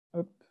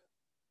Up.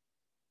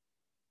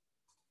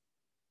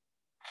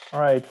 All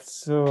right,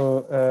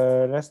 so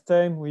last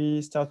time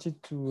we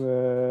started to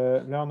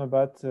learn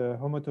about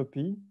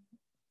homotopy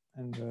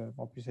and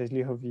more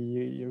precisely how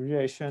the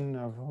relation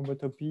of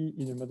homotopy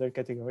in a model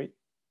category.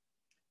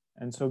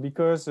 And so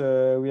because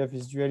we have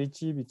this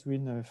duality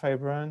between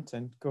fibrant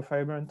and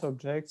cofibrant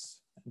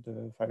objects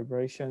and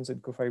fibrations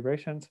and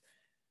cofibrations,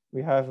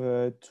 we have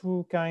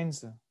two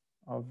kinds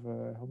of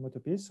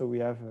homotopies. So we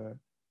have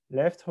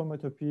left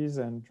homotopies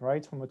and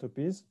right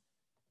homotopies.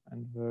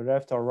 And the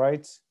left or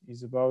right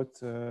is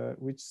about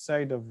which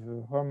side of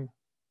the home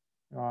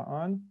you are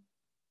on.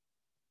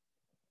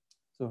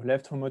 So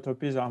left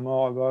homotopies are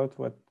more about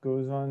what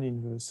goes on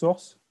in the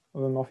source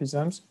of the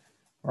morphisms,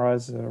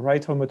 whereas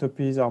right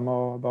homotopies are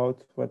more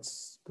about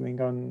what's going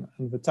on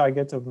the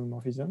target of the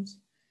morphisms.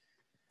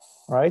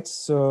 All right,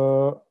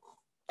 so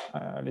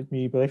let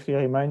me briefly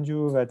remind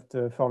you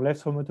that for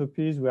left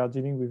homotopies, we are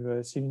dealing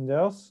with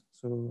cylinders.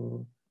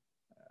 So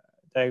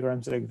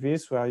diagrams like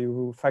this, where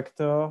you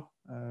factor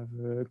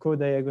the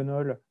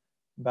co-diagonal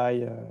by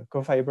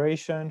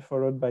cofibration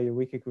followed by a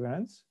weak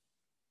equivalence.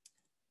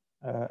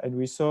 And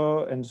we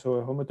saw, and so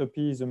a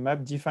homotopy is a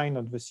map defined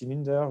on the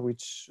cylinder,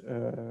 which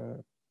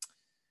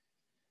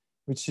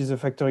is a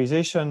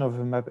factorization of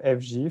a map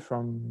FG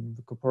from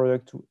the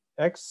coproduct to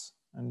X.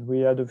 And we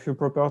had a few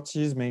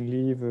properties,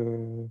 mainly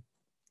the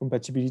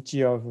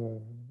compatibility of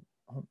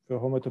the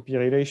homotopy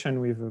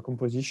relation with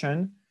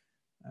composition.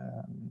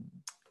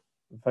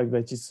 The fact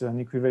that it's an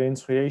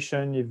equivalence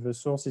relation if the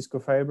source is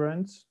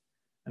cofibrant.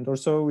 And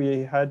also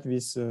we had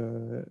this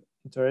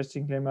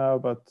interesting lemma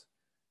about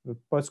the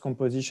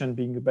post-composition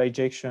being a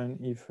bijection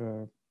if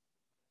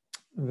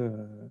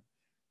the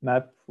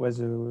map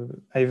was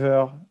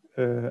either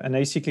an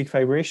acyclic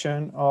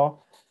fibration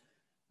or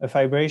a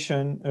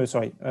fibration,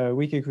 a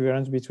weak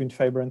equivalence between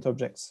fibrant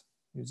objects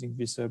using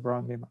this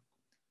Brown lemma.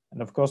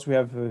 And of course, we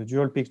have a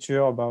dual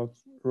picture about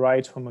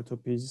right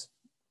homotopies.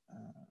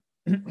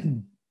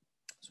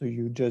 So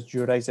you just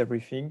dualize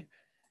everything.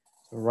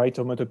 So right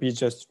homotopy is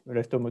just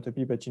left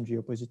homotopy, but in the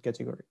opposite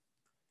category.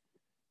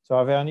 So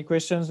are there any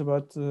questions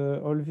about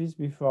all this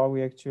before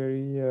we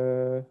actually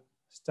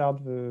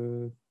start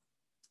the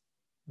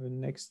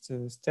next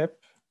step?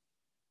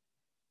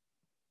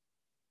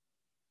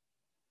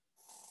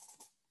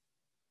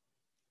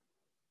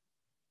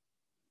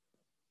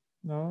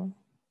 No?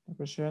 No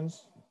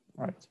questions?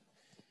 All right.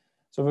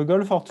 So the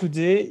goal for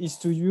today is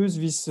to use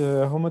this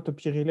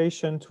homotopy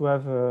relation to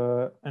have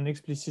an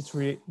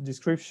explicit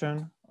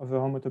description of a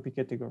homotopy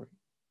category.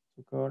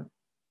 So call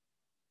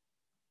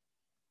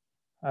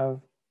have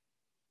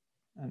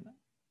an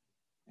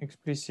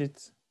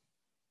explicit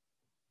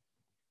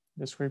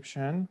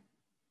description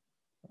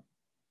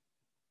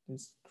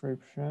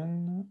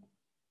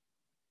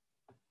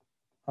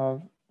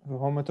of the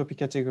homotopy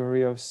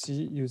category of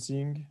C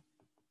using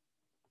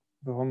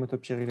the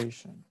homotopy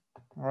relation.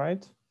 All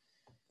right.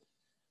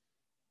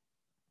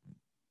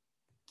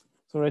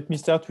 So let me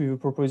start with a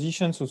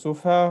proposition. So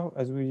far,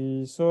 as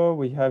we saw,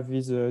 we have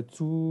these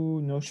two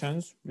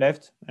notions,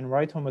 left and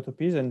right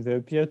homotopies, and they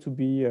appear to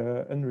be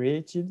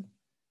unrelated.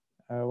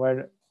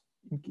 Well,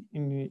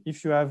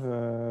 if you have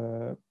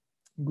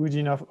good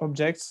enough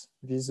objects,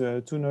 these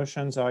two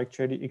notions are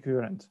actually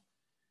equivalent.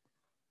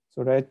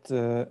 So let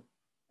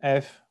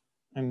F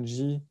and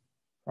G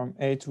from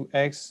A to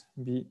X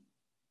be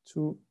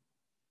two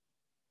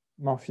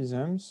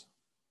morphisms.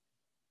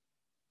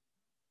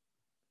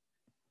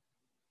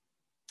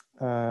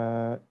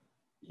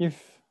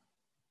 If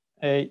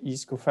A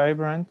is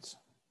cofibrant,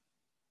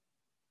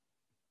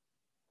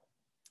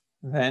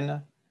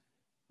 then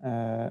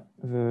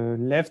the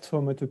left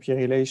homotopy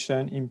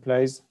relation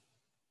implies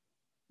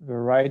the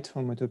right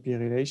homotopy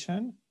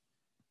relation.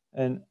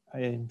 And I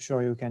am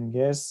sure you can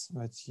guess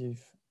that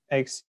if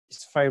X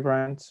is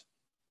fibrant,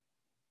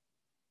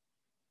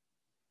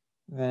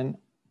 then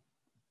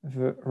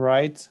the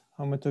right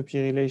homotopy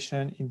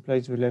relation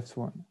implies the left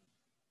one.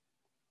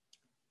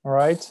 All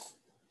right.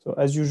 So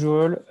as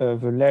usual,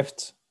 the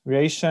left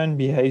relation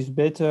behaves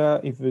better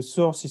if the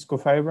source is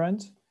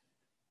cofibrant,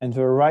 and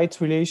the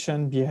right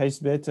relation behaves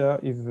better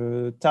if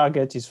the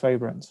target is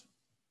fibrant.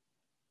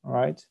 All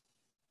right.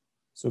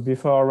 So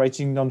before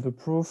writing down the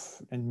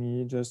proof, let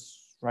me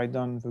just write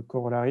down the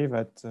corollary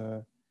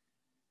that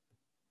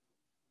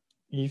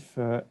if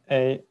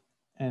A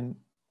and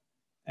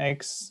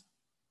X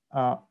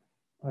are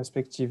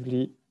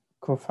respectively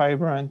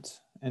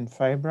cofibrant and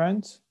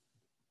fibrant,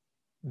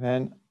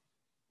 then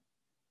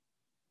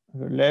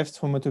the left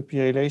homotopy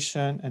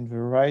relation and the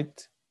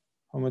right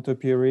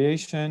homotopy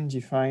relation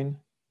define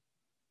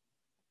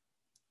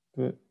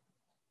the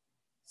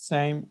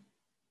same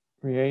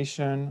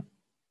relation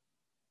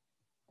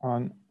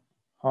on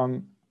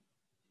hom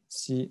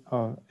C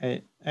of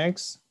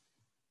AX,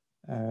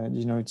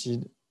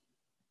 denoted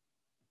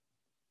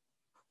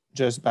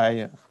just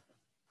by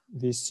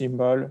this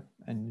symbol,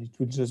 and it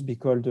will just be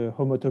called a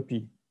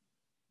homotopy,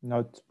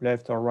 not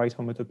left or right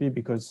homotopy,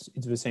 because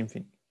it's the same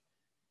thing.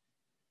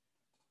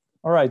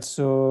 All right,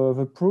 so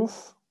the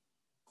proof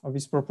of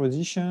this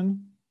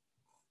proposition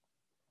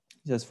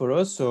is as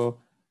follows. So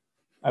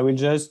I will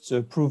just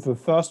prove the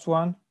first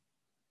one.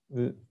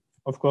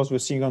 Of course, the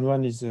second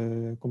one is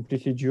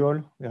completely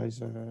dual. There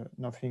is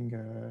nothing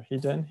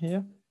hidden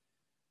here.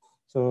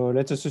 So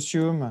let us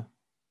assume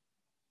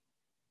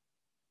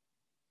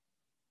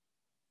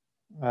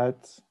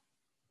that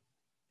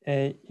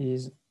A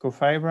is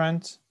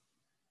cofibrant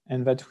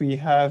and that we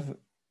have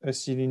a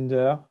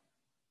cylinder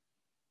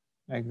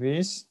like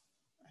this,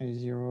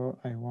 I0,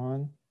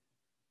 I1,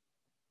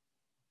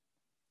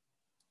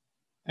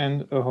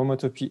 and a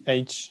homotopy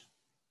H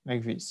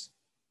like this.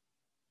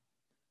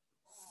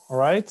 All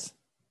right.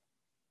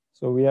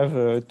 So we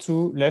have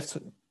two left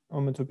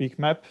homotopic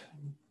map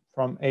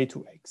from A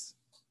to X,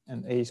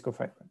 and A is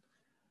cofibrant.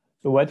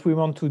 So what we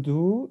want to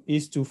do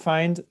is to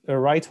find a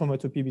right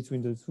homotopy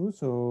between the two.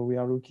 So we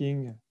are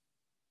looking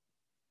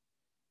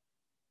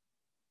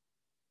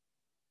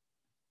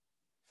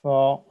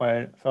for,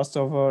 well, first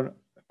of all,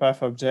 a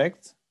path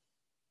object.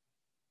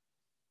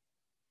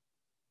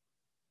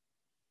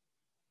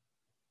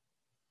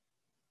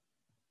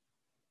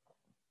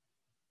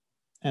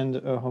 And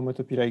a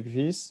homotopy like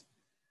this.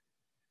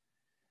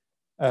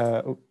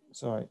 Oh,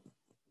 sorry.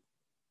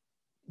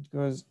 It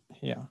goes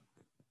here.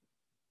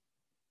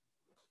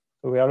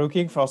 So we are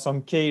looking for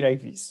some K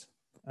like this.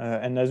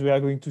 And as we are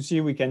going to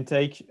see, we can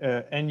take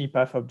any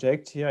path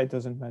object here. It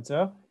doesn't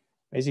matter.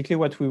 Basically,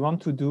 what we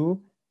want to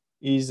do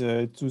is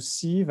to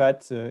see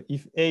that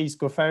if A is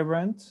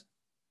cofibrant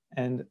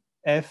and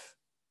F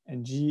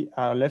and G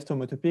are left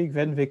homotopic,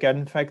 then they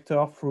can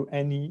factor through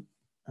any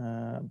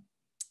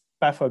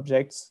path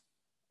objects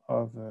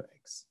of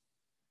X,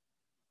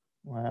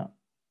 where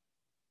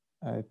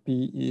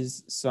P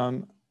is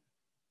some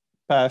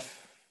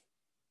path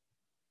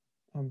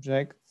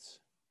object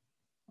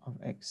of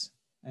X.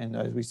 And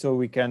as we saw,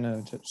 we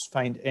can just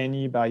find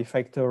any by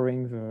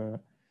factoring the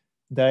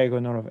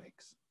diagonal of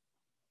X.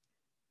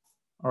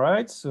 All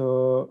right,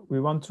 so we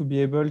want to be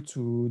able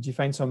to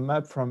define some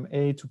map from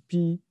A to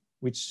P,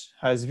 which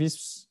has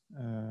this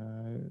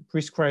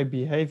prescribed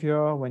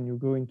behavior when you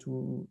go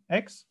into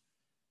X.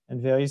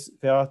 And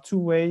there are two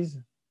ways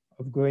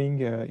of going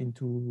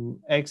into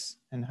X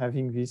and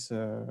having this,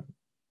 kind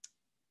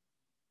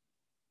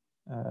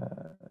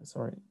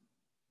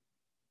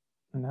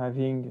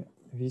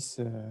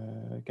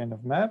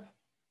of map.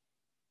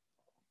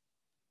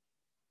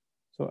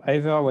 So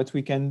either what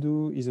we can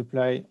do is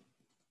apply,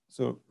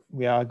 so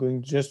we are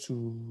going just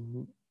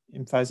to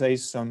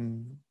emphasize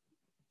some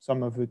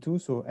of the two,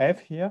 so F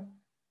here.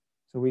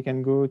 So we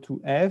can go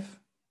to F,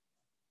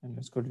 and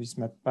let's call this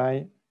map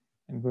pi,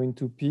 and go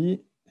into P,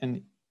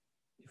 and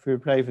if we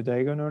apply the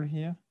diagonal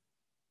here,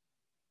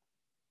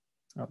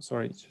 oh,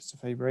 sorry, it's just a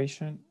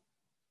vibration,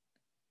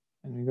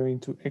 and we go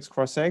into X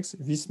cross X,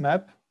 this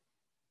map,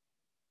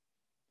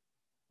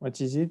 what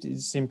is it?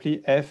 It's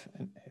simply F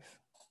and F,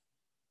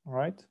 all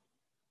right?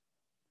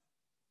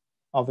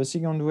 Or the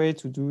second way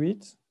to do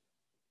it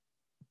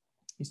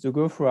is to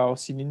go through our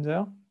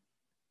cylinder.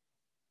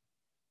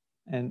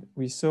 And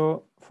we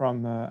saw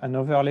from an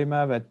overlay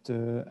map that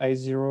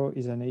I0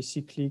 is an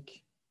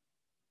acyclic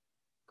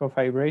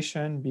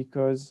cofibration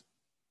because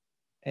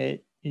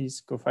A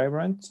is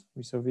cofibrant.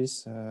 We saw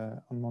this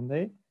on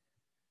Monday.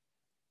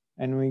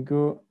 And we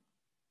go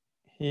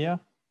here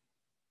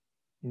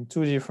in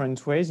two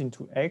different ways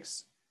into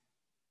X.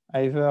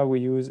 Either we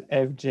use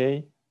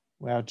Fj,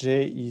 where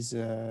J is,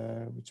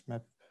 which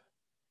map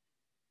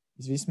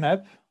is this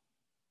map,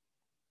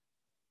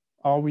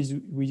 or we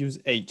use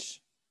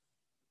H.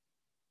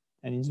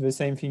 And it's the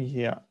same thing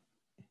here.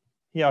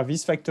 Here,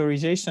 this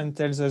factorization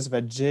tells us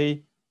that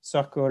J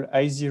circle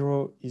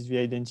I0 is the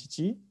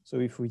identity. So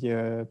if we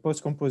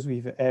post-compose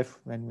with F,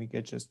 then we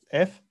get just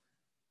F.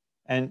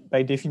 And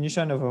by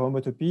definition of a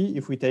homotopy,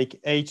 if we take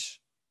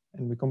H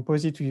and we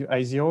compose it with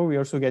I0, we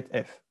also get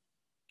F.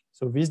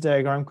 So this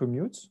diagram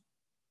commutes,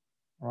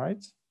 all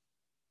right?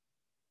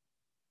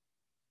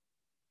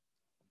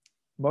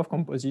 Both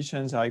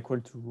compositions are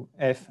equal to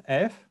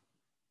FF.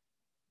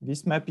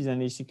 This map is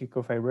an acyclic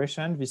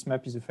cofibration. This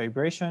map is a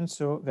fibration.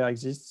 So there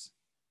exists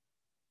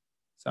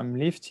some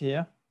lift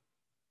here,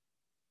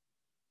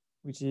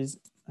 which is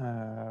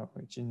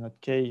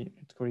not K,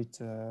 let's call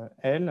it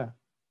L.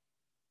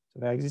 So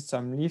there exists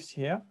some lift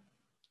here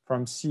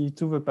from C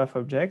to the path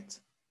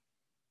object.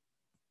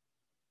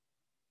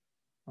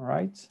 All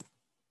right.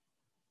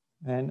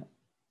 Then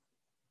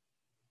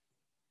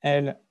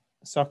L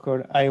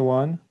circle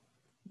I1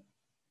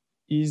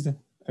 is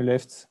a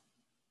left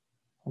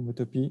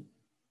homotopy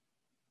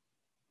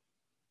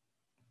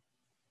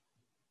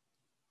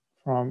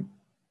from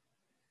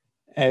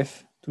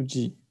F to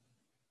G.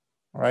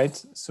 All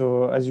right.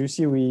 So as you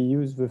see, we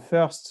use the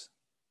first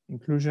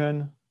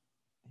inclusion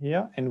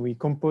here and we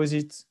compose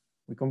it.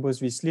 We compose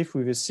this lift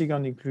with a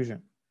second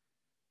inclusion.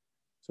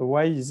 So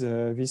why is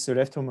this a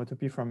left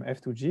homotopy from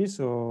F to G?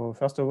 So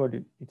first of all,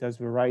 it has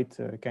the right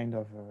kind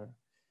of,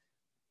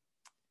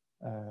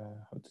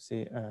 how to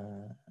say,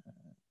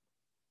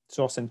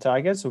 source and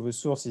target. So the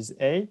source is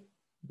A,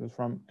 goes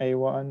from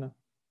A1,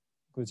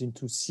 goes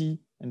into C,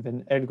 and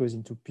then L goes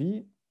into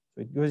P.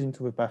 So it goes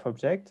into the path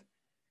object.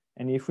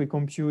 And if we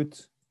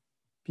compute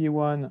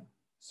P1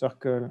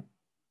 circle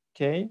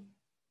K,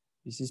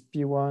 this is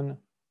P1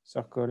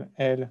 circle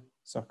L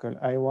circle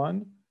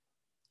I1,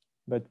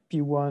 but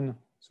P1,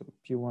 so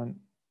P1,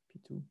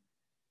 P2.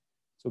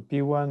 So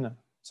P1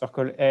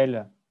 circle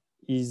L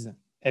is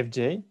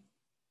Fj.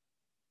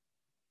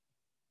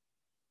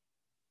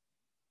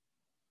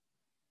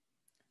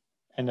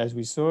 And as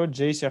we saw,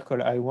 J circle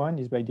I1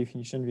 is by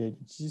definition the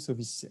identity, so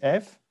this is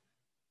F.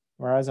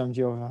 Whereas on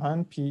the other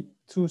hand,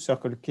 P2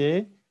 circle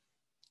K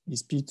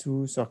is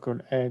P2 circle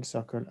L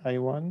circle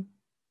I1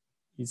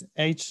 is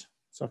H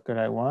circle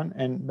I1.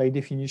 And by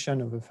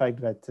definition of the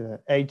fact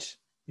that H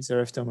is a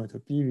left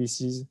homotopy, this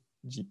is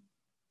G.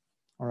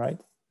 All right.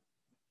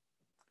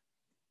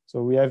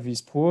 So we have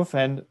this proof.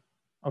 And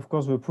of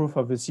course, the proof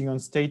of the second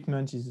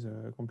statement is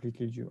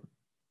completely dual.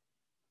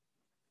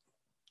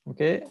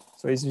 Okay.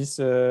 So is this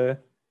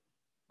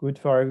good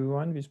for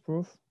everyone, this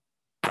proof?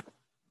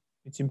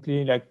 It's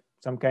simply like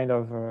some kind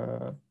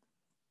of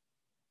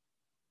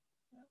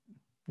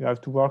you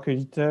have to work a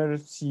little,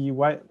 see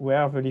where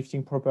the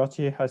lifting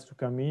property has to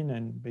come in,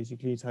 and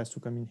basically it has to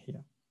come in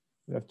here.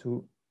 We have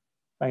to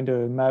find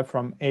a map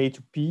from A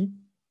to P,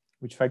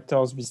 which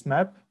factors this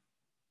map.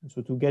 And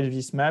so to get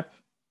this map,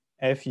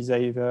 F is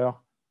either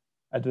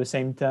at the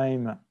same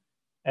time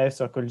F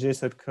circle J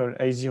circle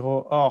I0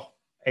 or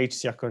H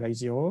circle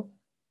I0,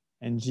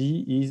 and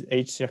G is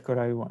H circle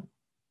I1.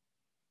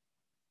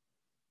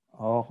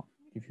 Or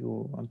if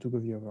you want to go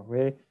the other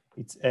way,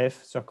 it's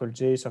F circle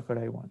J circle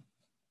I1.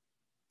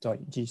 Sorry,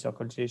 G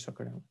circle J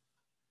circle I1.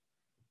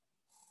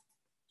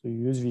 So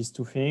you use these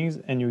two things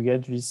and you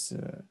get this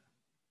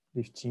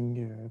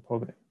lifting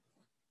problem.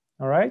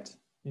 All right,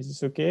 is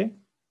this okay?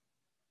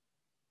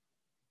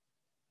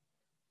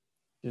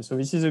 Yeah, so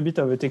this is a bit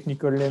of a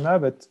technical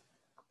lemma, but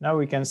now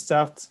we can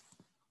start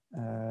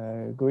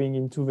going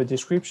into the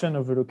description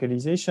of the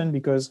localization,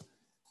 because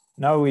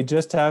now we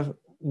just have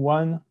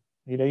one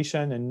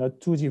relation and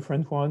not two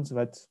different ones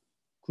that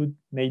could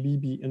maybe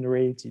be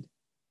unrelated.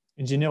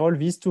 In general,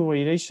 these two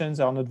relations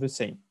are not the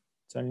same.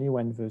 It's only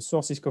when the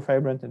source is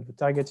cofibrant and the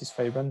target is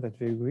fibrant that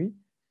they agree.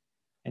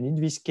 And in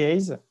this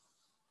case,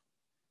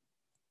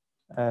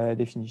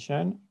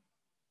 definition,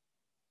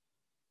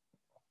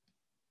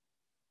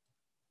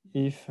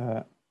 if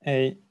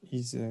A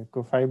is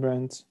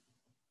cofibrant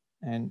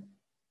and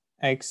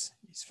X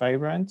is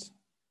fibrant,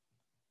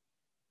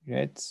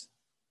 get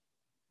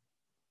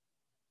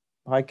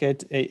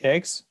bracket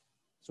AX.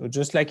 So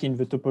just like in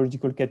the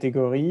topological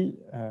category,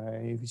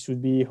 this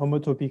should be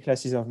homotopy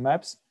classes of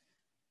maps.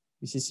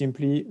 This is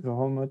simply the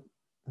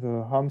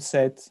hom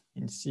set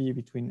in C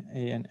between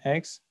A and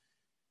X,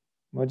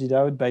 modded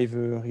out by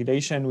the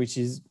relation, which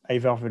is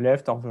either the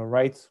left or the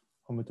right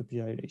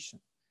homotopy relation.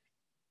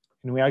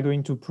 And we are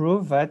going to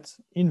prove that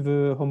in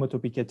the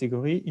homotopy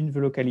category, in the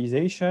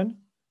localization,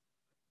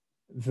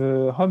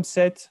 the hom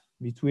set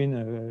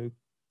between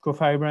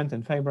cofibrant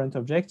and fibrant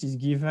objects is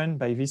given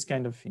by this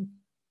kind of thing.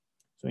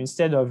 So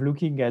instead of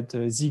looking at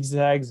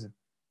zigzags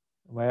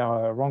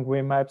where wrong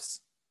way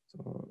maps,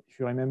 so if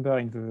you remember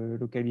in the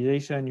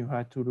localization, you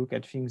had to look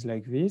at things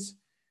like this,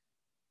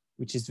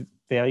 which is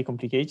very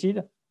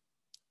complicated.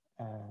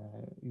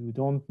 You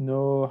don't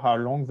know how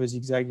long the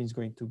zigzag is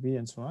going to be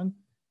and so on.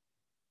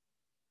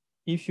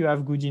 If you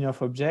have good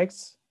enough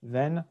objects,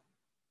 then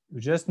you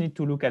just need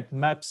to look at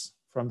maps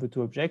from the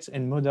two objects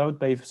and mod out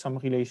by some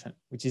relation,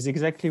 which is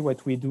exactly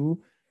what we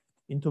do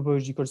in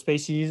topological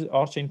spaces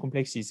or chain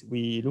complexes.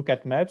 We look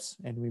at maps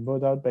and we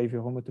mod out by the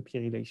homotopy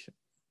relation.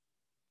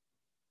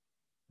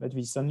 But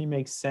this only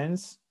makes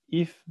sense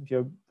if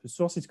the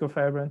source is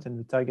cofibrant and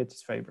the target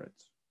is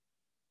fibrant.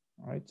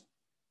 All right.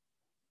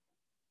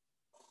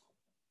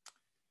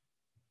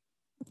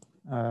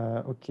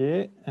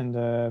 Okay, and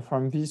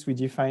from this we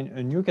define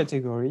a new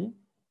category.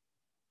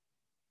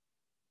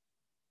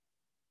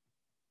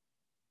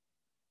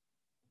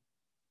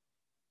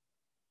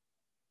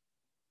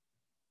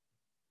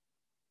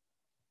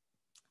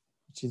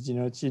 Which is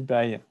denoted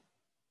by,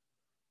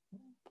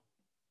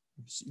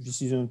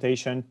 this is a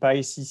notation pi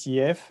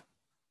CCF.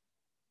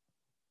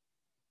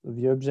 So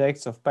the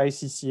objects of pi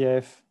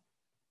CCF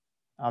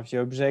are the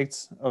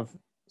objects of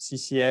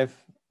CCF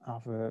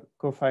are the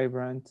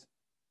cofibrant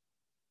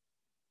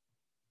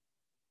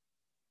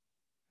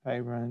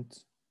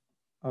fibrant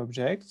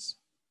objects,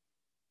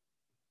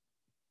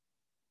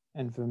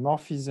 and the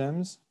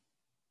morphisms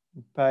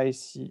pi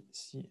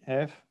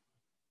CCF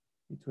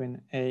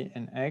between A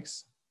and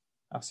X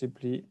are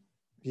simply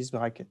this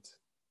bracket.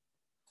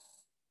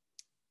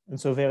 And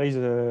so there is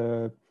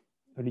a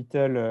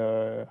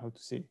little, how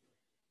to say,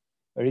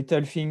 a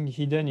little thing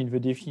hidden in the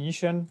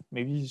definition.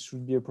 Maybe this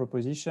should be a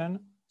proposition.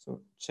 So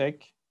check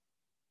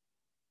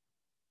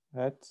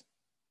that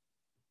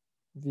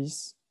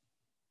this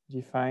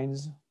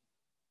defines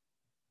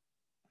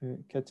a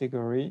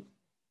category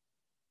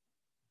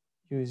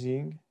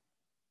using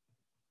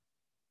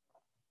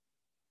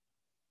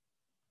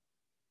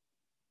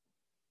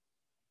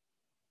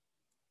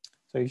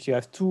so if you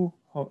have two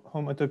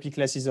homotopy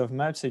classes of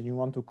maps and you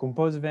want to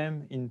compose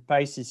them in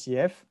pi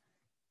CCF,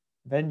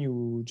 then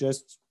you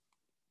just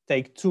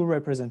take two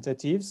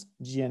representatives,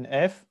 G and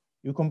F,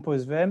 you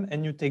compose them,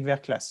 and you take their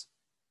class.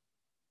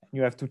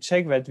 You have to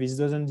check that this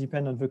doesn't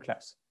depend on the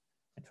class.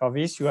 And for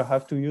this, you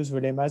have to use the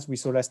lemmas we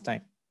saw last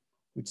time,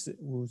 which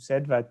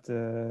said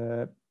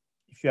that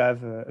if you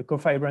have a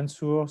cofibrant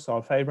source or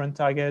a fibrant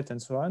target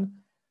and so on,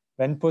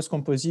 then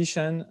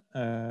post-composition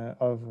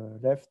of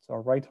left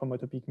or right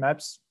homotopic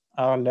maps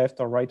are left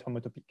or right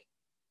homotopic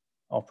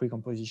or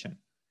pre-composition.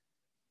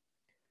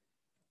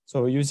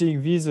 So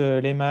using these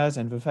lemmas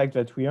and the fact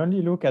that we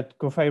only look at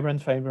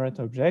cofibrant-fibrant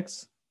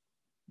objects,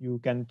 you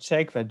can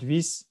check that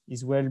this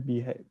is well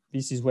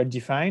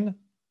defined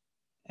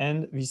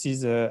and this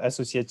is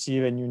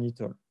associative and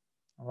unital.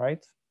 All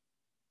right.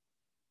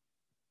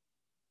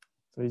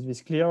 So is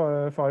this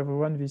clear for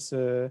everyone? This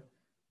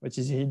what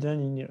is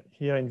hidden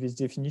here in this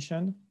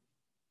definition?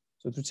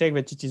 So to check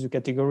that it is a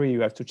category,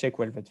 you have to check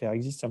well that there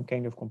exists some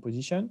kind of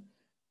composition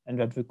and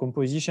that the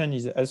composition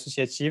is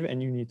associative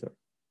and unital.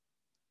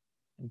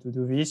 And to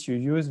do this, you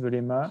use the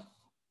lemma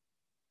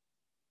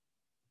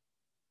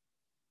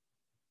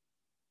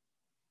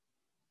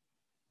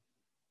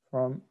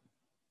from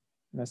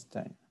last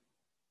time.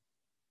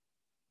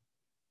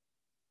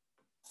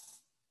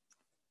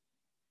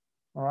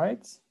 All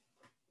right.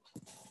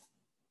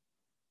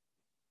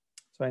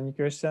 So any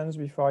questions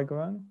before I go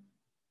on?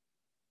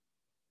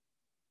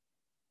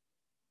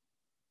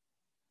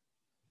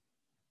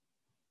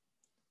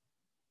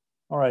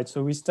 All right,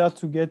 so we start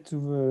to get to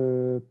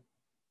the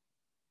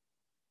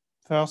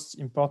first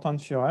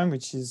important theorem,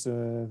 which is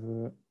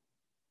the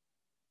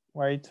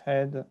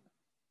Whitehead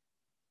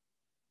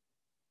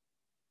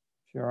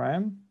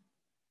theorem.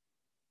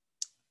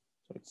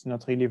 So it's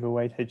not really the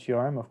Whitehead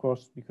theorem, of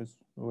course, because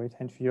the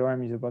Whitehead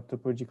theorem is about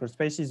topological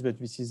spaces, but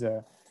this is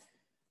a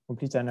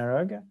complete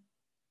analog.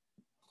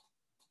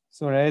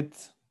 So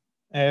let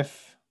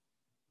F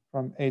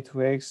from A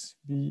to X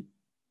be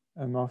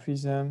a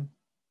morphism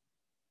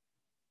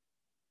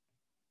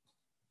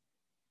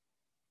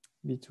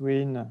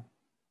between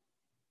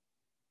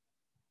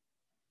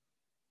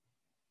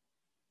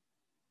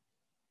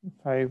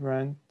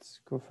fibrant,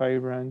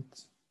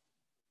 cofibrant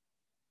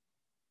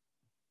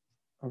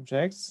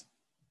objects.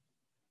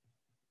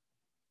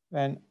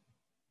 Then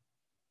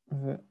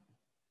the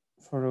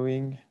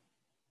following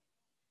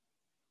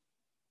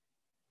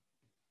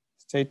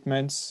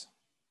statements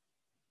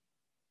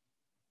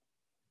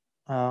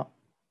are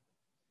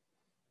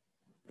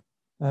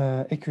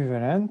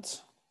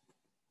equivalent.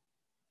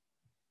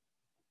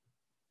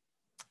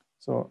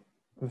 So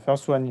the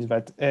first one is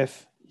that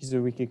F is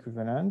a weak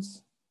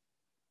equivalence.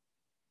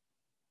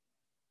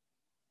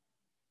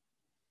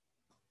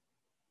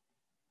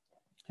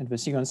 And the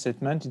second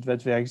statement is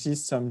that there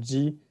exists some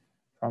G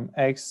from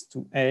X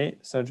to A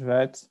such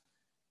that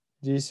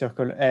G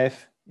circle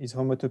F is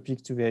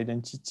homotopic to the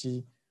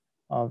identity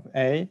of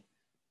A,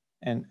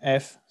 and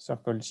F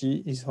circle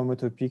G is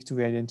homotopic to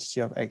the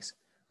identity of X,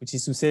 which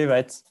is to say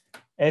that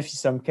F is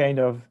some kind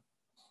of,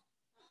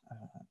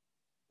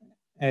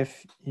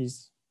 F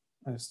is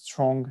a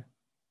strong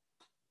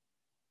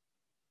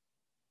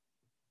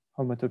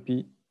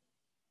homotopy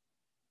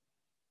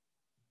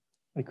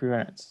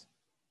equivalence.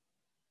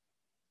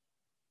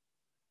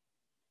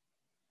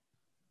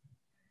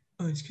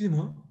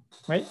 Excusez-moi.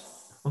 Oui.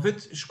 En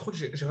fait, je crois que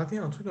j'ai raté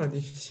un truc dans la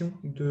définition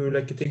de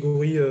la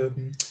catégorie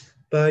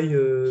paille,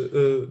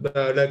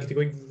 la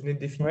catégorie que vous venez de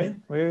définir. Oui,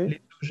 oui, oui.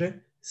 Les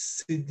objets,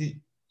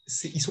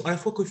 ils sont à la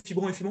fois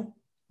cofibrants et fibrants?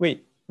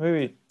 Oui, oui,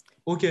 oui.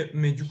 Ok,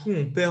 mais du coup,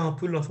 on perd un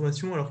peu de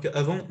l'information, alors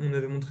qu'avant, on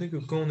avait montré que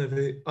quand on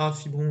avait A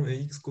fibrant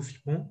et X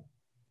cofibrant,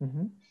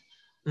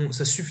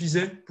 ça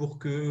suffisait pour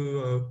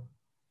que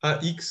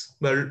AX,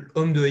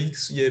 l'homme de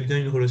AX, il y avait bien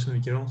une relation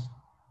d'équivalence.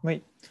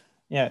 Oui.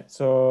 Yeah,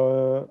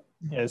 so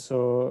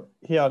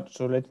here,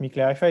 so let me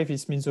clarify.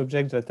 This means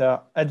objects that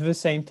are at the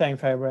same time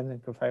fibrant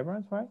and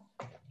cofibrant, right?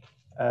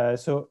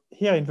 So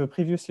here in the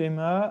previous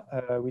lemma,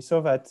 we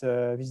saw that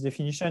this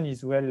definition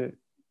is well,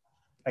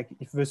 like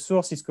if the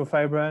source is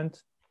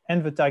cofibrant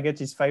and the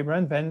target is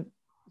fibrant, then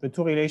the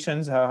two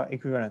relations are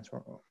equivalent.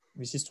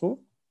 This is true.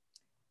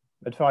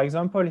 But for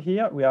example,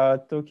 here we are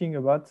talking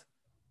about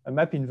a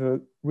map in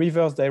the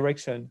reverse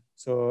direction.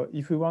 So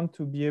if we want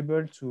to be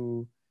able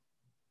to,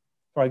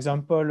 for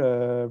example,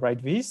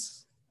 write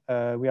this,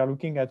 we are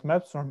looking at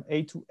maps from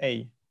A to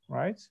A,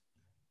 right?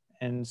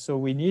 And so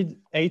we need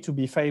A to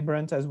be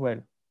fibrant as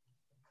well.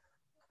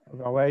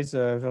 Otherwise,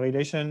 the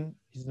relation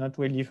is not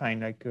well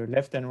defined, like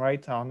left and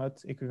right are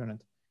not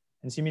equivalent.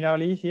 And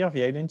similarly here,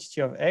 the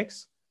identity of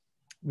X,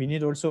 we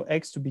need also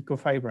X to be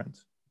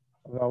cofibrant.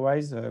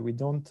 Otherwise, we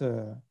don't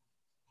how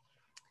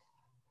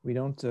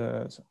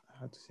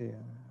to say,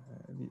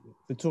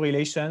 the two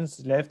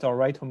relations, left or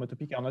right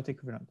homotopic, are not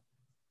equivalent.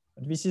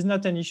 But this is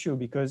not an issue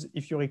because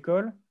if you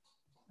recall,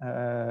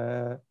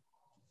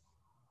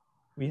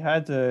 we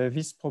had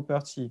this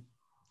property.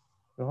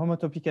 The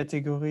homotopy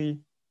category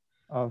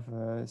of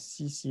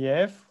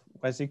CCF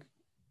was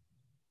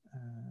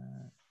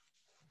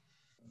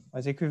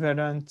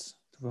equivalent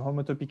to the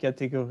homotopy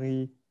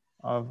category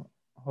of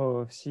rho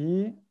of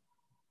C,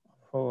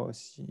 rho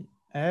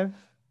CF.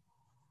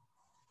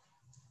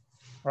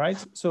 Right.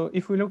 So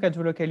if we look at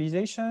the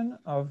localization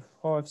of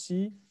rho of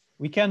C,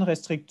 we can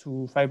restrict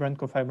to fibrant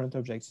cofibrant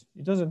objects.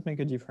 It doesn't make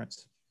a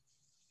difference.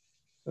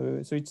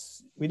 So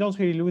we don't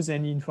really lose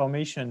any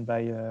information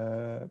by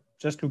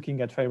just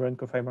looking at fibrant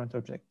cofibrant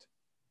object.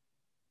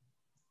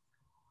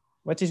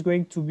 What is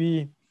going to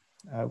be,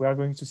 we are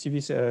going to see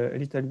this a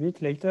little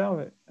bit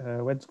later.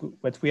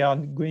 What we are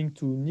going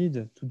to need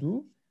to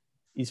do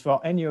is for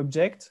any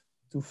object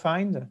to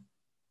find a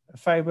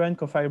fibrant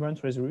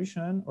cofibrant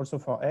resolution also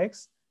for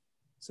X.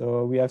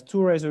 So we have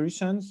two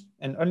resolutions,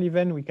 and only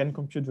then we can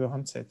compute the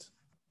handset.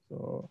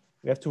 So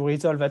we have to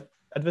resolve at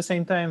the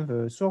same time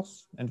the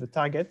source and the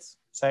target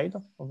side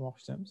of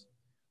morphisms.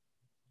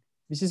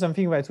 This is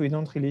something that we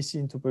don't really see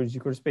in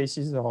topological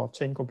spaces or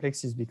chain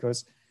complexes,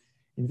 because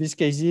in these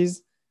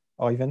cases,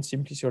 or even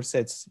simplicial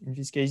sets, in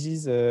these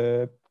cases,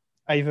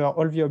 either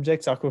all the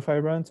objects are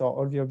cofibrant or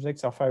all the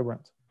objects are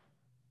fibrant.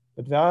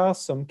 But there are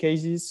some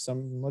cases,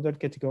 some model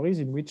categories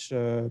in which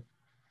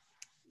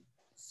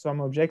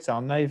some objects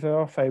are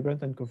neither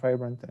fibrant and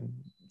cofibrant, and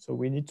so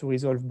we need to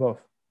resolve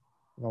both.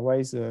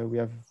 Otherwise, we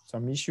have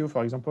some issue.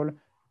 For example,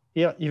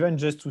 here, even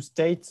just to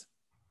state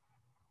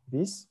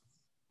this,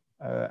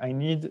 I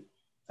need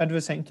at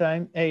the same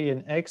time A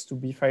and X to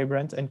be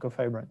fibrant and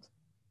cofibrant.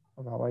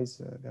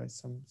 Otherwise, there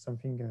is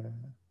something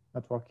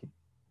not working.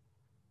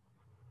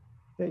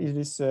 Okay, is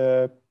this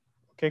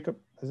okay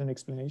as an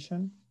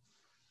explanation?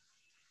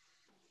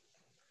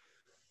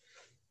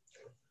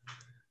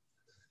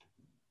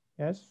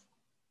 Yes?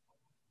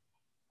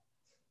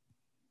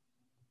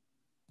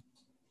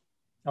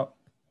 Oh,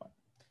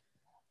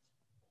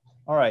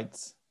 all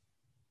right.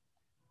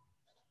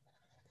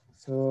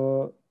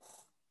 So,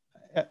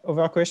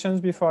 other questions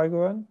before I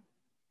go on?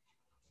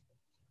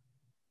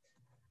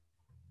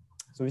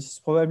 So this is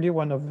probably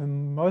one of the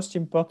most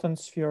important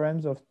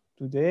theorems of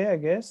today, I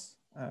guess.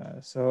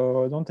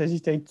 So don't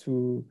hesitate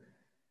to,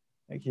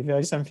 like, if there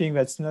is something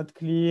that's not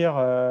clear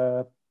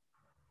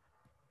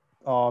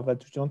or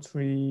that you don't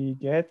really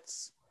get,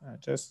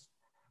 just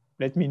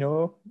let me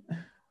know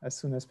as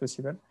soon as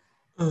possible.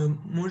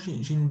 Moi,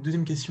 j'ai une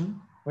deuxième question.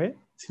 Oui.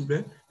 S'il vous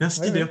plaît.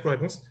 Merci d'ailleurs pour la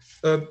réponse.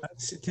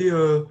 C'était,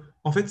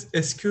 en fait,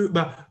 est-ce que,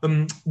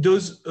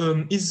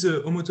 is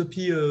the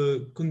homotopy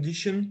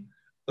condition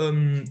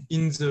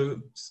in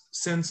the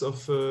sense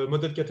of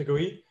model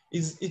category,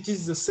 it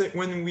is the same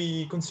when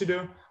we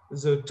consider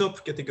the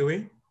top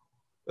category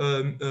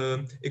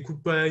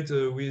equivalent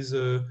with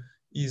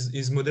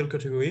is model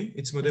category,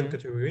 its model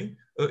category.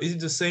 Is it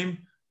the same,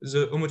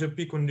 the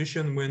homotopy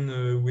condition,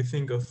 when we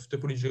think of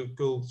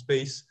topological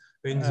space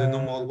in the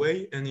normal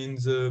way and in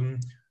the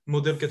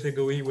model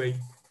category way?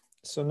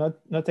 So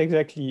not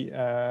exactly,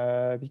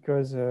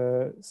 because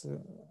so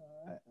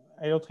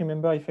I don't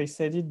remember if I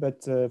said it,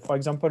 but for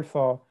example,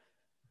 for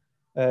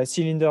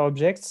cylinder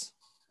objects,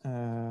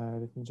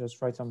 let me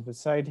just write on the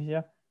side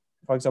here.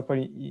 For example,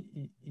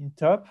 in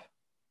top,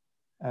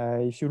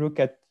 if you look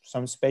at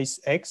some space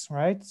X,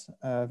 right,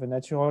 the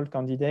natural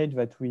candidate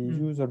that we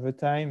use all the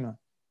time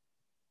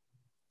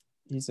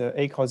is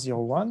A cross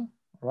 0, 1,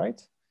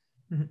 right?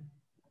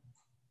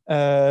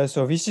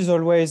 So this is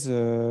always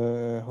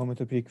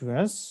homotopy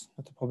equivalence,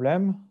 not a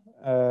problem.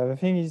 The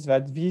thing is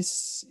that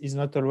this is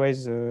not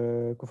always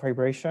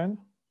cofibration,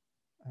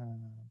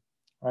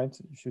 right?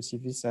 If you see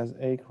this as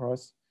A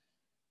cross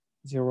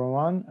 0,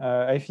 1,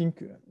 I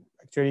think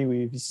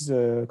actually this is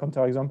a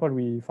counterexample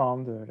we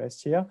found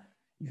last year.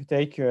 If you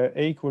take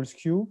A equals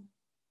Q,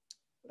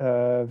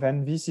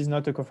 then this is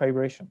not a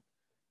cofibration.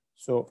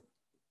 So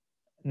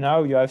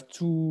now you have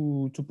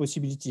two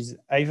possibilities.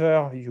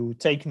 Either you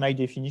take my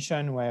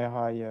definition where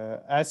I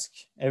ask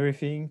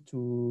everything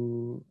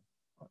to,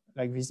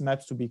 like these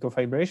maps, to be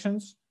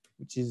cofibrations,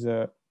 which is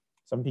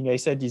something I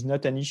said is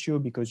not an issue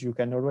because you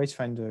can always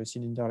find a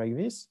cylinder like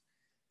this.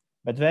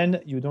 But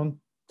then you don't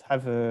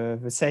have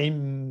the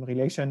same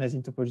relation as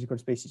in topological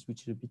spaces,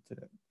 which is a bit,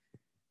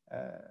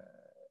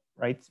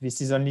 right? This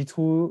is only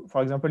true,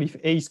 for example, if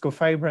A is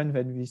cofibrant,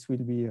 then this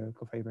will be a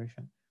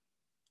cofibration.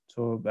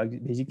 So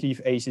basically,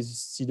 if A is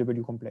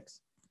CW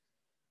complex.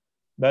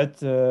 But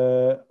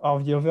the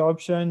other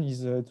option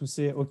is to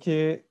say,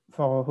 okay,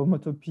 for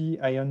homotopy,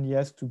 I only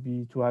ask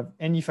to have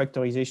any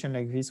factorization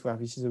like this, where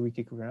this is a weak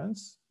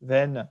equivalence.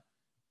 Then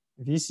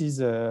this is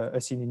a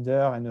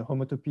cylinder, and a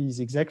homotopy is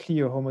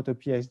exactly a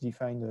homotopy as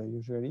defined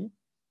usually.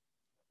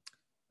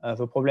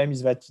 The problem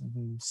is that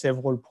in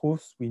several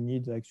proofs, we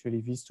need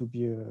actually this to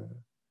be a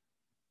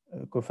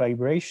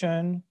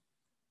cofibration.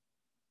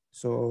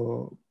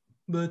 So,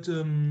 but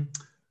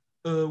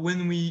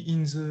when we,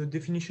 in the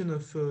definition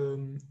of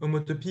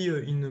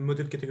homotopy in the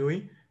model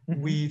category,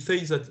 we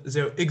say that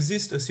there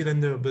exists a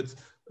cylinder, but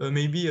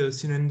maybe a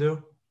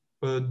cylinder,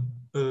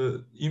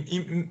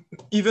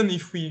 even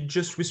if we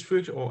just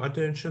restrict our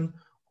attention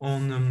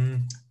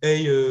on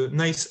a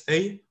nice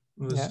A,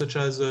 such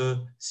as a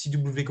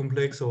CW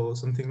complex or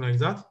something like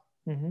that,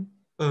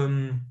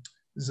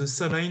 the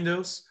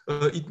cylinders,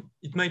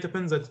 it might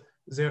happen that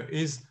there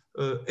is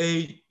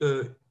A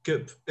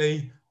cup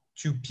A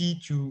to P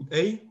to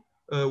A,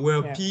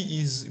 where P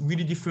is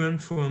really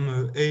different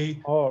from A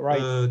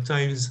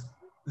times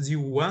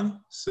Z1.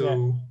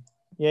 So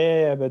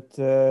but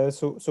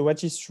so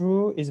what is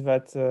true is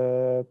that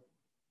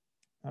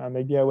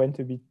maybe I went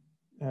a bit,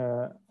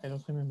 I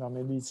don't remember,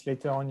 maybe it's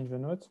later on in the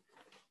note.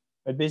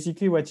 But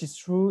basically what is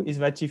true is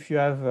that if you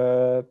have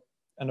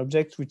an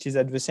object which is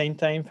at the same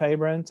time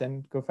fibrant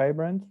and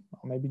cofibrant,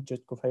 or maybe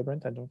just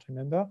cofibrant, I don't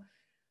remember,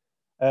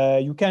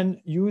 you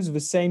can use the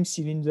same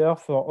cylinder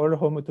for all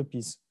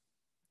homotopies.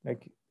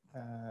 Like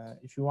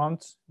if you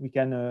want, we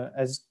can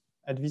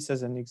add this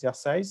as an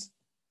exercise.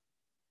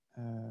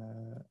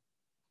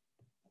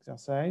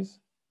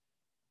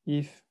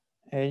 If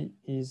A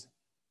is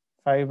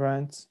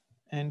fibrant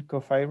and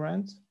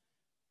cofibrant,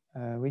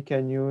 we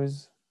can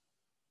use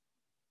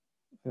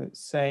the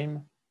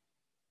same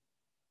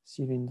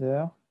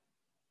cylinder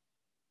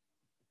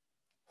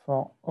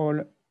for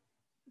all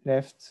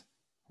left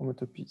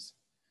homotopies.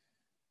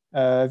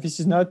 This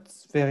is not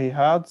very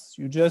hard.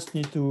 You just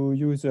need to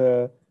use,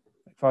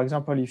 for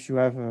example, if you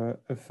have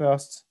a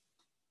first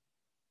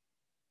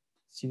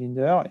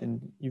cylinder,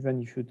 and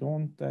even if you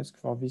don't ask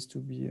for this to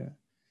be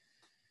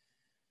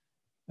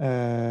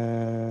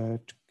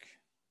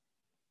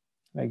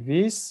like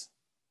this,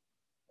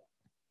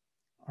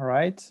 all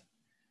right,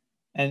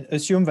 and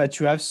assume that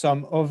you have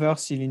some other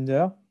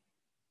cylinder.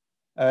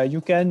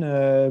 You can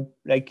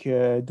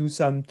do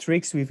some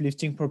tricks with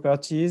lifting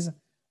properties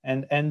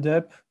and end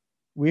up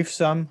with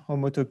some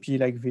homotopy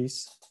like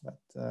this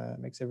that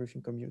makes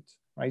everything commute,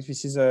 right?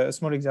 This is a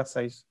small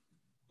exercise.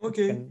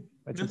 Okay,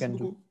 that you can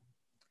do.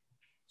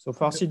 So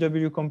for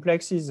CW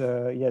complexes,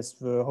 yes,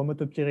 the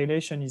homotopy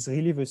relation is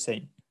really the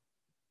same.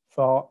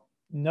 For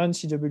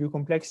non-CW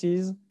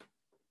complexes,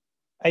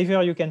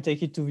 either you can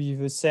take it to be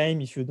the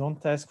same if you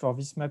don't ask for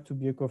this map to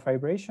be a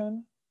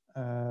cofibration,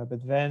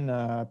 but then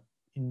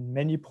in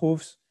many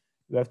proofs,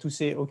 you have to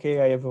say,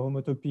 okay, I have a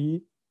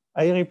homotopy.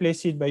 I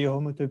replace it by a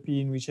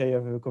homotopy in which I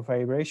have a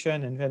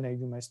cofibration, and then I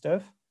do my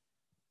stuff.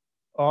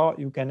 Or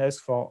you can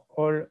ask for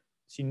all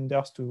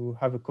cylinders to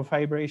have a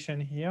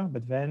cofibration here,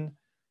 but then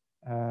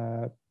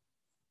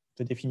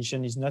the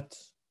definition is not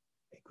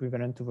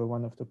equivalent to the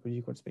one of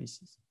topological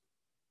spaces.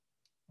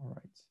 All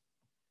right.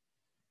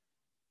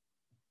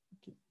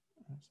 Okay.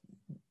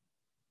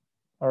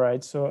 All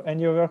right, so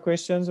any other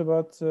questions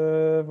about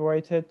the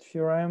Whitehead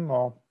theorem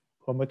or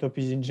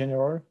homotopies in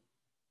general?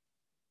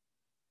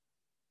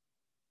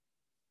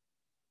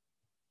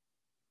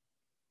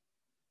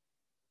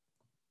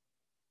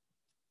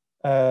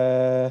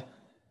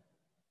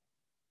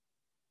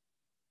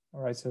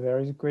 All right, so there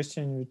is a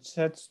question in the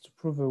chat: to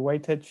prove the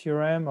Whitehead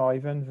theorem or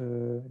even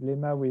the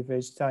lemma with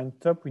H star in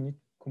top, we need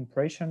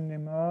compression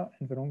lemma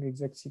and the long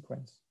exact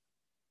sequence.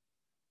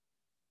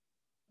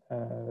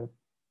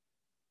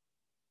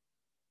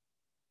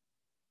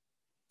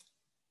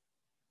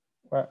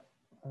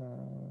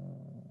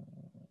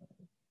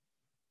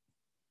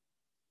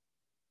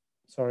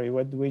 Sorry,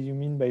 what do you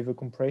mean by the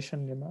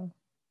compression lemma?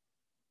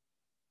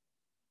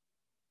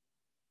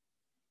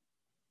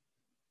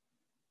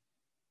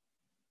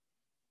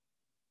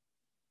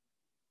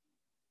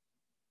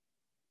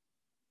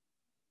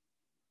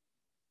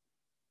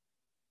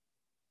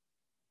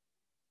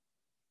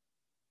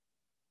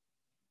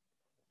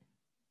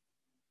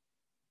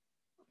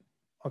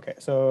 Okay,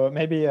 so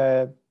maybe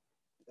I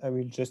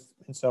will just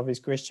answer this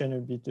question a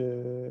bit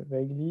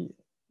vaguely.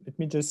 Let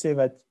me just say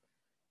that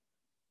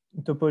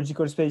in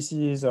topological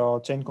spaces or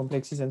chain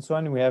complexes and so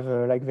on, we have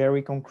like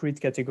very concrete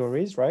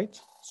categories,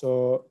 right?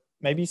 So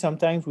maybe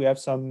sometimes we have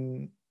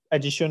some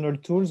additional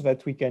tools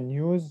that we can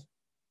use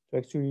to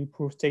actually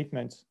prove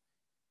statements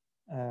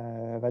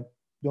that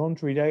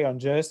don't rely on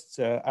just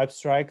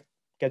abstract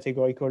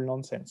categorical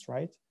nonsense,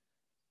 right?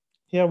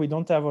 Here we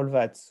don't have all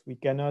that. We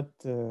cannot,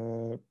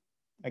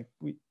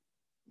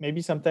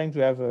 maybe sometimes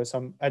we have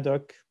some ad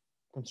hoc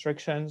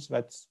constructions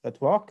that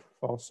work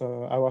for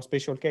our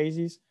special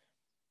cases.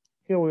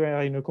 Here we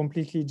are in a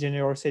completely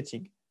general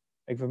setting.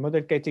 Like the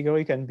model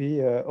category can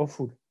be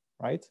awful,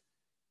 right?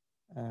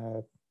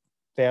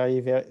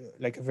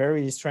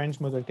 Very strange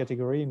model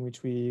category in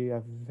which we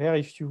have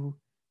very few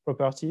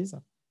properties.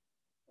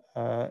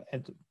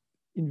 And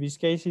in these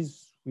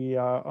cases, we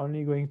are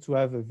only going to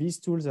have these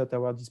tools at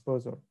our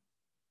disposal.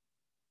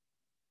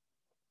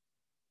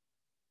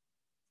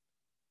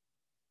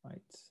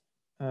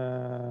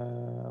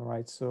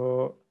 Right,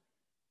 so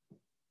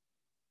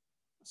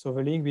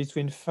the link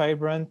between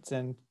fibrant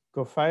and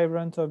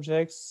cofibrant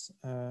objects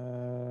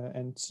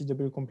and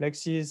CW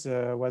complexes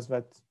was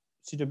that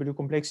CW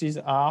complexes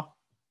are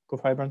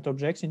cofibrant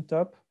objects in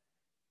top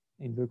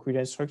in the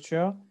Quillen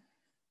structure.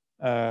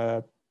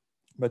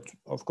 But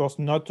of course,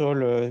 not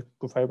all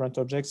cofibrant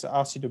objects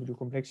are CW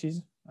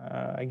complexes.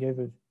 I gave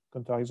a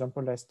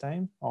counterexample last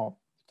time or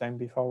the time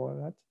before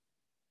that.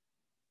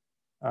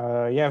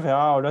 Yeah, there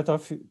are a lot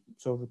of,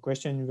 so the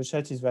question in the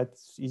chat is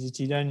it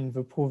hidden in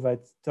the proof that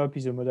top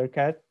is a model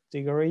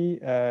category?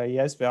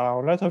 Yes, there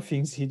are a lot of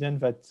things hidden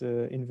that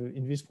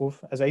in this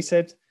proof. As I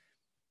said,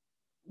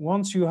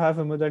 once you have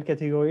a model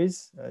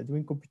categories,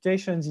 doing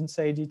computations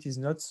inside it is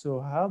not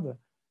so hard.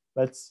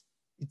 but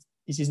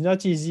it is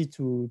not easy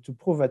to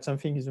prove that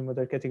something is a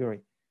model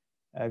category.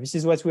 This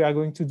is what we are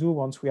going to do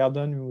once we are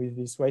done with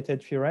this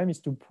Whitehead theorem, is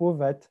to prove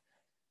that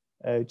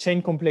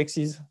chain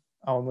complexes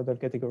are a model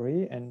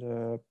category. And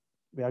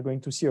we are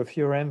going to see a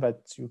theorem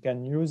that you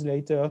can use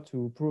later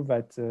to prove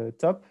that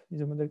top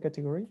is a model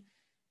category.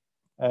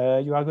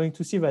 You are going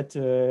to see that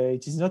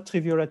it is not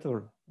trivial at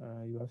all.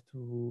 You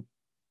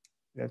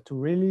have to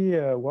really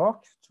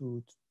work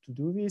to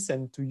do this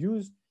and to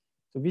use.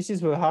 So this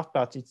is the hard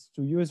part. It's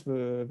to use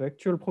the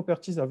actual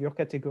properties of your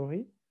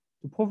category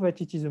to prove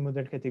that it is a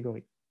model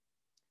category.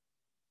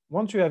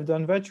 Once you have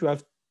done that, you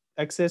have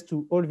access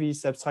to all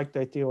this abstract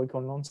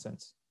theoretical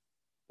nonsense.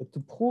 But to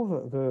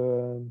prove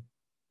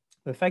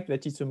the fact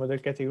that it's a model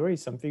category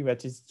is something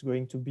that is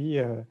going to be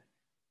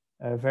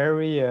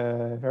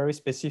very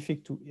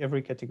specific to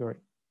every category.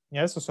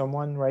 Yes, so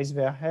someone raised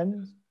their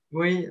hand.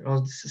 Oui,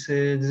 alors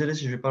désolé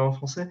si je vais parler en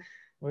français,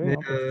 oui, mais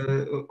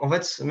non, en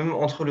fait, même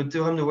entre le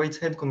théorème de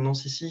Whitehead qu'on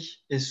énonce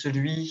ici et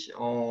celui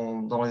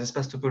dans les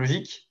espaces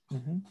topologiques, il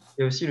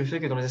y a aussi le fait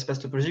que dans les espaces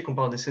topologiques, on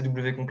parle des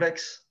CW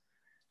complexes.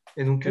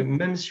 Et donc,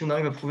 même si on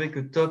arrive à prouver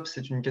que top,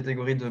 c'est une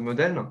catégorie de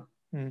modèles,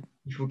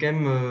 il faut quand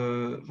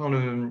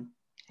même...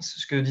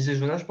 ce que disait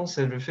Jonas, je pense,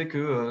 c'est le fait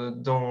que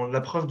dans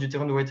la preuve du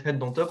théorème de Whitehead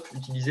dans top,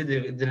 utiliser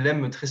des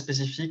lemmes très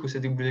spécifiques au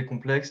CW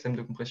complexe, lemmes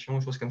de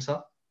compression, choses comme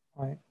ça.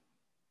 Ouais.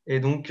 Et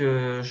donc,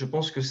 je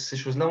pense que ces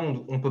choses-là,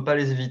 on ne peut pas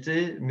les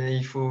éviter,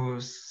 mais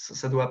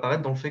ça doit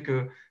apparaître dans le fait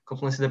que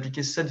quand on essaie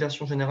d'appliquer cette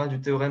version générale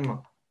du théorème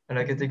à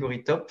la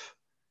catégorie top,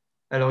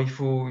 alors il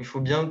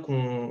faut bien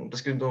qu'on...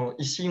 Parce que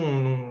ici,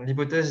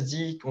 l'hypothèse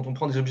dit quand on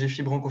prend des objets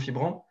fibrants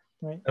cofibrants,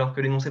 oui. Alors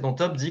que l'énoncé dans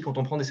top dit quand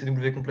on prend des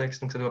CW complexes.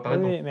 Donc ça doit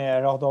apparaître. Oui, mais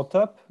alors dans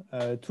top,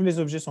 tous les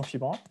objets sont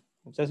fibrants.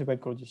 Donc ça, c'est pas une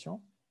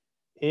condition.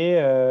 Et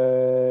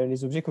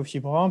les objets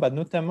cofibrants,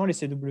 notamment les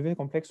CW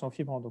complexes sont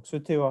fibrants. Donc ce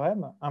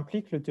théorème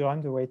implique le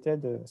théorème de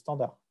Whitehead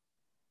standard.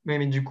 Oui,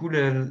 mais du coup,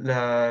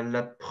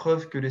 la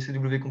preuve que les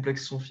CW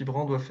complexes sont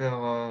fibrants doit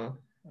faire...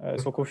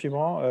 sont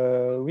cofibrants,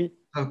 oui.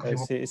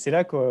 C'est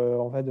là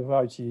qu'on va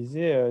devoir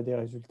utiliser des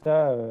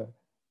résultats.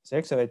 C'est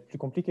là que ça va être plus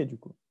compliqué du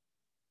coup.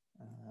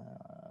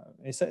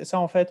 Et ça,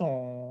 en fait,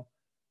 on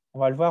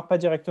va le voir pas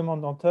directement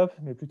dans top,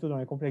 mais plutôt dans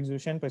les complexes de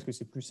chaîne parce que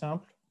c'est plus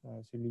simple,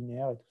 c'est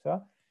linéaire et tout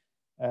ça.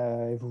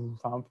 Mais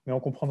on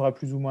comprendra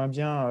plus ou moins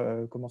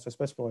bien comment ça se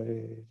passe pour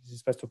les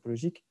espaces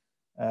topologiques,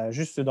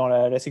 juste dans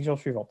la section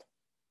suivante.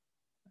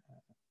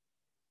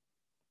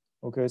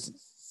 Donc,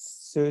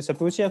 ça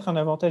peut aussi être un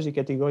avantage des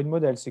catégories de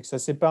modèles, c'est que ça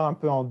sépare un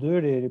peu en deux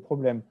les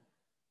problèmes.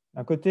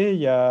 D'un côté, il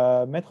y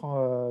a mettre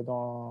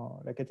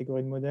dans la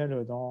catégorie de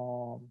modèle,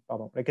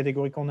 la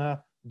catégorie qu'on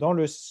a dans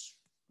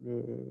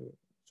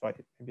sorry,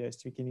 maybe I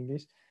speak in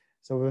English.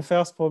 So the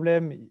first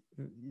problem, it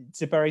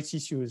separates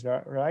issues,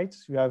 right?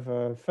 You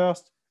have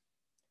first,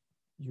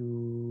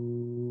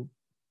 you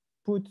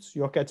put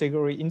your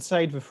category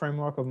inside the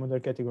framework of model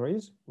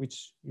categories,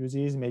 which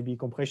uses maybe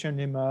compression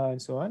lemma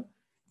and so on.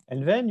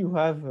 And then you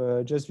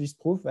have just this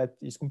proof that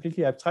is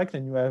completely abstract,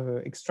 and you have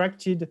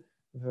extracted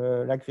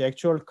the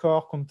actual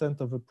core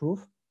content of the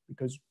proof,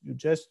 because you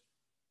just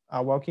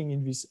are working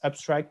in this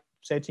abstract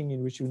setting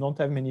in which you don't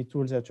have many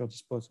tools at your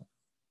disposal.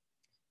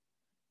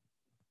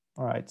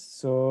 All right,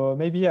 so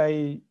maybe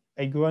I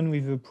go on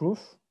with the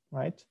proof,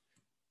 right?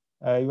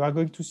 You are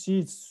going to see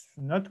it's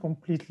not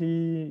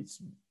completely,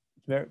 it's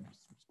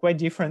quite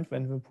different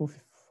than the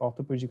proof for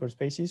topological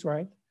spaces,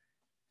 right?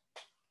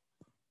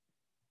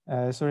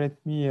 So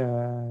let me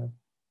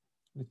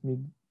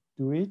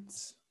do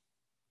it.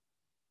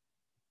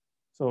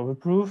 So the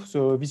proof,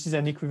 so this is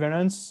an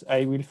equivalence.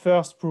 I will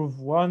first prove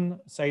one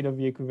side of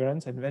the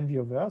equivalence and then the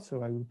other.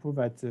 So I will prove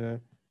that,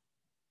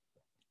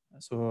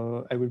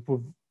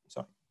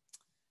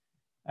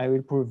 I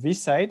will prove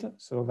this side.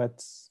 So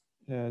that,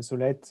 so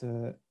let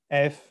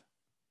f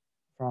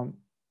from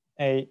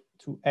A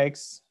to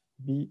X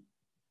be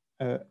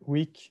a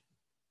weak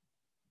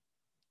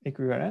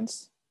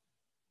equivalence.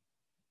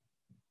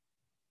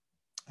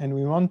 And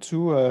we want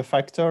to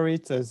factor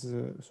it as,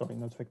 sorry,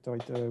 not factor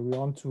it, we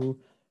want to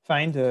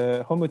find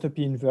a homotopy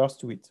inverse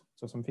to it.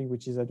 So something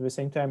which is at the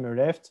same time a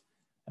left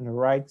and a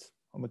right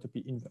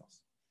homotopy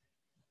inverse.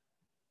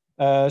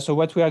 So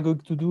what we are going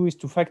to do is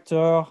to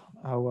factor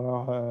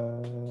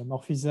our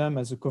morphism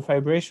as a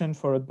cofibration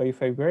followed by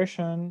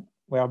fibration,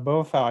 where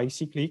both are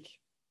acyclic,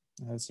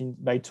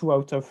 by 2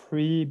 out of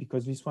 3,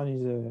 because this one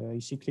is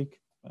acyclic.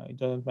 It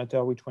doesn't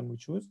matter which one we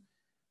choose.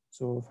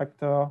 So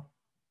factor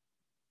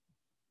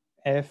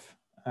F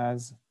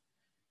as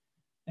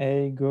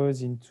A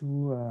goes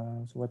into,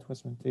 so what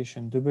was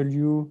notation?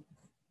 W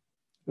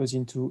goes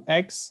into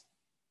X.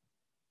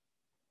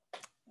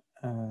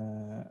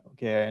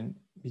 Okay, and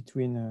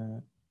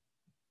between,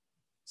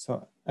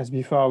 so as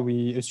before,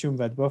 we assume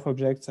that both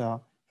objects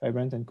are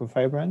fibrant and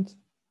cofibrant.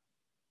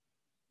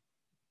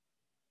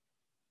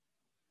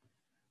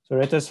 So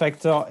let us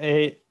factor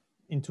A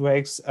into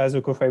X as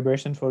a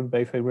cofibration followed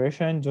by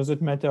fibration.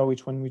 Doesn't matter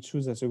which one we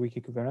choose as a weak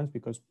equivalence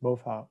because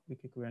both are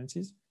weak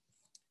equivalences.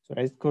 So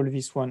let's call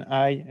this one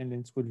I and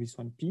let's call this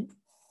one P.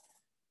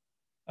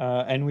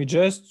 And we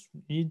just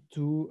need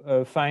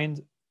to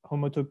find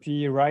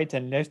homotopy right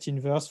and left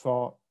inverse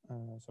for,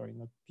 sorry,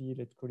 not P,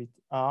 let's call it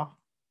R.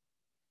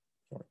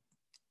 Sorry,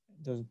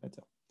 it doesn't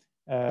matter.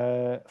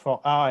 For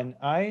R and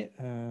I,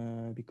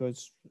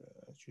 because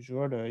as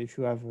usual, if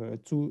you have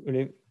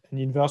an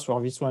inverse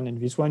for this one and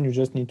this one, you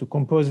just need to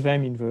compose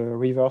them in the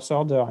reverse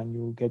order and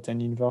you get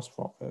an inverse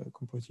for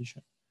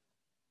composition,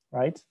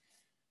 right?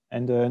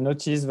 And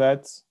notice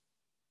that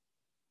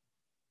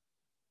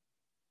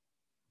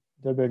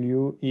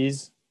W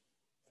is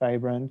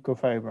fibrant,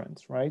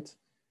 cofibrant, right?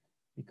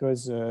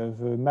 Because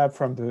the map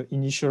from the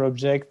initial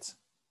object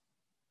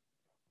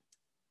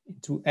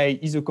to A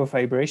is a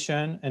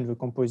cofibration, and the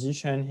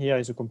composition here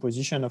is a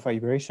composition of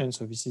fibration.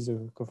 So this is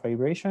a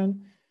cofibration.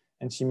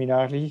 And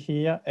similarly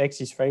here, X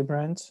is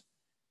fibrant.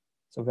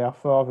 So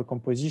therefore, the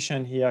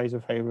composition here is a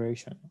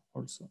fibration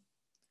also.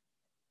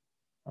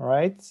 All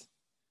right.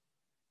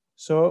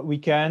 So we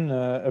can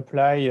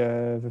apply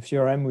the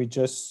theorem we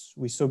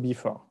saw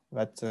before,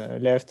 that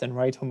left and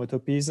right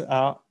homotopies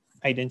are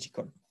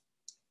identical.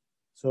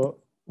 So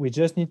we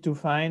just need to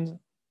find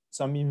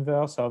some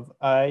inverse of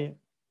I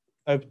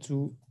up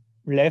to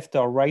left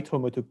or right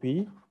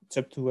homotopy. It's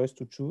up to us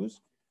to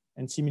choose.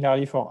 And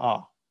similarly for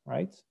R,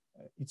 right?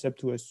 It's up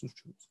to us to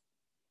choose.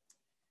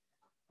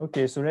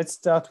 Okay, so let's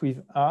start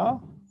with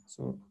R.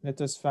 So let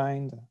us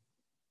find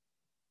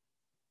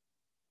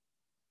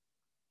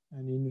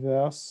an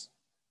inverse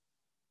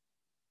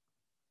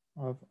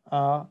of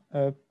R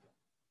up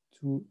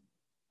to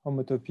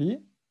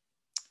homotopy.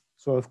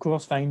 So of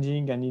course,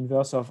 finding an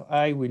inverse of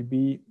I will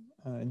be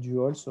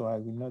dual, so I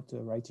will not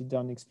write it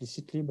down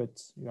explicitly,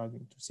 but you are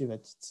going to see that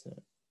it's the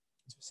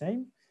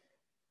same.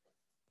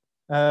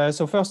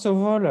 So first of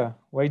all,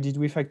 why did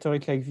we factor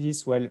it like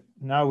this? Well,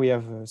 now we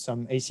have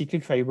some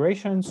acyclic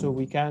fibration, so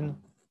we can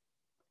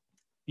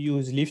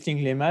use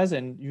lifting lemmas,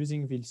 and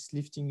using these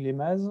lifting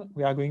lemmas,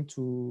 we are going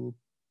to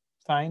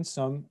find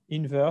some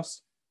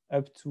inverse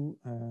up to,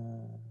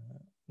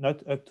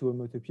 not up to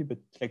homotopy, but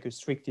like a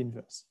strict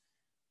inverse.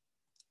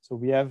 So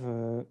we have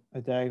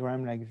a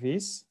diagram like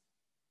this.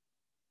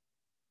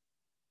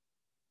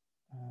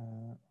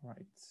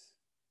 Right.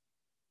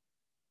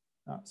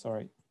 Ah,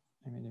 sorry,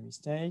 I made a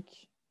mistake.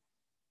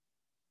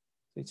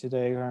 So it's a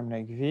diagram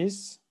like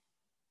this.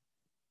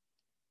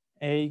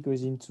 A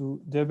goes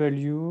into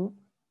W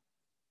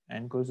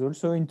and goes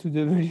also into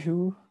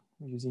W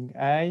using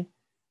I.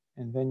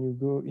 And then you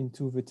go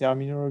into the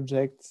terminal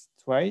object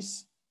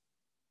twice.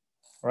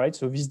 All right,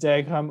 so this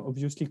diagram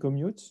obviously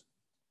commutes.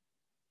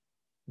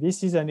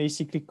 This is an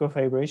acyclic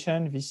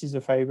cofibration. This is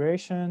a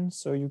fibration.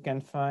 So you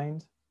can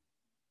find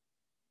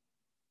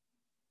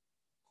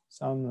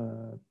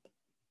some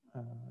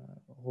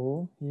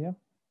rho here.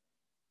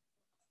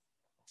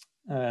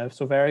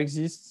 So there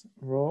exists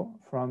rho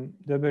from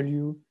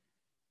W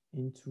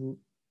into...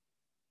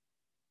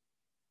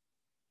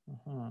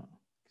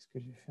 Qu'est-ce que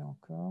j'ai fait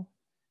encore?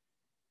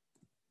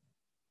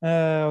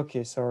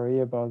 Okay, sorry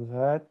about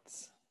that.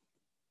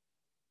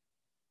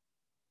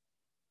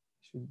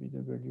 Should be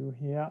W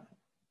here.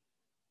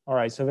 All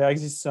right, so there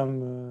exists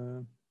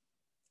some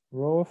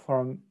rho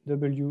from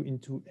W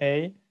into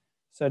A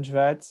such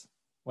that,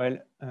 well,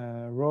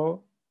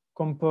 rho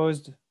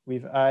composed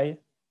with I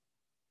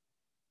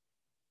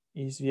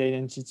is the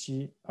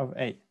identity of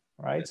A,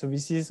 right? So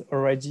this is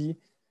already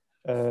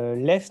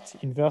left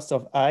inverse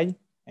of I,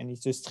 and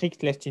it's a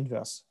strict left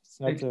inverse. It's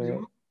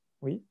not,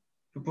 oui.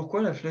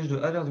 Pourquoi la flèche de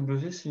A vers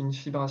W, c'est une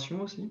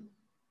fibration aussi?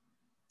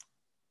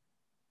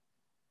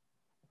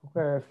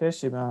 Pourquoi la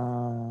flèche? Eh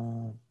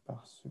ben,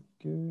 parce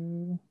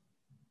que...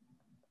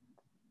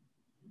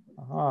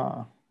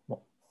 Ah,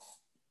 bon.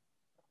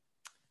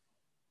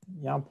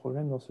 Il y a un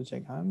problème dans ce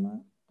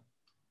diagramme.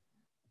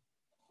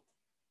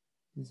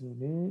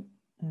 Désolé.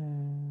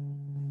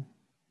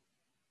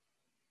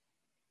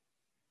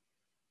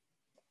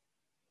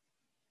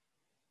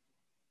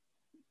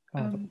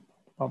 Pardon.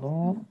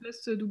 On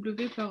place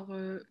W par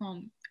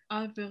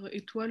A vers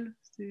étoile,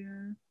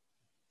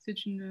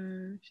 c'est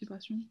une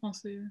fibration.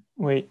 Enfin,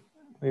 oui,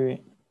 oui,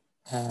 oui.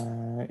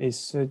 Et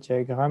ce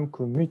diagramme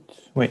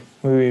commute. Oui,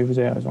 oui, oui, vous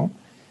avez raison.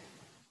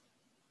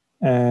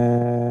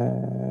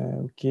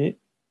 Ok.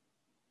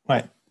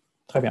 Ouais,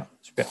 très bien,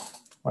 super.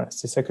 Voilà,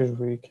 c'est ça que je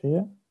voulais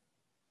écrire.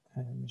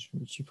 Je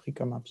me suis pris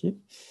comme un pied.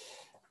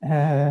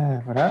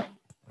 Voilà.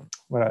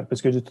 Voilà,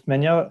 parce que de toute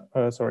manière,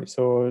 sorry,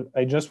 so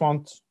I just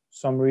want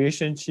some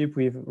relationship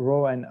with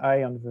rho and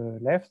I on the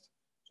left.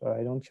 So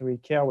I don't really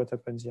care what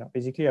happens here.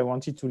 Basically, I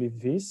wanted to leave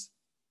this,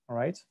 all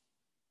right?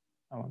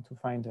 I want to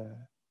find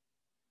a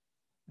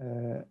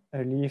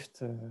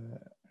lift,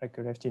 like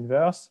a left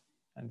inverse,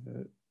 and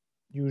the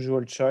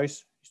usual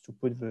choice is to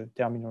put the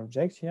terminal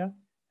object here.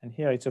 And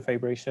here it's a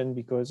fibration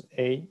because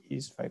A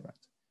is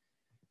fibrant.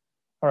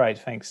 All right,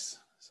 thanks.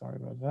 Sorry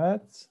about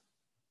that.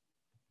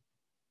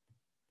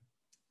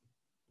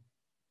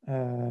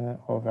 There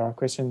are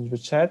questions in the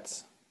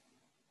chat.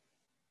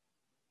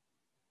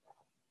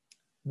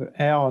 The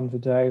R on the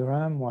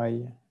diagram,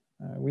 why?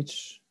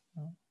 Which?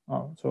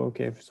 Oh, so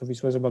okay. So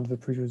this was about the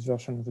previous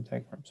version of the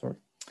diagram. Sorry.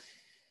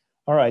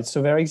 All right,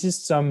 so there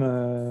exists some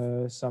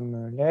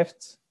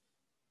left.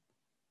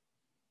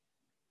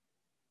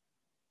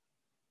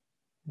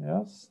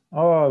 Yes.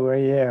 Oh, well,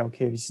 yeah.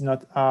 Okay, this is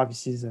not R.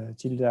 This is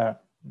tilde.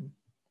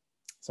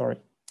 Sorry.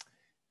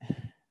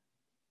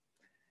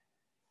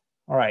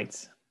 All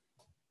right.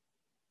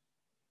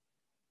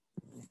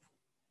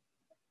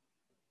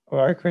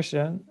 Our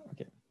question.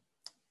 Okay.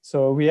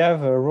 So we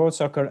have a row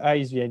circle I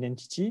is the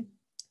identity,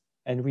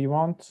 and we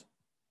want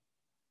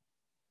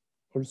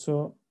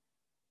also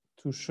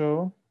to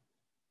show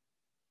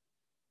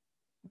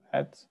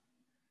that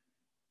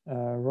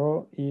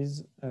row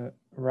is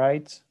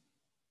right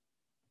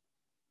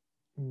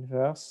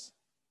inverse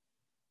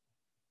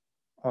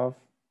of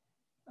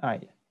I.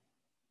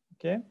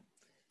 Okay.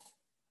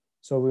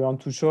 So we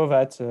want to show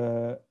that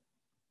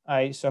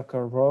I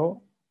circle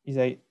row is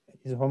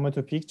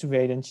homotopic to the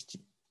identity.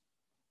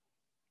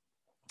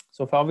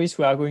 So for this,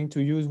 we are going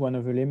to use one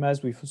of the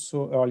lemmas we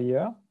saw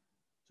earlier.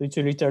 So it's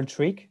a little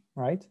trick,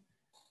 right?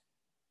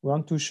 We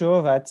want to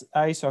show that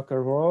I circle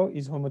row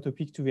is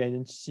homotopic to the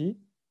identity,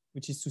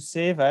 which is to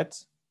say that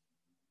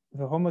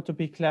the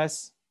homotopy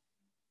class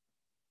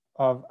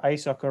of I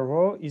circle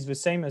row is the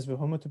same as the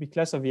homotopy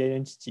class of the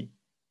identity.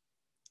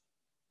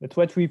 But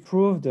what we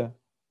proved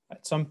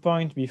at some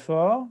point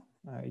before,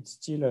 it's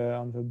still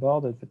on the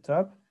board at the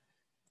top,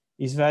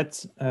 is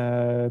that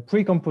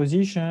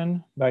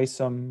precomposition by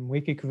some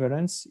weak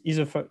equivalence is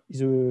a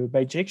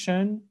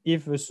bijection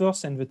if the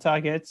source and the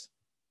target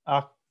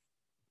are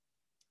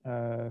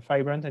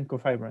fibrant and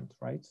cofibrant,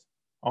 right?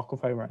 Or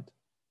cofibrant.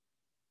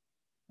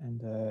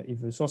 And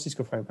if the source is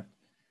cofibrant.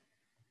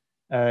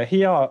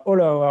 Here, all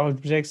our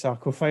objects are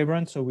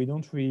cofibrant, so we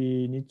don't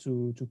really need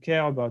to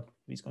care about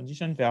these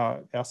conditions. They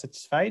are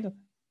satisfied.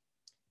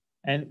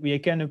 And we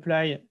can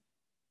apply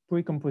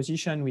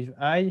precomposition with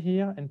I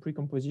here and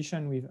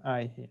precomposition with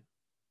I here.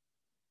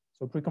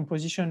 So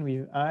precomposition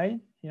with I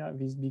here,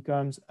 this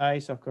becomes I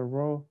circle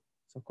row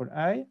circle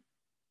I.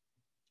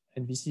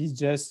 And this is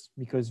just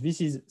because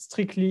this is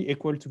strictly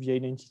equal to the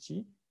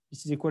identity.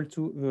 This is equal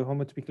to the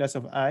homotopy class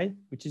of I,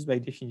 which is by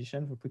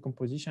definition the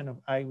precomposition of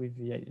I with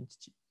the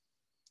identity.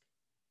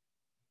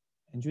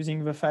 And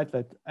using the fact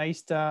that I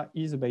star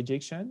is a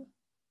bijection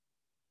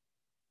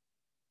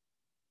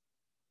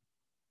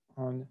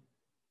on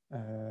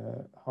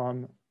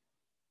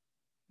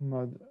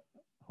mod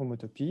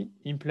homotopy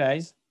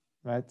implies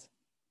that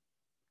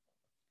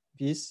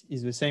this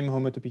is the same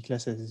homotopy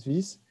class as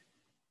this,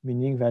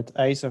 meaning that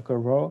I circle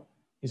row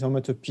is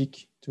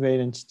homotopic to the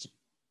identity,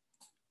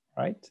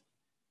 right?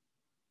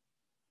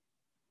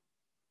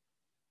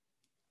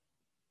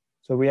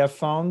 So we have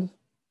found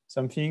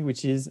something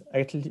which is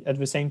at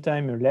the same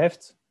time a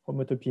left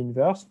homotopy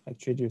inverse,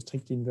 actually a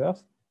strict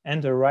inverse,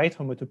 and a right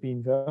homotopy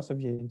inverse of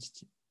the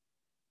identity.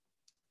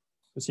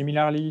 So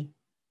similarly,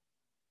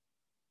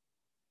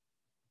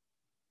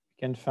 we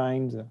can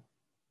find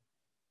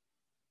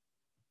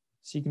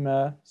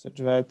sigma such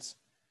that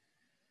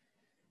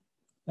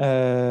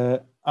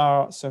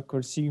R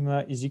circle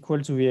sigma is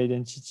equal to the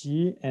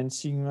identity and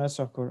sigma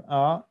circle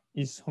R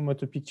is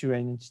homotopic to the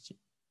identity.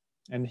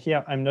 And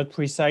here I'm not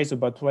precise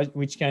about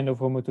which kind of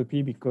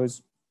homotopy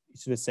because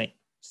it's the same.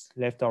 It's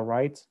left or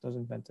right,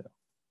 doesn't matter.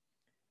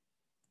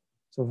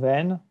 So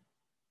then,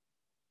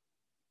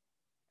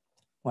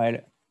 well,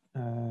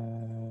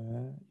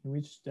 in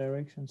which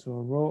direction? So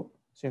row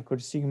circle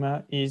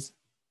sigma is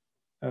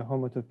a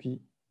homotopy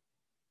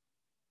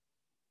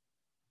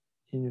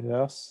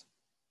inverse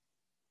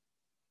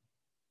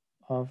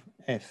of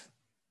F,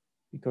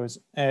 because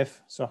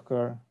F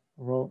circle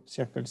row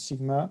circle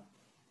sigma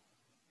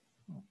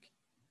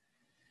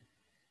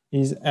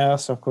is R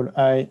circle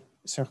I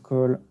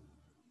circle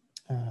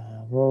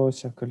row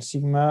circle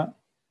sigma.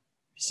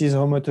 This is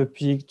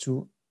homotopic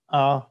to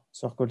R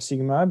circle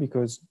sigma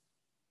because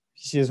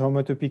this is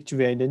homotopic to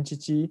the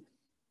identity.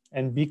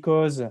 And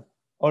because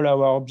all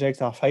our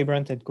objects are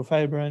fibrant and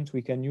cofibrant,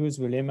 we can use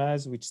the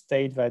lemmas which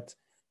state that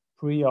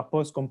pre or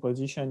post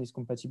composition is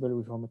compatible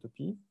with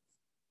homotopy.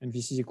 And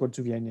this is equal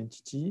to the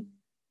identity.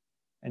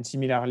 And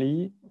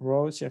similarly,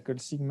 row circle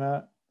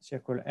sigma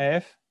circle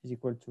F is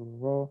equal to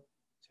row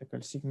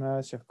circle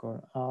sigma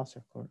circle R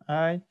circle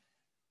I,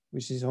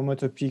 which is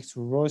homotopic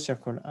to row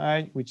circle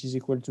I, which is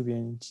equal to the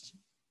identity.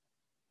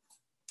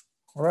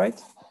 All right.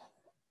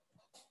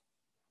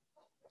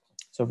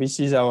 So this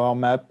is our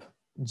map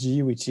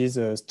G, which is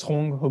a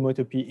strong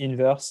homotopy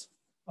inverse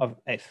of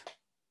F.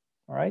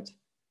 All right.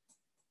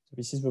 So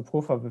this is the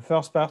proof of the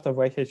first part of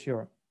Whitehead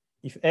theorem.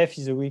 If F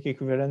is a weak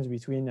equivalence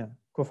between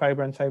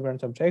cofibrant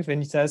fibrant objects,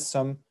 then it has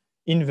some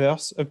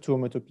inverse up to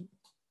homotopy.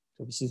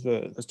 So this is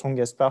the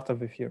strongest part of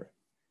the theorem.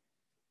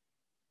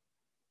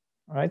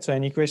 All right, so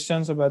any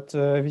questions about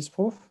this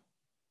proof?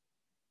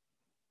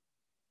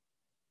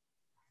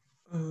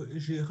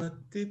 J'ai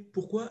raté.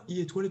 Pourquoi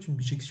I étoile est une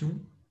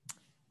bijection?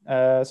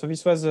 So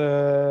this was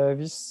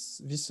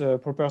this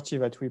property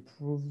that we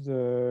proved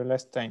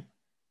last time.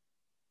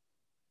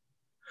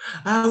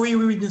 Ah oui,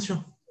 oui, oui, bien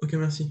sûr. Ok,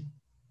 merci.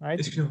 Right?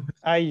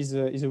 I is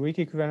a weak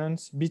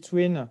equivalence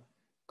between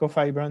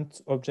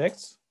cofibrant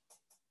objects.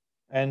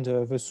 and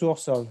the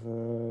source of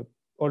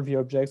all the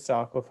objects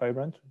are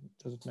cofibrant.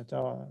 It doesn't matter,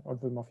 all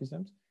the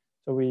morphisms.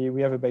 So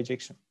we have a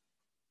bijection.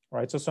 All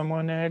right, so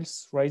someone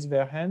else raise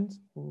their hand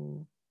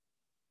who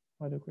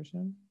had a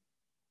question?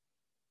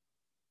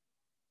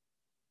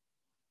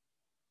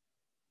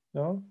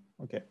 No?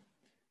 Okay.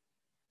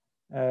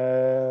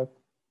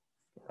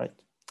 Right.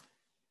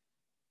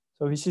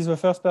 So this is the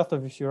first part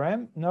of the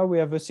theorem. Now we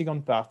have the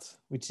second part,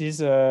 which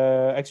is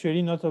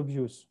actually not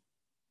obvious,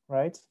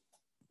 right?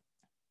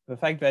 The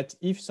fact that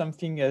if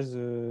something has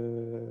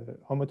a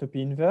homotopy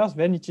inverse,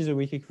 then it is a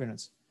weak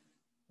equivalence.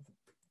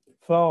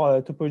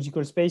 For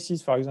topological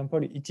spaces, for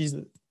example, it is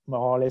more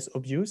or less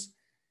obvious,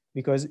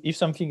 because if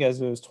something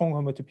has a strong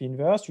homotopy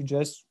inverse, you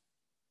just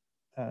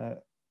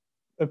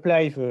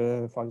apply,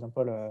 for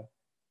example,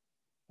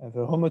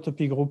 the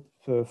homotopy group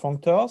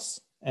functors,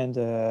 and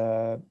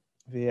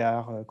they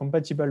are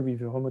compatible with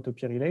the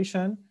homotopy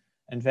relation.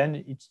 And then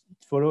it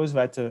follows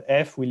that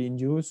F will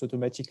induce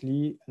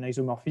automatically an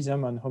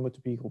isomorphism on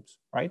homotopy groups,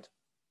 right?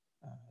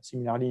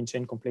 Similarly in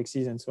chain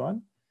complexes and so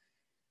on.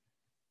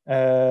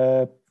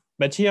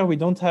 But here we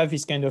don't have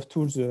this kind of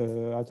tools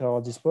at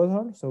our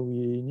disposal. So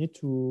we need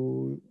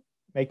to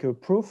make a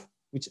proof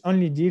which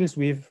only deals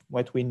with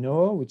what we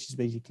know, which is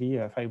basically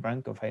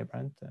fibrant,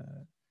 cofibrant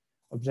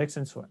objects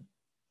and so on.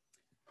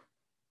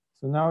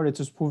 So now let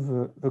us prove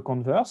the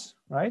converse,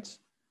 right?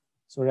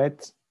 So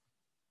let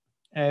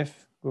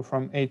F go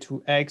from A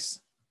to X,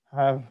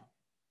 have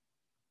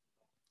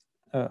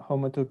a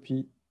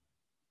homotopy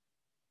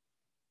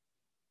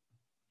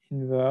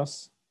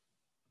inverse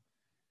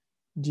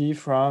G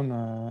from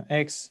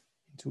X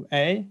into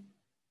A.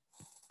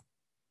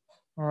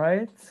 All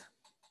right.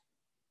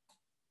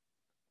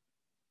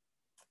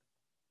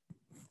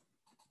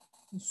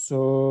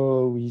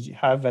 So we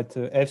have that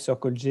F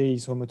circle J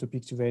is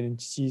homotopic to the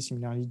identity,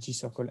 similarly G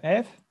circle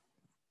F.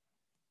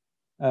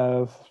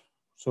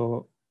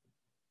 So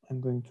I'm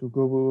going to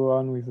go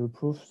on with the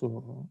proof.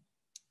 So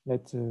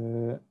let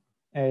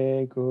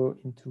A go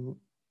into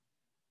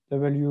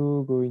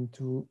W, go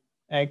into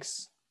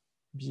X,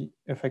 be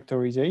a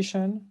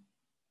factorization.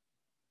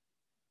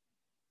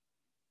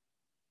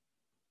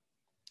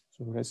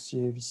 So let's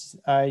see, this is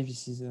I,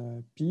 this is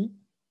P,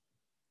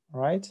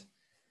 all right?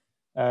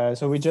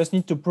 So we just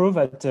need to prove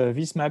that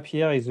this map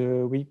here is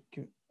a weak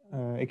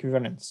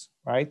equivalence,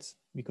 right?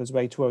 Because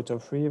by 2 out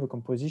of 3, the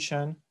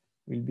composition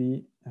will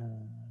be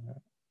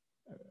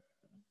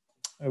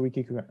a weak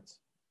equivalence.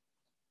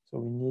 So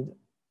we need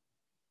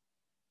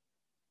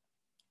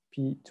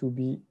P to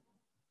be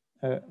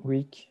a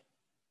weak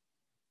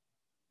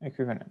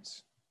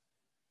equivalence.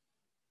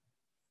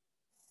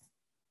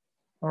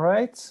 All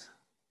right.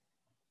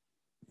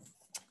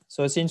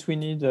 So since we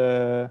need,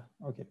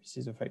 okay, this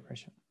is a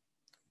fibration.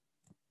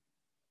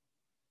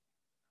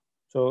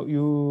 So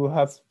you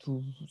have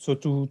to, so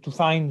to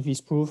find this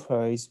proof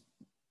is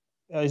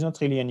not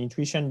really an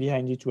intuition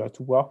behind it. You have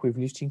to work with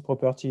listing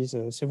properties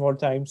several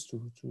times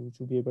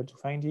to be able to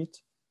find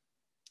it.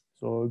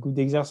 So a good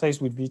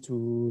exercise would be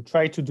to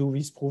try to do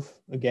this proof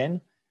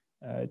again,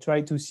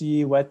 try to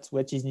see what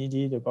is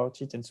needed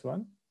about it and so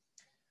on.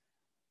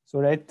 So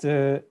let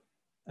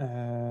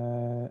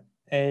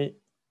A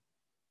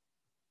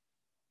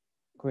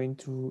go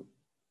into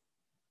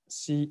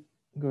C,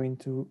 go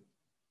into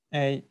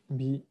A,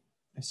 B,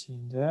 a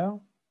cylinder,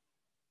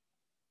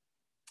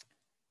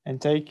 and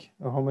take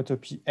a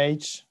homotopy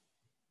H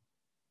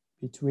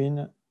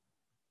between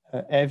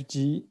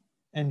FG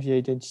and the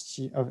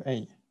identity of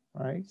A,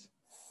 right?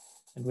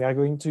 And we are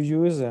going to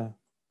use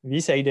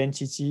this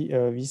identity,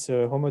 this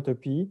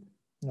homotopy,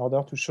 in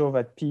order to show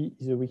that P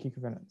is a weak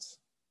equivalence.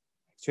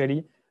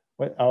 Actually,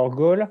 what our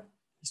goal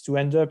is to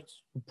end up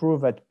to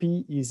prove that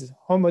P is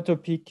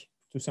homotopic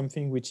to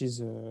something which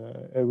is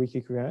a weak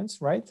equivalence,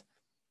 right?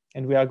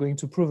 And we are going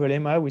to prove a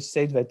lemma which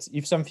says that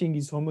if something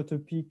is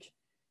homotopic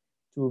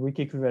to a weak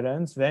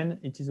equivalence, then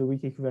it is a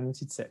weak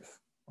equivalence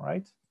itself,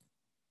 right?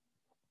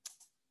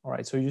 All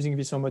right, so using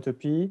this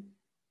homotopy, we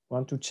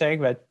want to check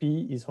that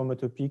P is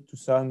homotopic to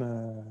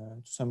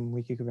some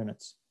weak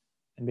equivalence.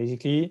 And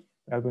basically,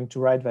 we are going to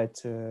write that,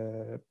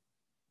 so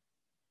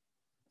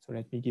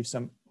let me give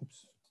some,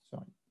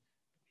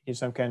 give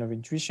some kind of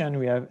intuition.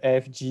 We have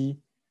Fg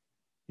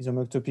is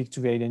homotopic to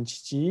the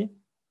identity,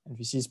 and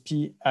this is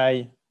Pig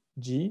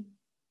is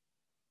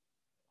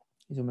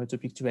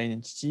homotopic to the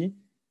identity.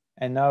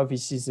 And now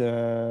this is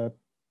a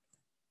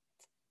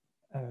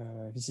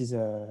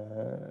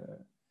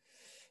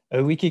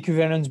weak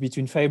equivalence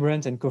between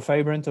fibrant and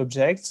cofibrant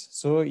objects.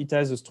 So it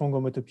has a strong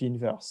homotopy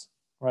inverse,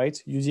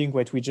 right? Using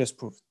what we just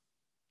proved.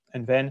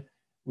 And then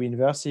we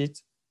inverse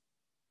it.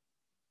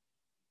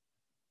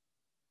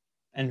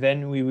 And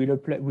then we'll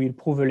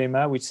prove a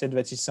lemma which said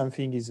that if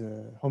something is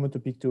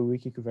homotopic to a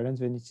weak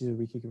equivalence, then it is a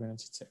weak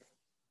equivalence itself.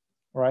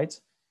 All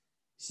right?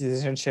 This is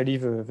essentially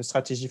the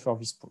strategy for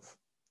this proof.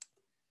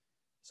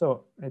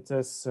 So let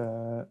us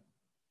go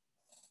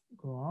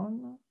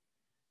on.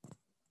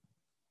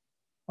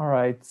 All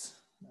right.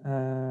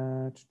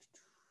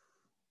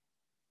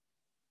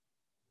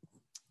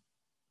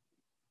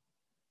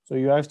 So So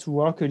you have to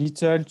work a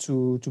little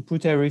to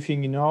put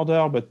everything in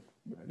order, but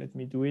let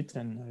me do it,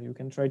 and you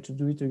can try to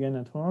do it again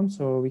at home.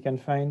 So we can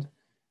find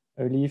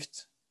a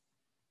lift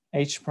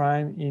H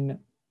prime in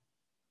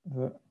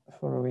the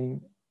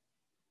following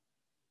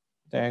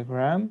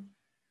diagram.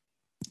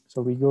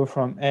 So we go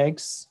from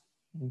X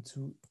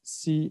into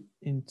C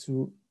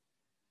into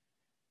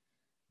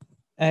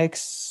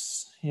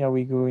X. Here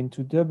we go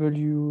into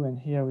W, and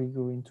here we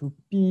go into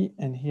P,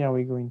 and here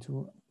we go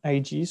into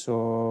IG.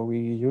 So we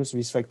use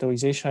this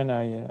factorization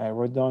I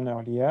wrote down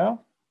earlier.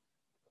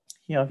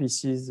 Here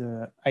this is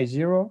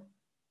I0,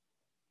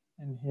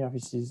 and here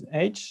this is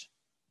H,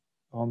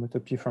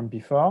 homotopy from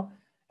before.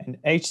 And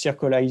H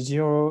circle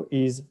I0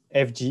 is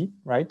FG,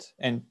 right?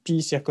 And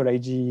P circle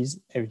IG is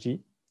FG.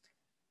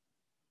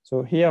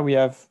 So here we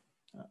have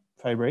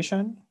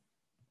fibration,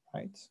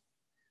 right?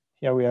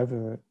 Here we have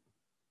a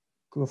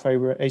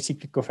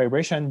acyclic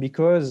cofibration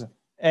because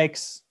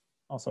X,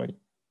 oh sorry,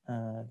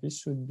 this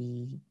should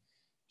be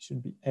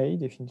A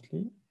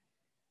definitely.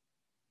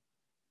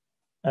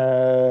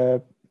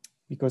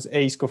 Because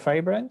A is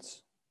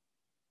cofibrant.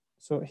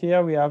 So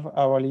here we have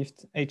our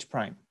lift H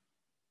prime.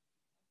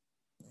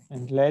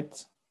 And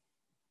let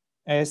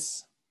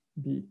S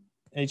be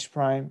H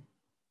prime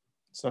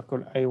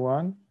circle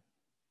I1,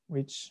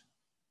 which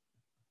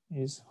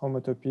is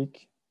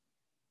homotopic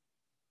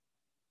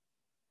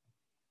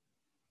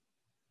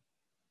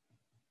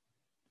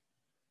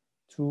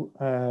to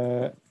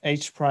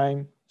H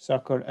prime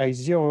circle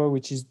I0,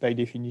 which is by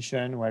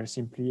definition, well,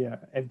 simply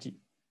FG,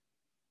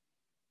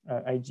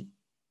 IG.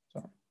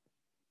 Sorry.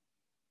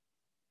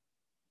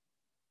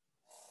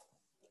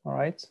 All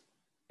right.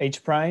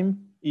 H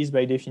prime is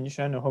by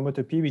definition a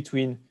homotopy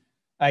between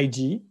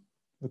IG,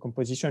 the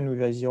composition with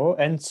I0,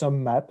 and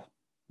some map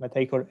that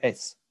I call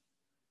S.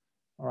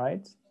 All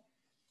right.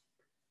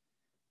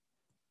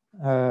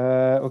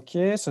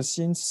 Okay, so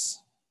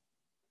since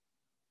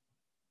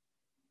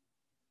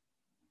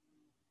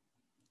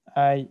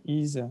I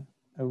is a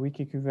weak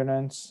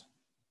equivalence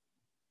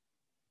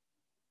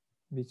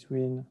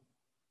between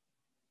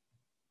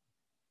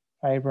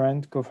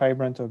fibrant,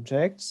 cofibrant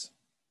objects,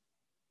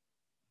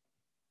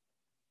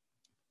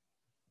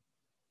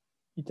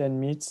 it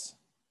admits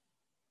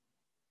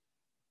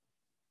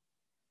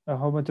a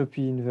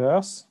homotopy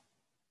inverse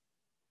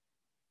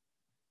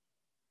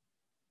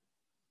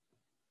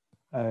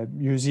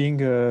using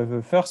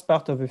the first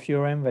part of the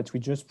theorem that we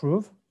just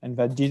proved, and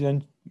that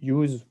didn't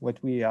use what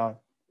we are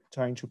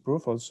trying to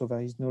prove. Also,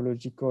 there is no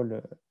logical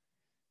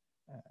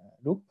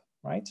loop,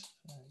 right?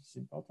 It's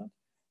important.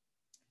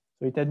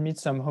 So it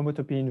admits some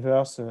homotopy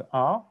inverse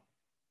R,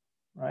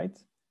 right?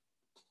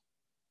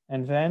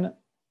 And then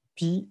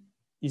P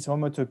is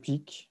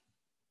homotopic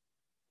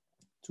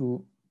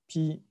to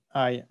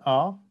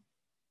PIR,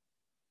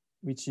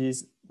 which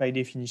is by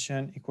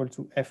definition equal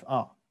to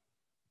FR.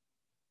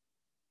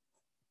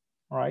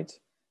 All right.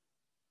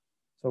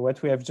 So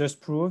what we have just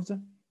proved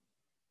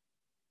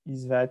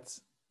is that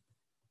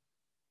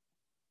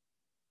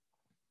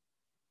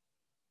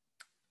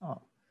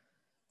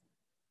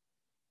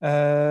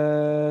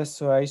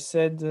so I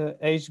said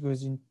H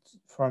goes in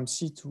from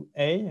C to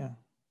A.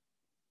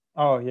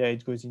 Oh yeah,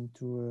 it goes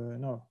into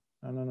no,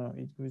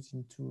 it goes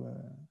into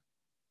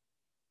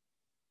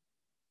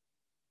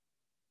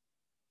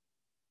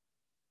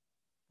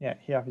yeah,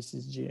 here this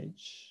is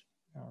GH.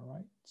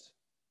 All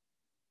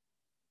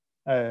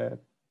right.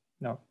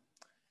 No.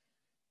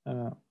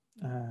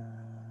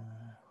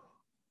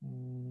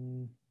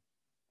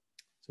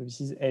 So this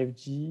is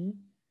FG,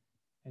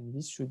 and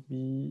this should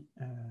be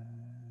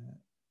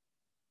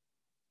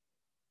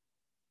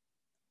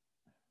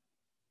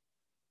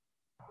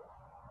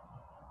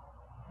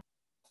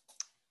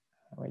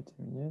wait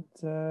a minute.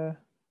 Did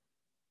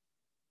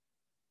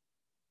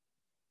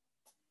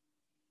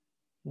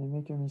I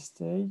make a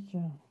mistake?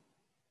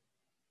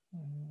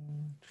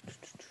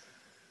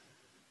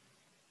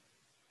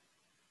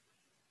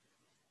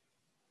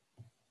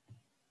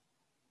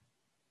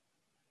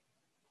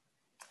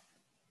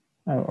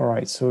 Oh, all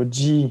right, so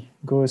G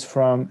goes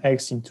from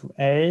X into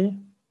A.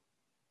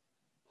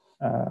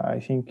 I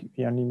think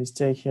the only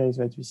mistake here is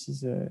that this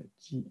is a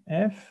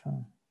GF.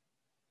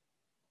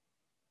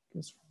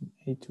 Goes from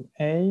A to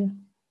A.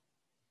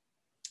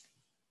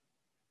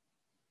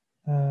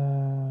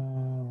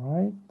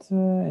 Right,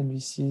 and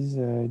this is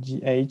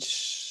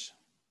GH.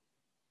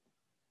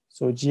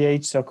 So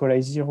GH circle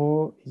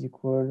I0 is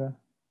equal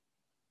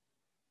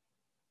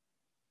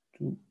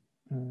to,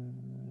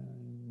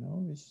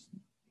 no, this is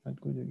not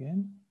good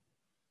again.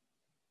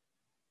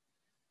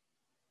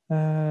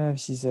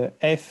 This is a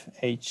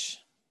FH,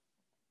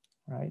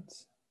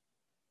 right?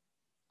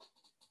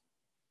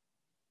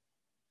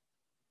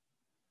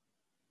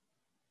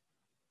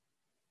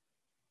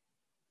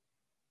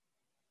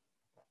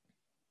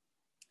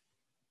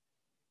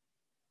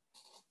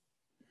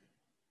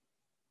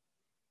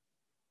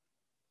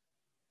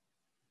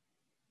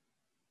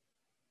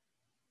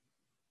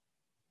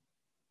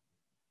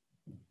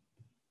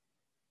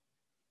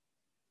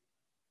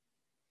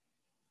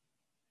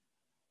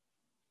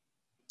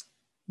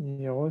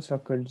 Zero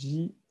circle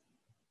G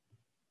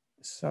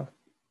So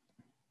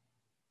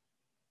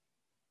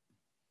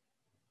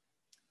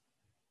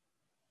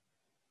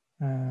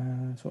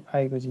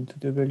I goes into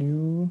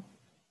W.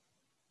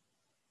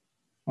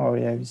 Oh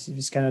yeah,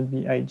 this cannot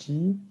be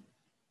IG.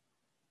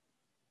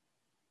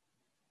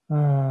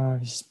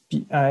 This is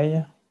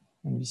PI,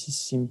 and this is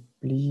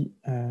simply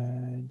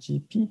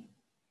GP.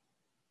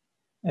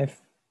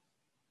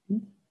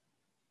 FP.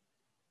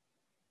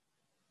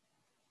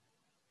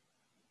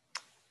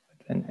 But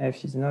then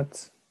F is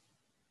not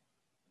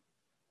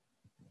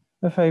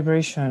a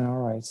vibration.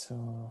 All right,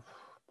 so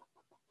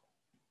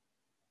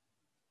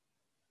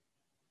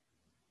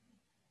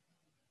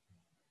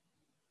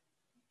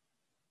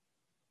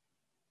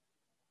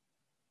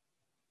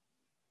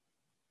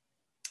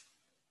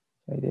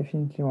I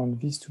definitely want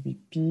this to be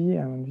P.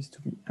 I want this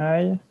to be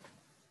I.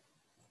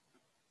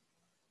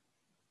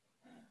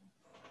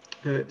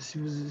 Si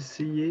vous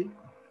essayez,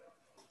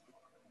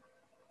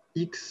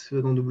 X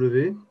va dans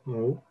W, en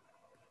haut.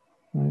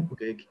 Ouais.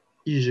 Donc avec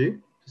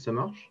IG, ça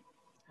marche.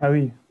 Ah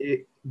oui.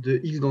 Et de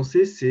X dans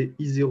C, c'est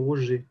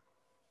I0G.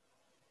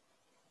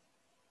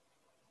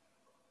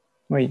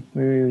 Oui, c'est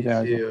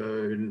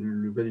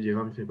le bas du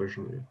diagramme ne fait pas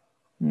changer.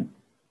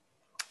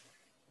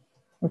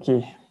 Ok.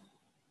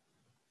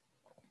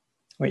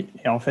 Oui,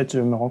 et en fait, je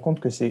me rends compte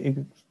que c'est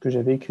ce que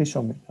j'avais écrit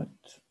sur mes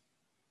notes.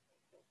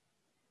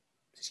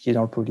 C'est ce qui est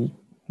dans le poly.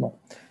 Bon,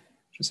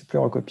 je ne sais plus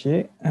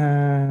recopier.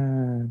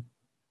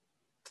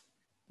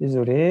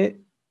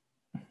 Désolé.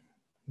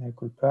 Ne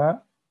coule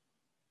pas.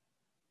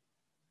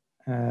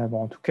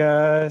 Bon, en tout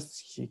cas,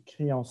 ce qui est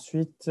écrit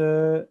ensuite,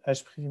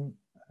 H',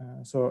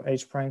 so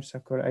H prime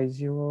circle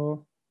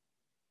I0.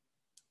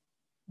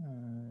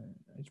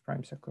 H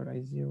prime circle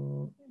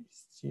I0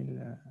 is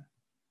still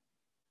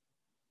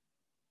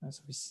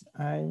so this is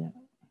I.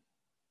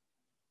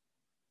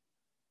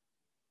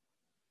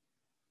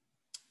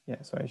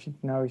 Yeah, so I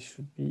think now it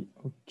should be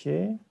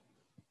okay.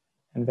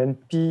 And then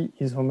P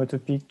is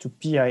homotopic to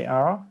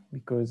PIR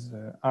because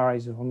R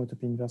is the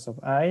homotopy inverse of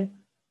I.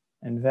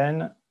 And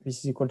then this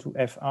is equal to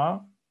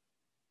FR.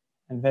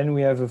 And then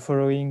we have the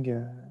following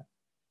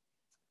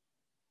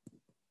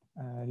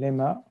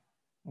lemma.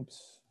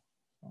 Oops,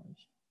 sorry.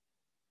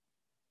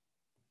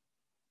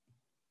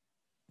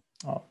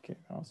 Oh, okay,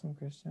 there are some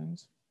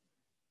questions.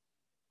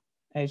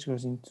 H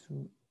goes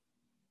into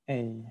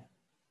A.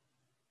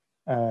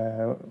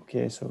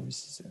 Okay, so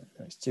this is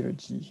still a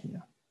G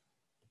here.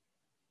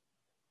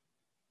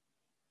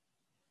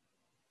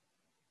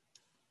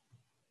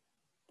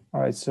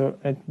 All right, so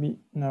let me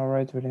now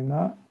write the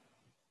lemma.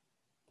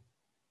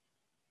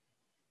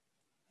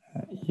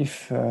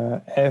 If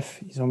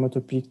F is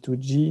homotopic to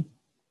G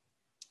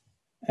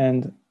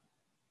and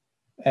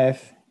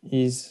F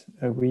is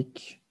a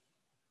weak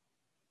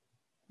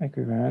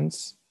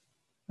equivalence,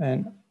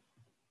 then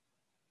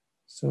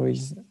so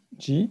is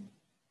G.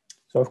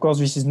 So of course,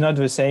 this is not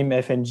the same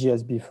F and G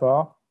as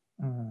before.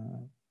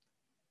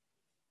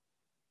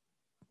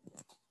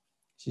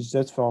 This is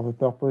just for the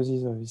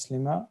purposes of this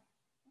lemma.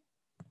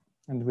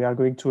 And we are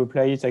going to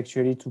apply it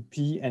actually to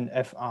P and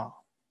FR.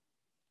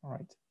 All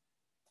right.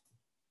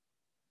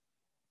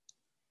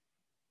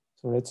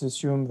 So let's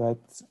assume that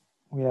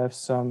we have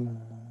some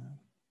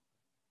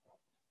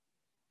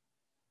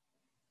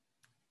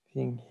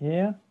thing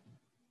here.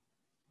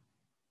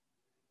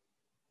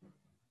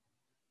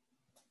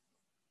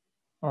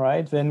 All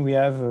right, then we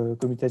have a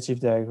commutative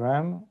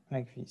diagram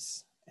like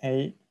this.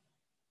 A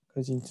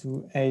goes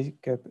into A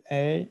cup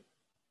A,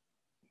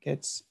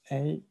 gets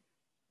A,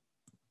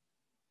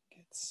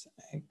 gets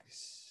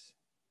X,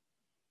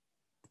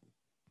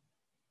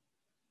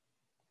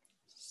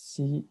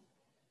 C.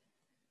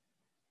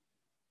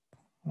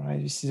 All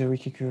right, this is a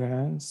weak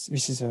equivalence.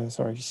 This is a,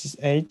 sorry, this is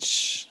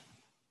H.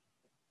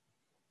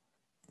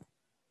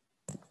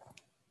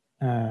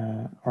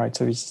 All right,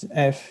 so this is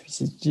F,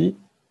 this is G.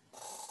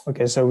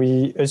 Okay, so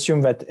we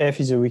assume that F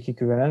is a weak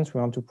equivalence.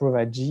 We want to prove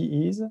that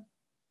G is.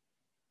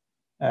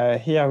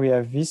 Here we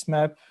have this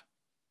map,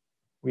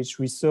 which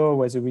we saw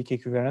was a weak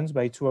equivalence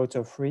by 2 out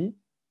of 3.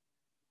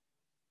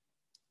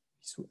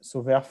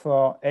 So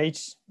therefore,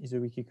 H is a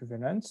weak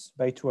equivalence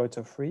by 2 out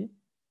of 3.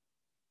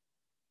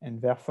 And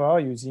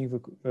therefore, using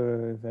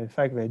the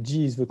fact that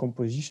G is the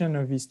composition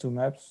of these two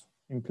maps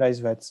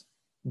implies that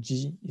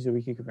G is a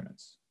weak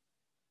equivalence.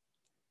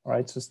 All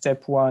right, so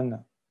step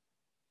 1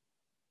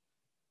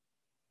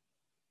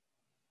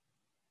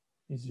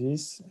 is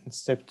this, and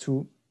step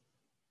 2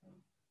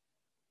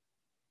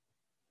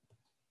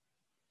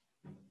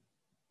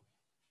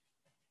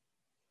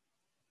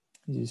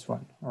 is this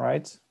one. All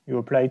right, you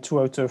apply 2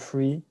 out of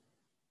 3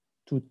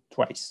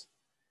 twice.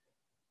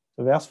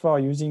 So therefore,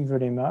 using the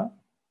lemma,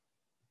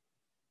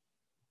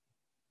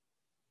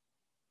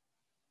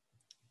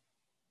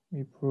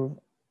 we prove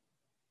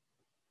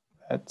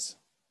that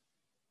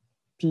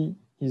P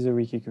is a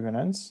weak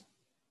equivalence.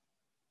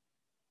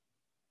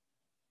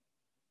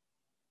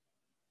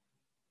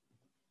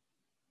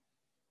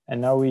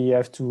 And now we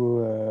have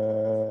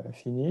to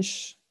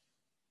finish.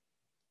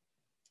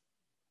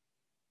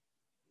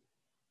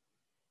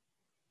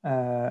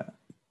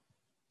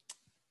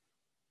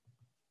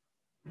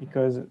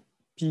 because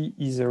P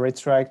is a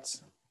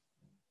retract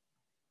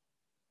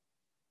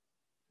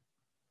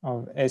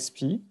of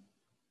SP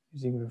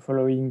using the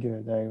following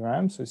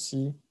diagram. So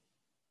C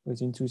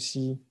goes into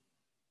C,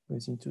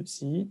 goes into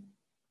C.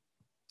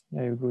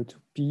 Here you go to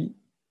P,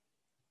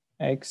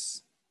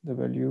 X,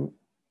 W,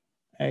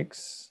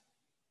 X.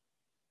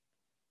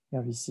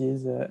 Here this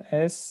is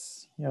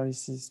S, here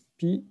this is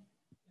P,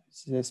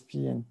 this is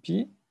SP and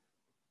P.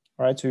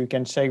 All right, so you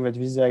can check that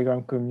this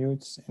diagram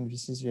commutes and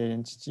this is the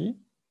identity.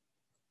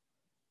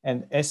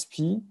 And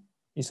SP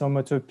is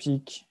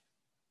homotopic.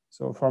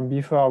 So from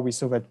before we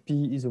saw that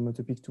P is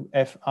homotopic to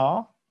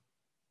FR.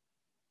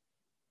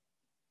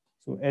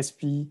 So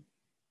SP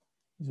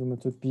is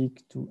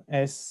homotopic to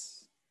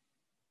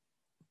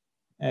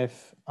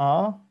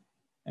SFR,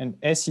 and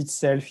S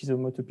itself is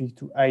homotopic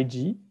to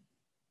IG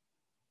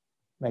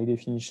by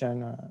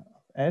definition of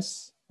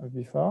S of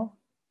before.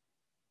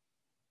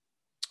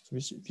 So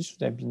this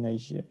should have been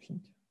IG, I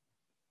think.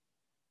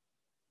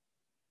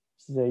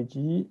 This is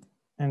IG,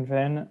 and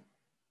then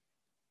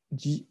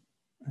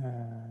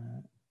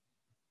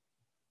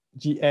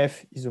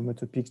GF is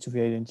homotopic to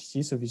the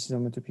identity, so this is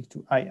homotopic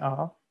to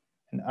IR,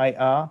 and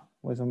IR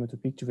was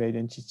homotopic to the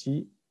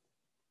identity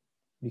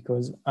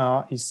because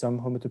R is some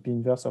homotopy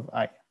inverse of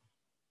I.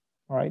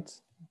 All right.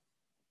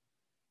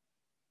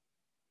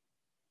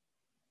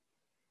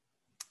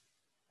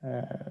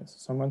 So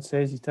someone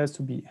says it has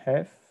to be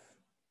F.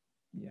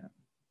 Yeah.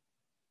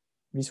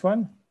 This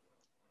one?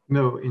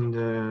 No, in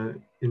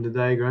the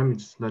diagram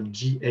it's not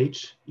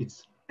GH,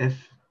 it's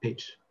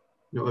FH.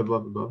 No,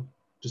 above,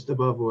 just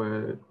above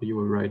where you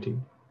were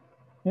writing.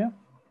 Yeah.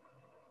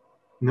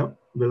 No,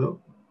 below.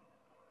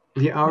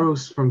 The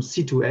arrows from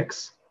C to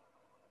X.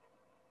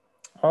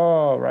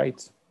 Oh,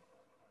 right.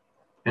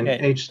 And yeah,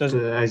 H to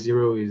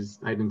I0 is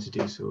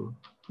identity, so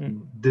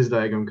this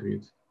diagram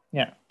commutes.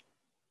 Yeah.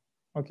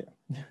 Okay.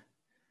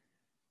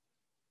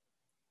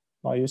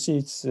 Well, you see,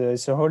 it's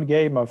a whole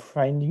game of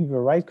finding the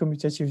right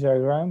commutative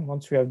diagram.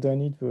 Once we have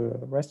done it, the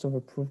rest of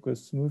the proof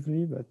goes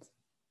smoothly, but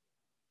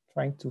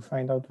trying to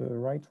find out the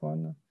right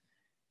one,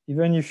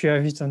 even if you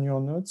have it on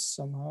your notes,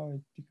 somehow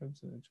it becomes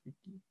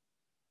tricky.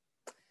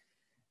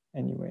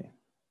 Anyway.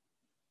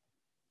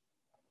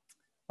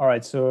 All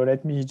right, so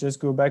let me just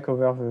go back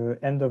over the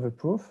end of the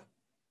proof.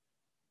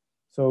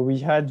 So we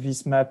had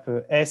this map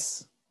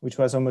S, which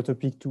was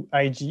homotopic to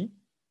IG.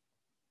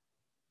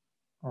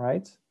 All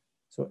right,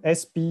 so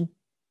SP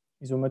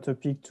is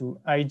homotopic to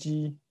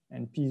IG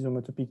and P is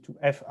homotopic to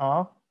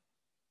FR.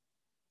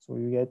 So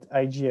you get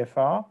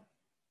IGFR.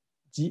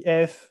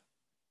 GF,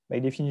 by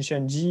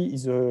definition, G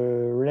is a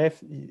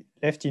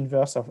left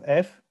inverse of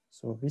F.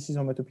 So this is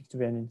homotopic to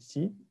the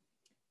identity.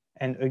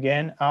 And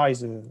again, R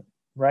is a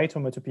right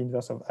homotopy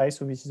inverse of I,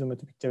 so this is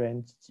homotopic to the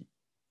identity.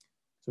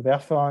 So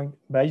therefore,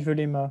 by the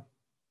lemma,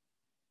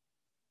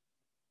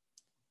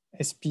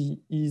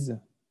 SP is a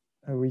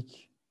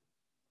weak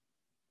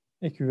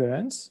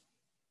equivalence.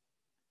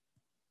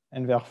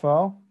 And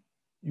therefore,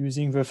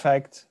 using the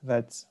fact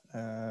that,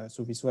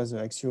 so this was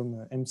the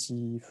axiom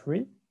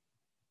MC3,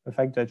 the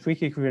fact that weak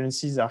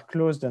equivalences are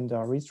closed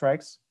under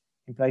retracts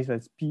implies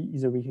that P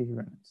is a weak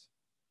equivalence.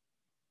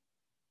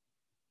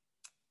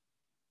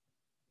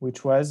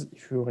 Which was,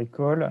 if you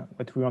recall,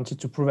 what we wanted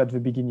to prove at the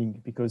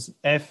beginning, because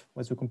F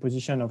was the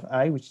composition of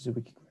I, which is a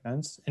weak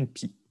equivalence, and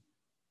P.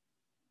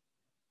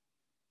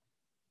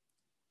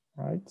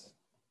 Right.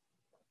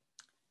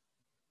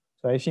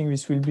 So I think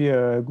this will be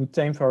a good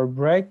time for a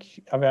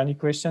break. Are there any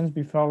questions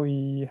before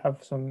we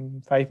have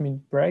some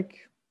 5-minute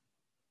break?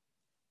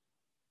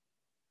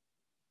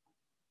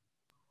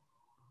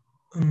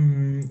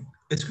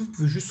 Est-ce que vous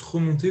pouvez juste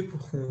remonter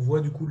pour qu'on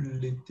voit du coup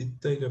les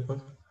détails de la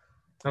preuve?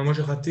 Enfin, moi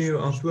j'ai raté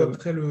un peu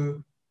après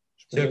le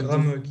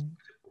diagramme qui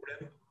posait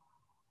problème.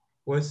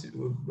 Ouais, c'est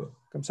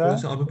comme ça.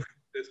 C'est un peu plus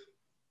haut peut-être.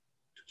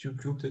 Un petit peu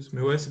plus haut peut-être.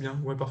 Mais ouais, c'est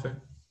bien. Ouais, parfait.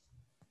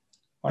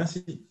 Voilà.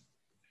 Merci.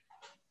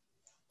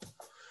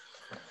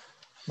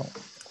 Bon,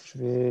 je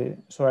vais.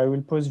 So I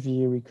will pause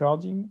the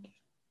recording.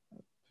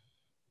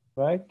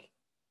 Back.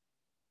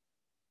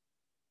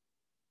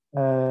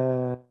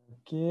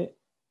 Okay.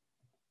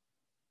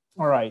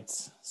 All right.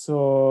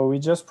 So we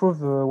just proved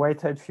the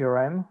Whitehead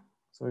theorem.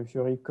 So if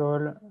you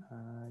recall,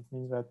 it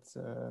means that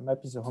map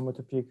is a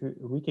homotopy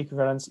weak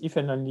equivalence if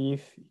and only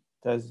if it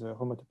has a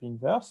homotopy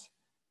inverse.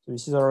 So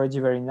this is already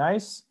very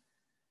nice.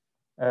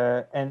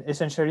 And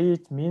essentially,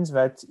 it means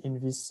that in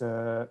this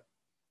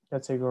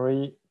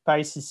category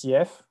pi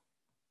CCF,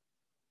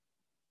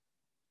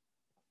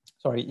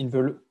 sorry, in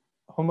the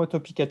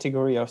homotopy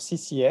category of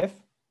CCF,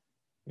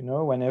 you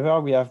know, whenever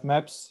we have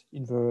maps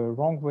in the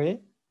wrong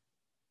way,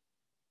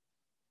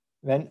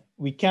 then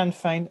we can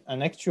find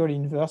an actual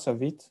inverse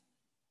of it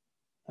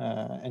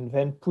and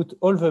then put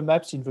all the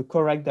maps in the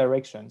correct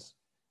directions.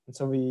 And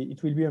so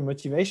it will be a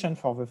motivation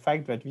for the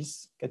fact that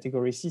this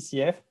category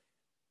CCF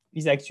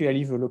is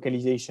actually the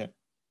localization,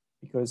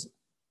 because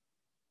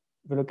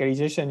the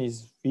localization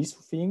is this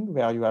thing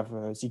where you have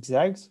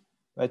zigzags,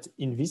 but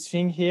in this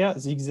thing here,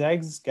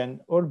 zigzags can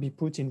all be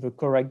put in the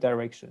correct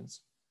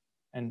directions.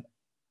 And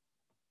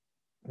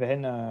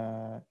then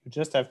you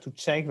just have to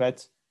check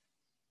that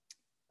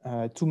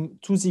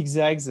two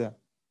zigzags,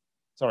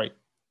 sorry,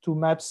 two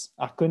maps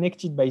are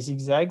connected by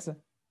zigzags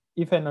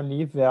if and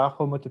only if they are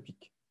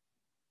homotopic.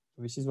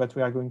 So this is what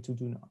we are going to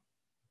do now.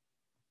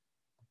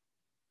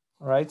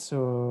 All right,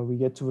 so we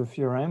get to the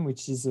theorem,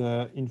 which is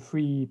in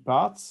 3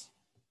 parts.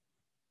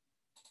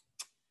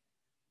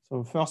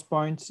 So first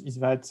point is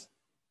that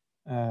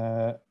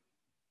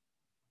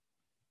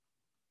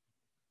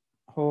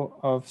Ho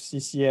of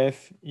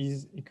CCF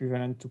is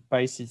equivalent to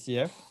pi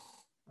CCF.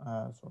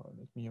 So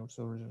let me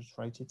also just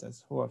write it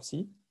as Ho of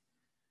C.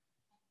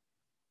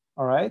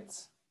 All right.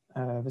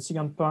 The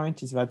second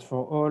point is that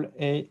for all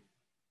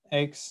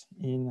AX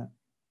in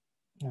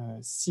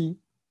C,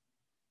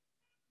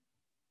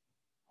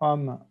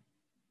 Hom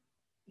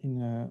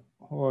in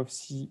Ho of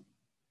C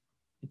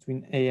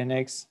between A and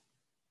X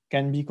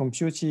can be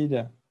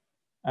computed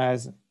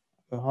as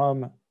a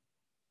Hom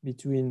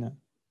between,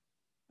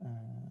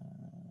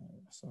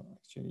 so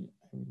actually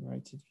I will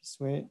write it this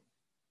way.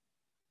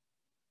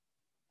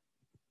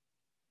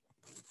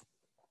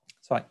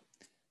 Sorry,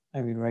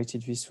 I will write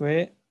it this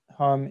way.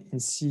 Hom in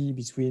C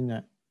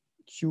between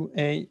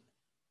QA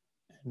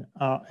and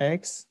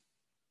Rx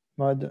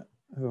mod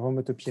the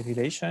homotopy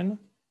relation,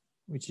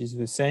 which is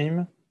the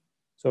same.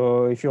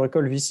 So if you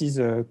recall, this is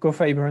a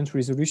cofibrant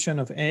resolution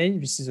of A.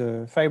 This is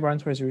a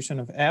fibrant resolution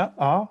of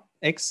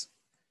Rx.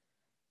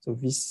 So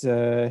this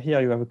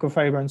here you have a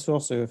cofibrant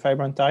source, a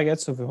fibrant target.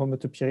 So the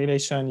homotopy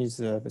relation is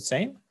the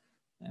same,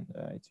 and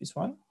it's this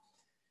one.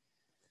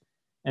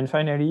 And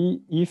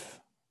finally, if,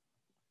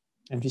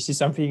 and this is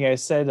something I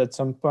said at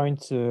some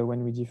point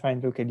when we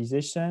defined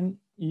localization,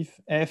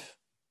 if F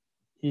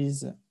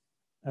is a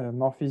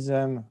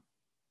morphism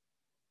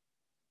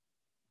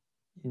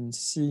in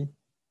C,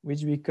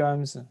 which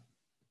becomes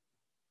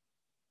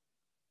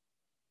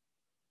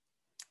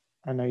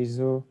an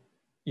iso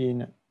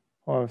in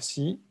O of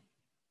C,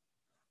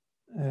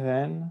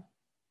 then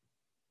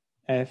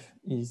F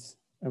is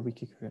a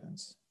weak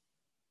equivalence.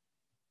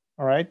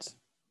 All right.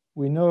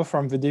 We know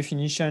from the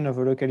definition of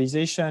a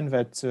localization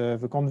that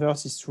the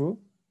converse is true.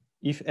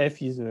 If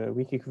F is a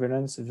weak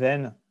equivalence,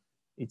 then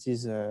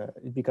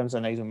it becomes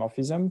an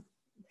isomorphism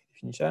by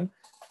definition.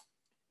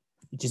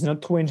 It is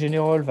not true in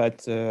general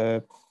that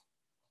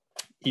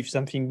if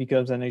something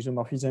becomes an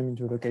isomorphism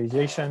into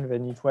localization,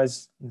 then it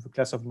was in the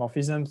class of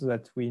morphisms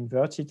that we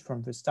inverted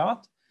from the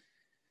start.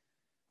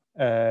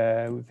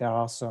 There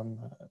are some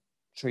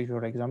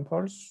trivial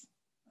examples,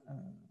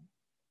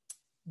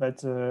 but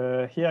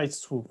here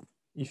it's true.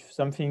 If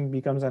something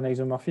becomes an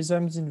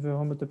isomorphism in the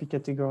homotopy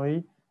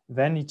category,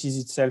 then it is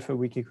itself a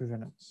weak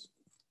equivalence.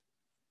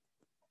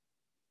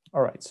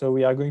 All right, so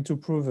we are going to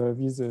prove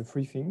these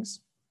 3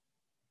 things.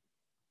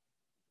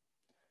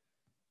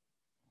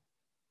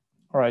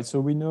 All right, so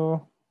we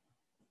know,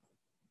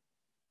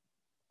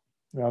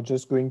 we are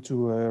just going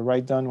to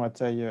write down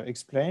what I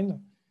explained,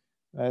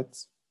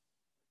 that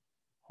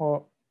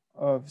Ho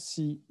of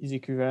C is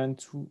equivalent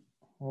to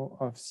Ho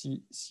of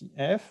C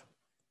CF.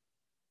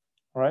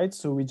 All right,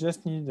 so we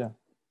just need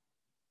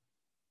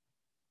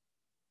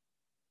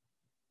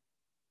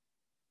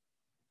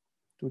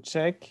to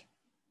check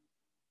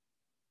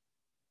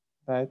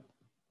that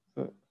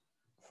the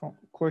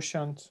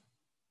quotient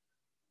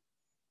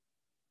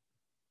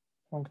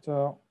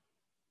functor,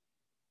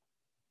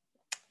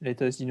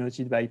 let us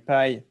denoted by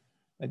pi,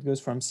 that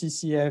goes from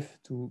CCF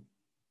to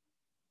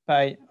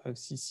pi of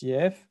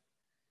CCF.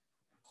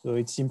 So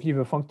it's simply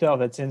the functor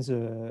that sends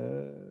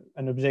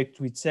an object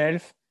to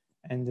itself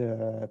and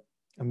a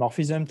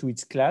morphism to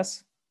its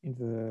class in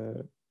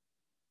the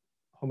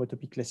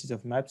homotopy classes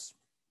of maps,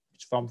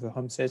 which form the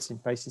Hom sets in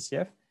pi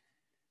CCF,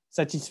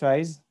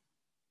 satisfies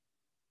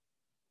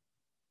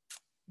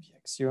the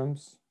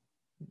axioms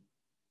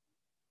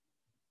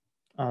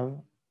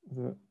of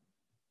the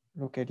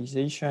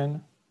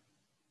localization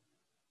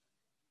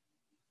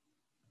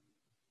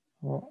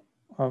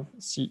of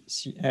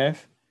CCF,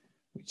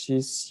 which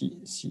is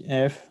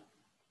CCF,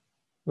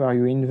 where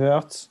you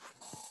invert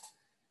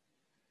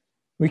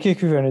weak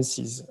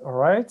equivalences. All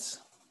right.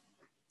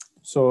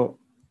 So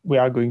we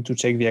are going to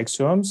check the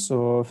axioms.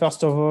 So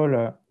first of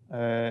all,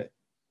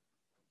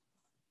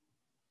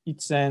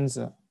 it sends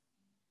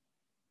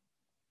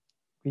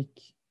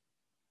weak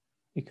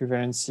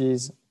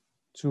equivalences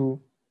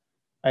to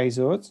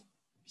isodes.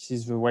 This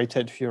is the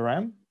Whitehead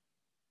theorem.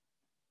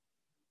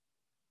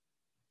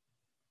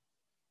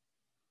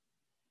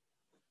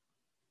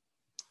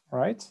 All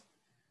right.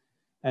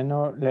 And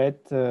now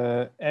let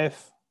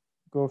F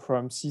go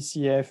from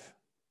CCF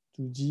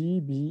to G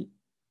be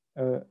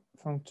a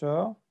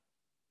functor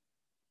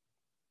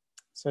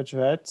such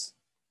that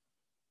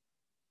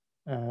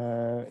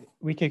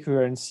weak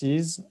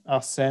equivalences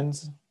are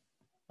sent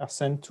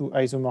to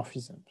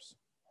isomorphisms,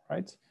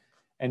 right?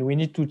 And we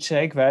need to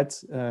check that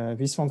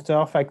this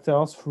functor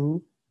factors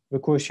through the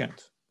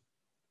quotient.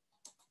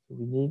 So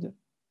we need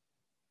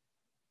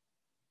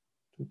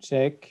to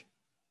check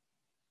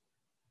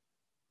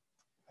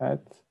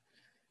that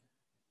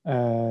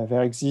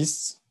there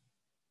exists,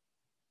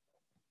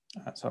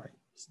 sorry,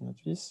 it's not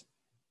this.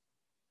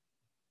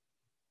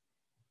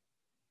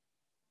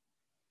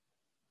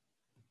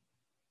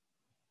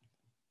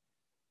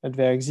 that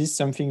there exists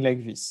something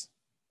like this.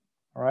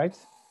 All right,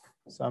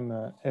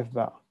 some f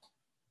bar.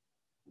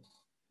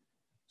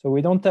 So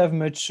we don't have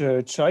much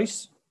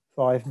choice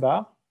for f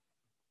bar.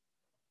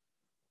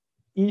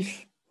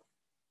 If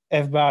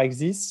f bar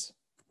exists,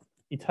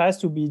 it has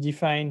to be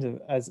defined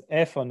as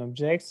f on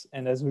objects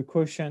and as a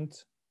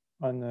quotient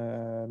on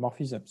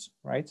morphisms,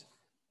 right?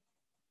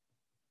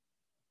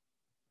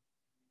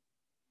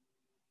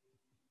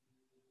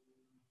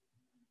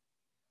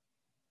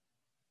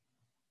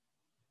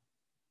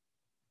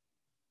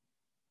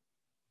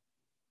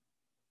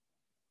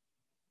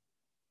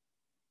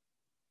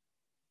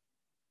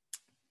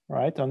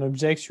 Right, on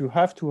objects, you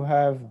have to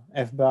have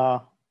f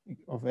bar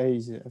of A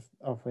is f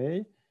of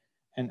A,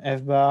 and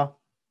f bar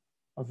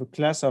of a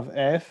class of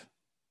f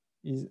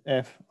is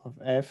f of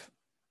f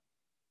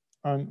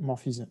on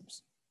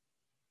morphisms.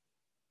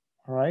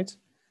 All right,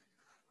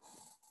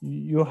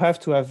 you have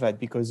to have that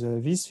because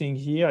this thing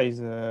here is,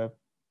 well,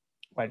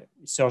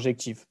 it's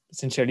surjective,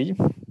 essentially,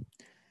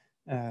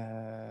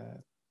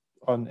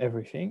 on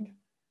everything.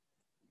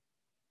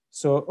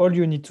 So all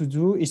you need to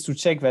do is to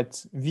check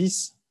that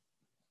this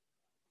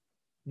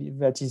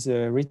that is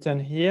written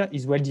here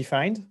is well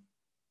defined.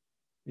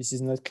 This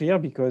is not clear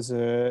because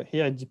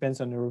here it depends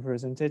on the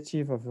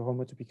representative of the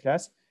homotopy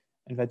class,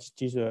 and that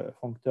it is a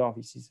functor.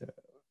 This is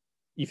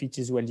if it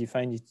is well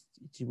defined,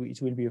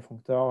 it will be a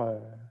functor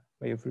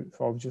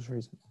for obvious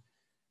reason.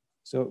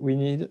 So we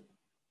need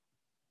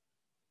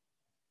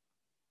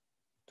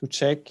to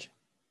check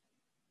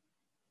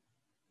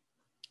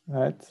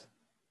that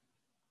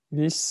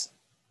this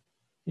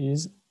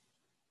is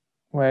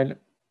well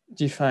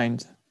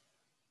defined.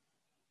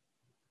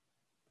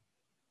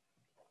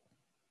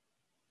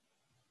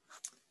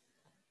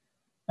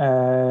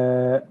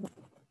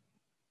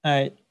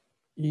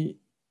 I.e.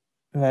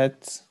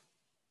 that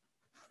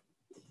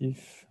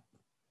if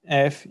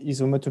f is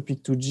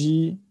homotopic to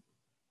G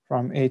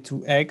from A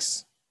to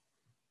X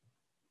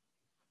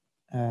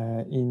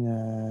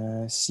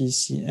in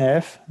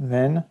CCF,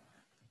 then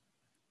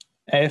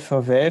f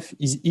of f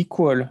is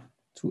equal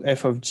to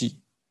f of G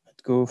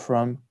that go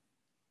from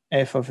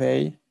f of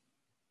A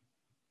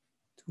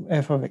to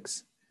f of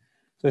X.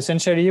 So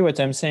essentially what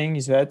I'm saying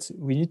is that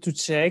we need to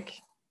check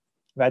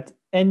that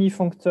any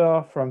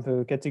functor from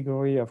the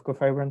category of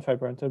cofibrant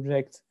fibrant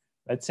objects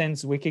that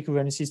sends weak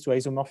equivalences to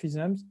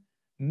isomorphisms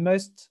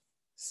must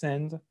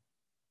send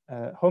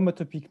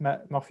homotopic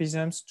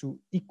morphisms to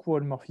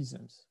equal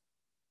morphisms,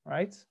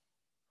 right?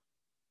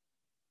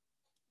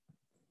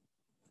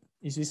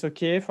 Is this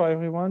okay for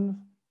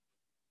everyone?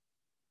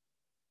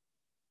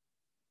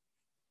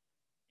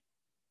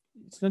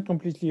 It's not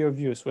completely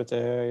obvious what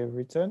I have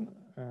written.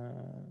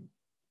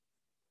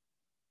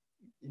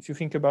 If you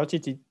think about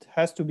it, it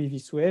has to be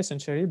this way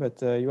essentially,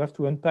 but you have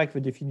to unpack the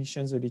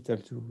definitions a little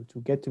to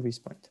get to this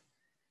point.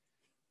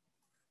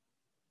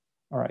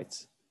 All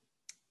right.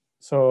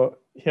 So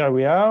here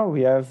we are.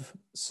 We have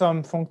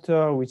some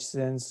functor which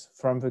sends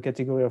from the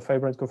category of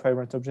fibrant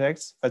cofibrant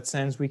objects that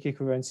sends weak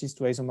equivalences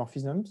to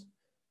isomorphisms.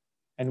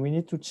 And we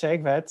need to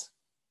check that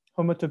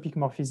homotopic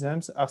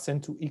morphisms are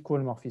sent to equal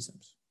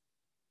morphisms.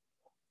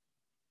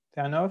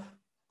 Fair enough?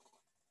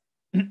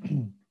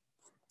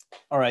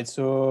 All right,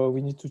 so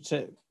we need to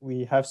check.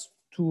 We have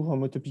two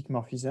homotopic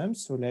morphisms.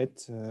 So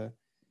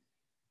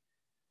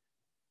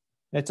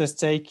let us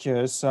take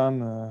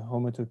some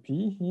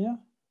homotopy here.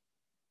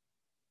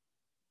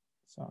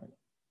 Sorry.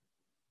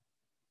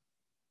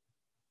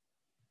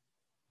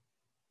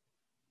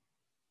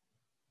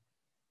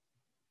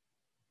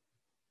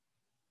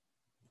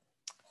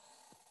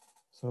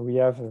 So we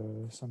have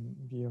some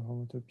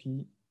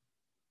homotopy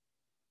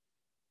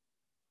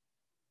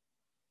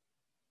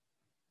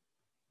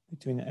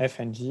between F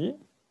and G.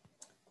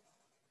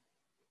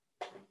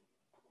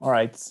 All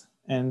right,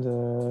 and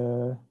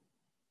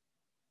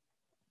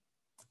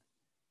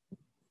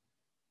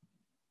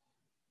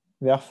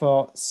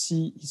therefore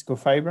C is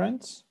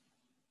cofibrant.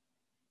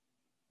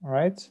 All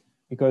right,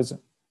 because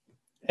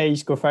A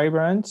is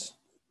cofibrant,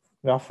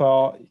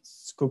 therefore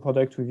its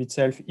coproduct with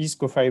itself is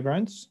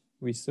cofibrant.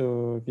 We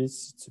saw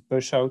this, it's a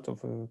push out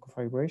of a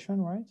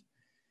cofibration, right?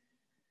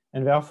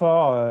 And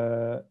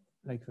therefore,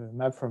 like a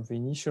map from the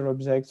initial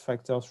object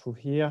factors through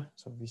here.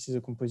 So this is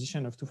a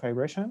composition of two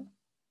fibration.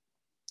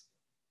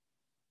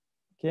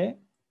 Okay,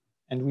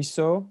 and we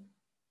saw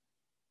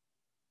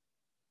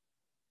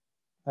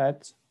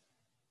that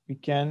we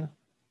can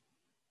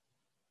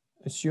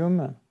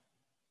assume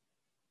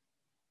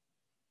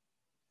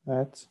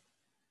that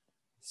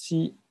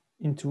C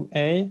into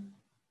A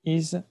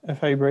is a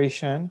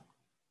fibration.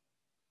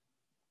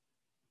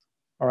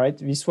 All right,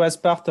 this was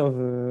part of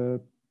a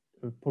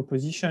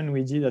proposition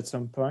we did at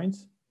some point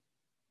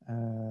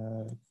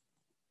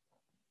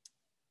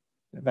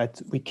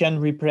that we can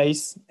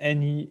replace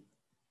any,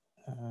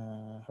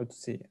 how to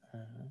say,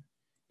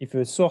 if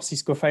a source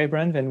is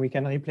cofibrant, then we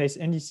can replace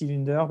any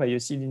cylinder by a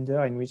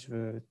cylinder in which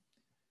the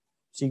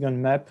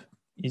second map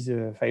is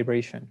a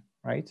fibration,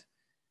 right?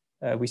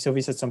 We saw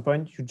this at some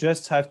point. You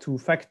just have to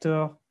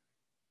factor,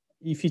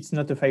 if it's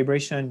not a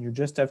fibration, you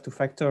just have to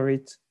factor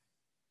it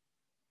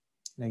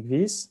like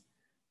this,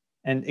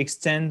 and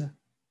extend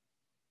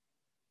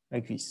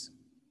like this.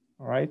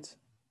 All right.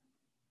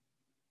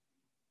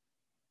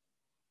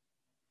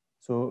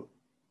 So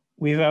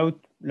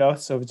without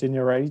loss of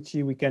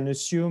generality, we can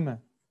assume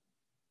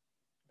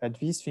that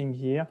this thing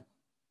here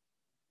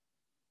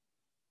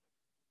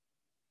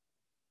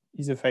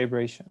is a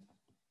fibration.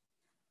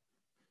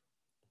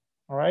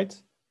 All right.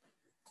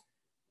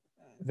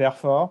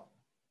 Therefore,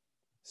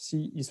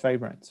 C is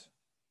fibrant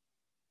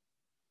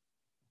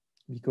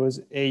because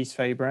A is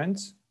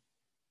fibrant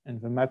and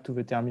the map to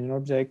the terminal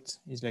object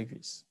is like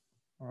this.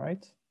 All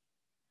right.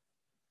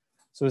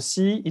 So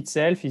C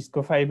itself is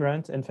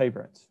cofibrant and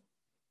fibrant,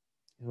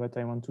 is what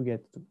I want to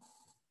get to.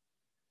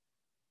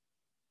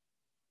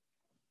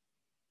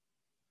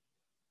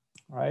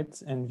 All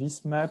right, and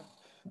this map,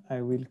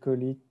 I will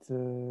call it,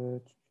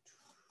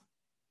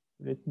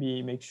 let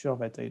me make sure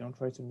that I don't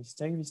write a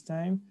mistake this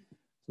time.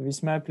 So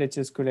this map, let's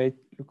just call it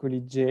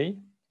J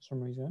for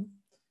some reason.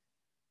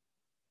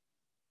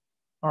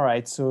 All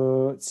right,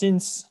 so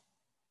since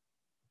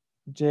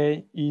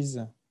J is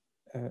a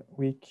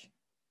weak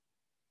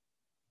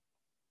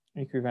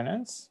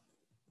equivalence,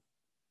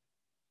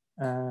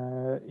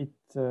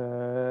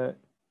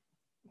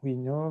 we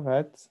know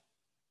that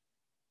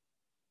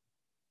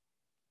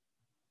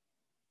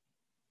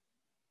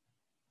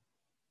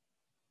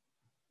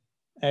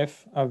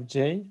f of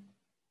J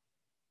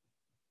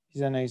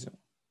is an ISO.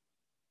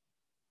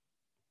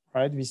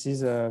 Right, this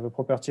is the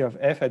property of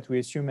f that we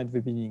assume at the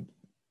beginning.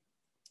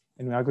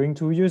 And we are going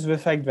to use the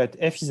fact that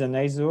f is an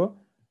ISO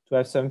to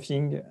have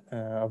something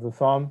of the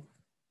form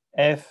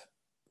f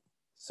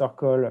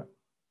circle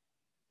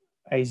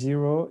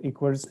I0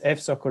 equals f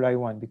circle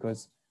I1,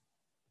 because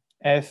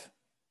f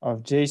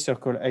of J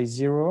circle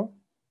I0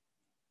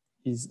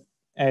 is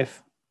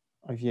f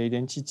of the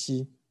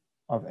identity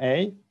of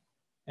A,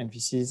 and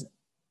this is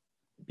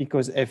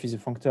because f is a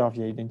functor of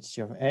the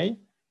identity of A,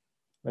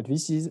 but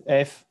this is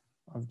f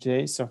of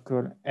J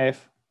circle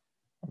f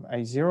of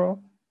I0,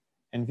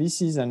 and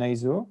this is an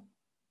ISO.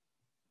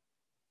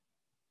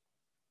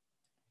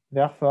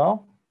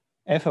 Therefore,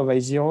 f of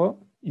I0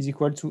 is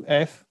equal to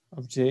f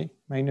of J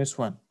minus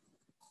 1.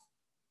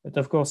 But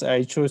of course,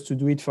 I chose to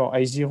do it for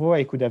I0.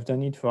 I could have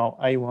done it for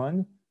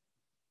I1.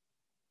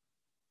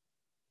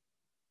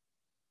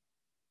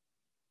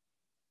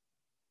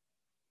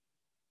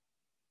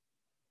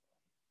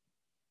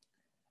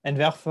 And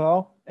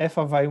therefore, f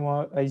of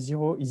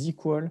I0 is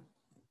equal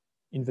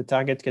in the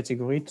target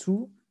category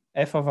to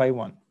f of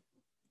I1,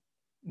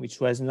 which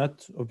was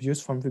not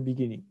obvious from the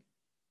beginning.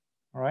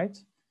 All right.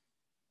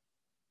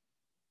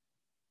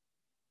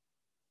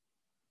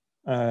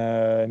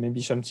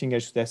 Maybe something I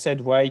should have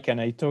said, why can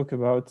I talk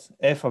about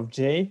f of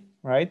J,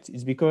 right?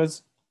 It's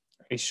because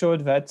I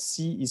showed that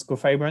C is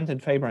cofibrant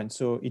and fibrant.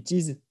 So it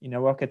is in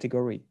our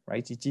category,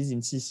 right? It is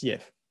in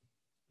CCF.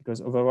 Because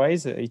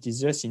otherwise it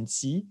is just in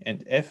C,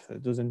 and F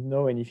doesn't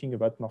know anything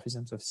about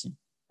morphisms of C,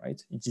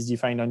 right? It is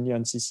defined only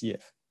on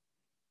CCF.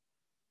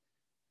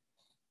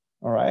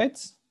 All right.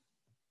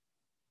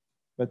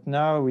 But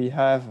now we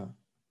have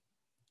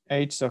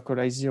H circle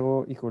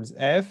I0 equals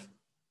F,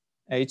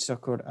 H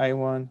circle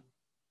I1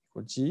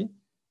 equals G.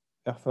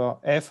 Therefore,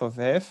 F of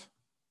F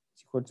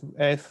is equal to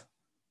F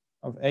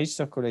of H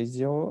circle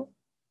I0,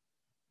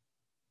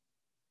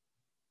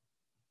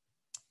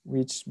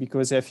 which,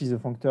 because F is a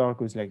functor,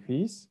 goes like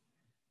this.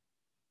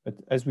 But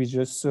as we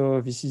just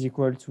saw, this is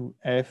equal to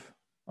f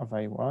of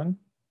I1.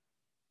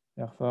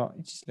 Therefore,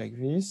 it is like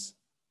this.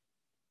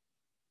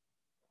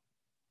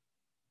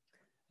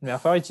 And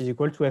therefore, it is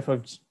equal to f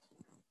of G.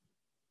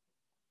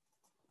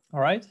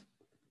 All right.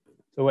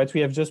 So what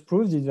we have just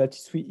proved is that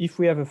if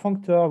we have a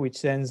functor which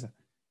sends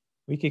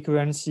weak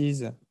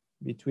equivalences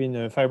between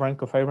fibrant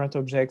cofibrant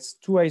objects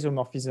to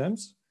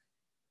isomorphisms,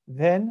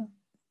 then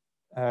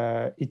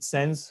it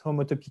sends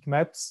homotopic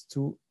maps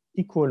to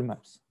equal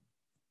maps.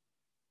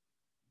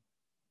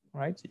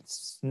 Right?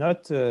 It's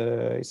not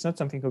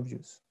something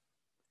obvious.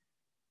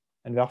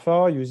 And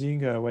therefore,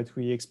 using what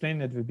we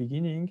explained at the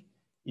beginning,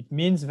 it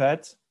means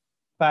that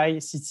pi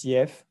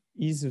CCF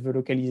is the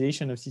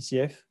localization of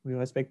CCF with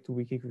respect to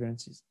weak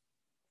equivalences.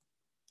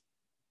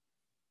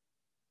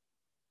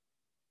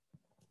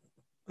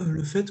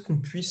 Le fait qu'on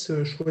puisse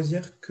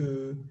choisir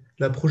que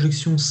la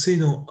projection C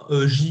dans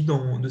J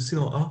de C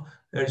dans A,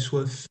 elle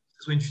soit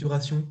une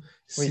fibration,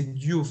 c'est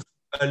dû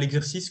à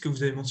l'exercice que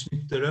vous avez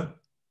mentionné tout à l'heure,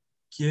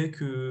 qui est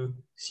que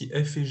si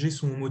F et G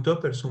sont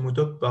homotopes, elles sont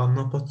homotopes par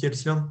n'importe quel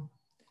cylindre.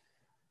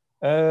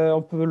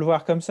 On peut le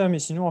voir comme ça, mais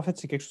sinon, en fait,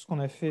 c'est quelque chose qu'on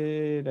a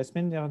fait la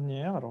semaine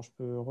dernière. Alors, je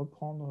peux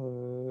reprendre.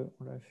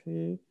 On l'a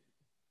fait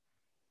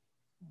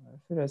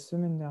la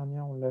semaine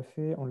dernière. On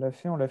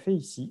l'a fait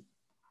ici.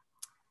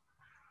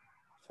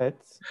 En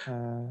fait.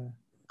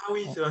 Ah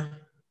oui, c'est vrai.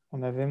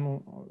 On avait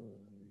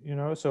you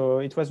know, so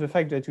it was the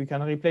fact that we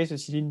can replace a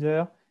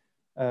cylinder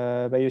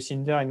by a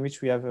cylinder in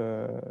which we have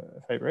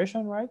a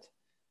fibration, right?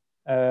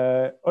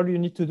 All you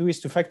need to do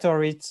is to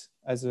factor it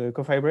as a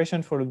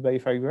cofibration followed by a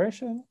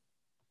fibration.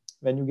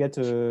 Then you get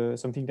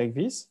something like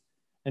this.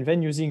 And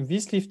then using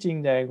this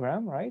lifting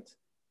diagram, right,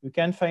 you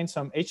can find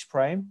some H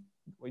prime,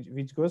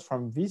 which goes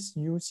from this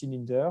new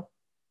cylinder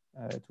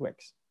to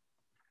X.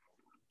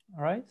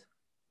 All right.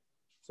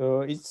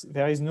 So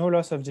there is no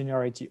loss of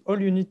generality. All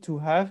you need to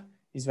have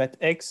is that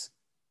X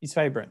is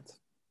vibrant.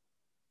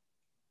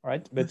 All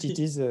right, but okay.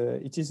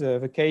 It is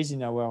the case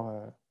in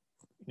our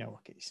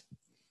case.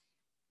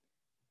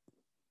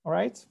 All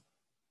right.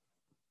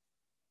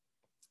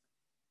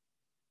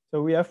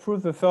 So we have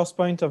proved the first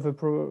point of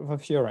the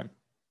theorem.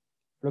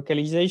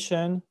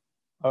 Localization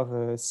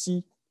of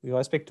C with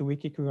respect to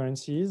weak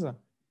equivalences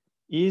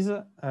is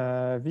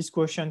this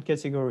quotient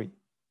category.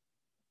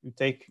 You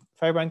take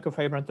fibrant,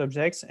 cofibrant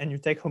objects, and you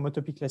take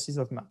homotopy classes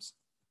of maps.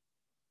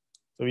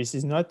 So this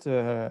is not.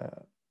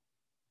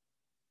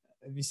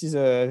 This is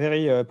a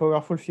very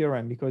powerful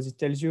theorem because it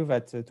tells you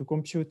that to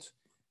compute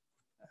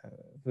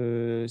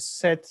the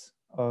set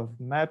of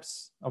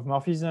maps of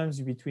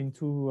morphisms between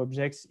two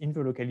objects in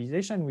the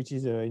localization, which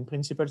is in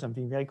principle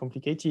something very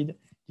complicated,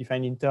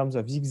 defined in terms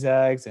of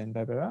zigzags and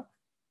blah, blah, blah,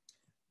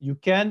 you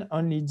can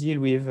only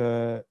deal with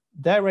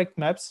direct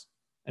maps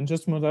and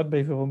just modeled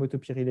by the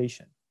homotopy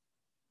relation.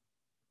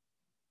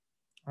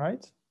 All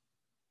right?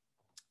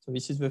 So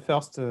this is the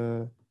first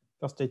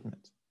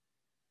statement.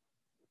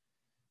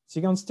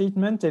 Second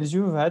statement tells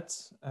you that,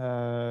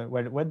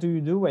 well, what do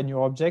you do when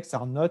your objects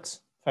are not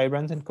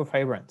fibrant and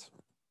cofibrant?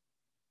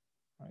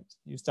 Right.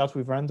 You start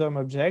with random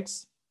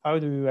objects. How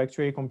do you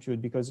actually compute?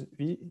 Because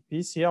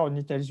this here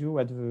only tells you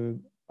what the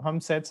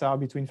Hom sets are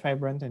between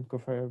fibrant and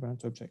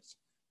cofibrant objects.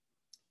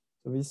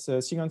 So this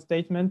second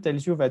statement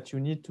tells you that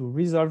you need to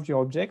resolve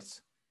your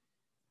objects.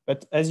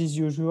 But as is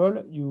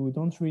usual, you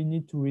don't really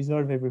need to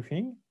resolve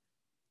everything.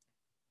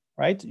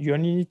 Right? You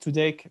only need to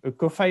take a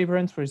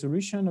cofibrant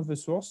resolution of the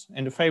source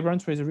and a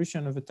fibrant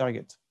resolution of the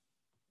target.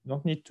 You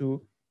don't need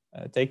to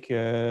take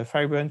a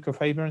fibrant,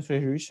 cofibrant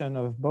resolution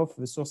of both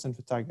the source and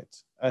the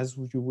target, as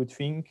you would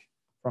think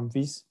from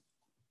this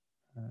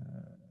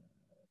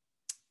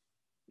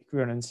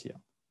equivalence here.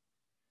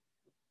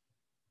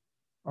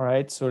 All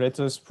right, so let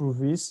us prove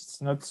this.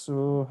 It's not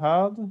so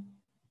hard.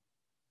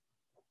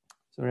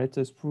 So let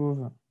us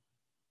prove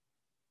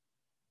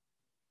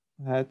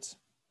that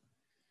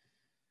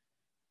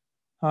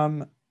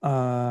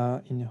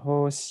in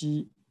Ho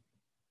C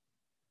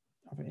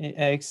of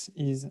AX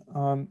is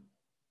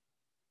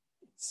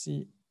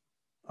C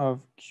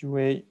of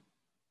QA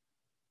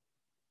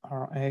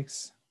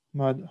RX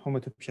mod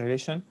homotopy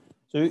relation.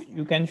 So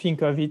you can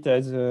think of it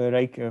as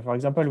like, for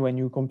example, when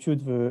you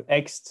compute the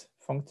X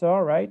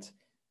functor, right?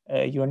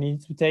 You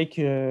need to take,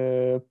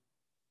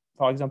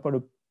 for example,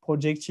 a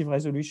projective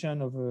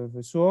resolution of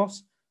the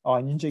source or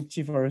an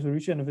injective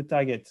resolution of the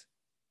target.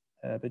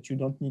 But you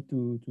don't need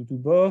to do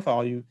both,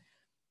 or you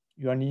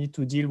only need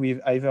to deal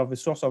with either the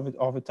source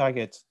or the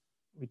target,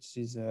 which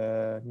is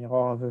a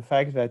mirror of the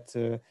fact that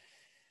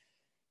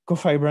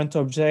cofibrant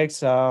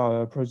objects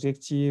are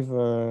projective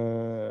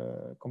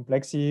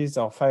complexes,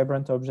 or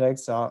fibrant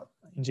objects are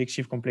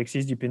injective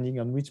complexes, depending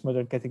on which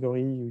model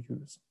category you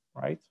use,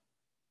 right?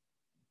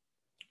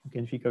 You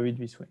can think of it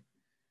this way.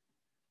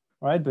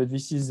 All right, but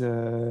this is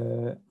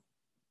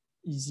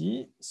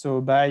easy.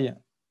 So by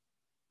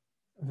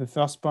the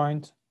first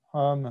point,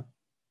 Hom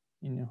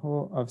in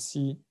Ho of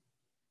C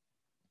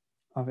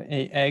of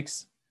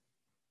AX,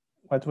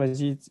 what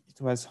was it? It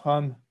was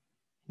Hom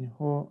in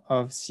Ho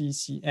of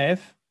CCF.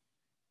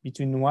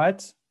 Between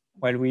what?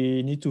 Well,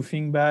 we need to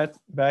think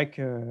back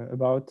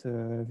about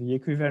the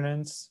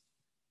equivalence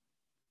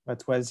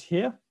that was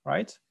here,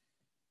 right?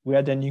 We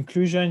had an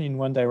inclusion in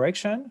one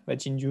direction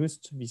that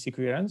induced this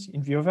equivalence.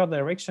 In the other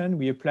direction,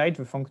 we applied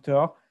the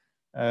functor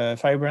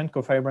fibrant,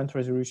 cofibrant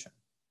resolution.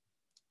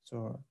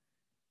 So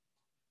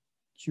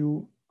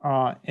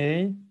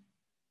QRA,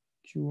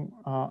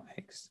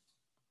 QRX.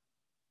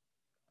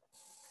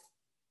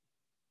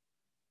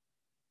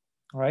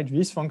 All right,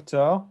 this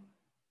functor,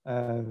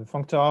 the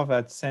functor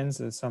that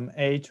sends some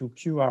A to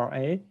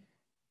QRA,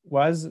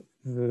 was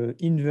the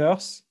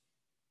inverse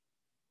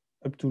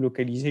up to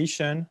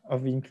localization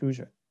of the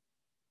inclusion.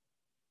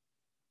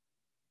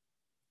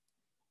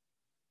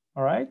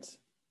 All right,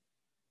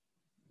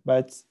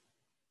 but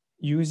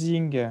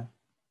using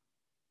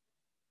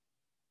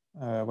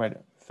well,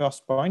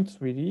 first point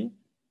really,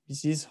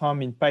 this is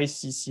Hom in pi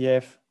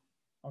CCF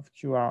of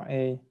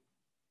QRA,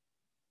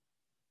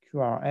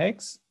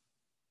 QRX,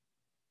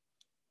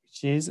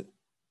 which is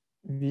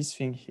this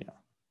thing here.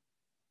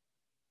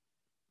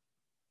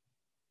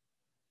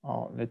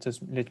 Or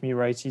let me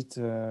write it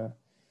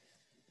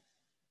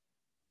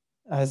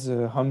as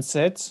a Hom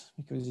set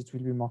because it will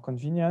be more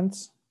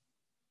convenient.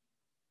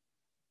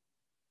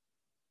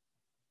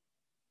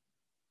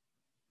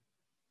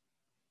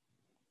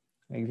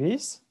 Like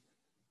this.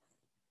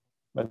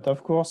 But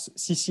of course,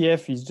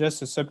 CCF is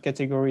just a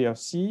subcategory of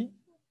C.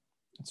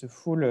 It's a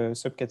full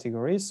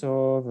subcategory,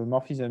 so the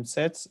morphism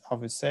sets are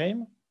the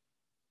same.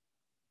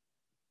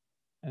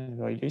 And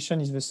the relation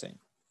is the same,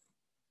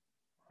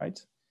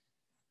 right?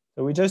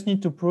 So we just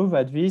need to prove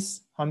that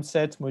this Hom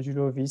set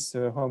modulo this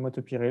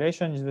homotopy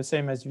relation is the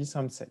same as this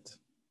Hom set.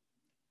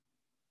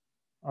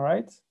 All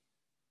right?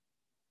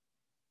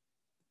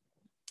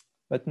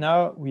 But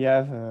now we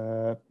have,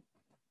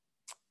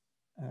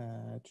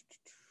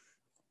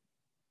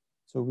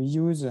 so we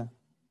use the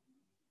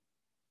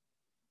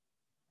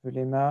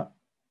lemma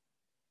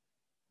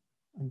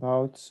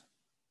about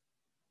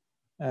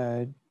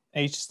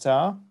H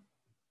star,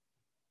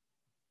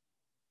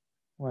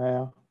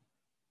 where,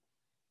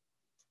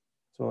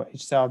 so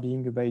H star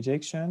being a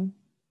bijection.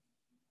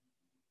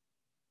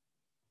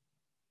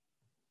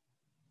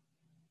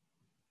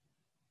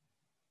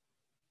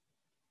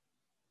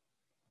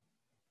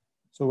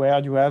 So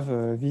where you have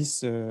this,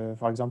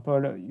 for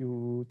example,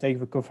 you take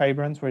the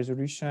cofibrant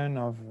resolution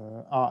of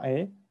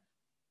RA.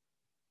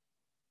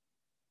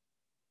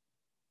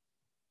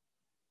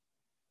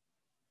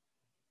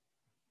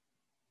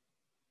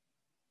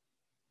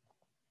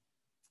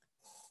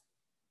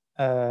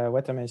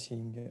 What am I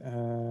saying?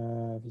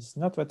 This is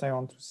not what I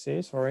want to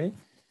say, sorry.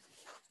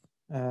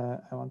 I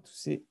want to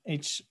say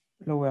H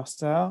lower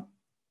star,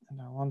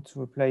 and I want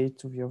to apply it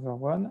to the other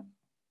one.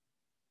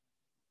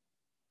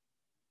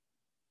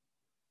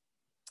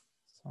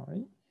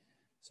 Sorry.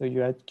 So you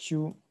had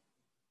Q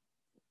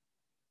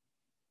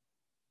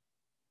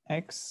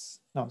X,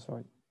 no,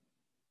 sorry.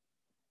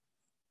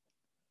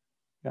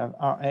 You have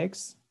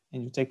Rx,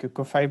 and you take a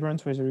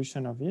cofibrant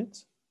resolution of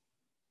it.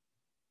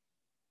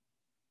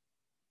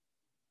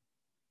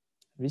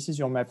 This is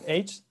your map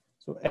H.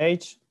 So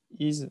H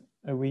is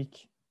a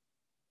weak,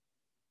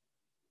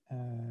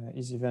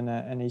 is even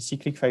an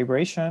acyclic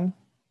fibration.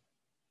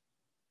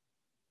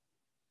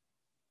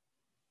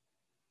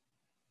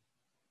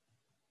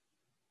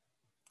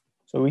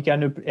 So we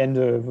can, and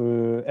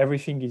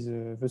everything is,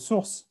 the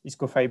source is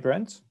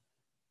cofibrant,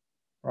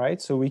 right?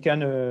 So we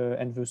can,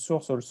 and the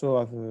source also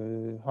of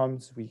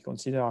Homs we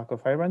consider are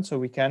cofibrant. So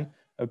we can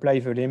apply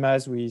the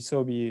lemmas we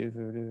saw the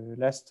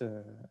last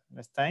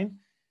time,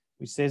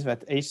 which says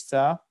that H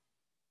star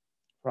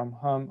from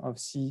Hom of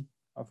C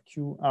of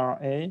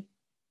QRA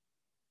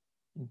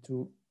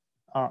into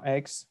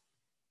Rx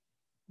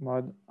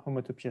mod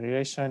homotopy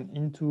relation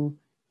into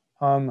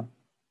Hom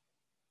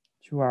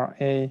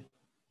QRA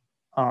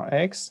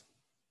Rx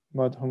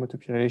mod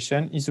homotopy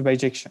relation is a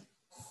bijection.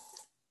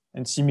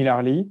 And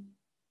similarly,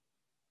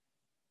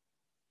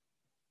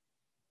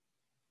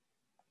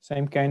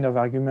 same kind of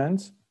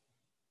argument,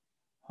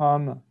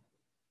 Hom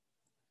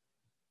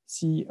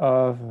C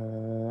of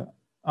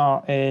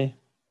RA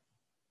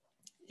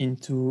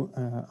into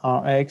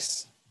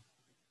Rx,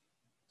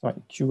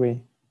 sorry,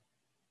 QA,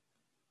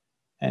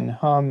 and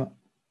Hom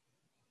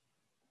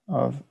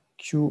of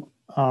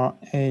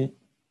QRA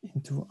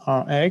into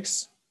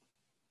Rx.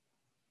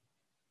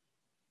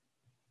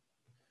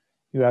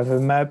 You have a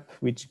map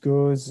which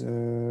goes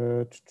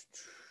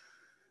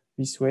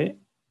this way.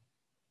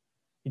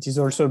 It is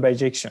also a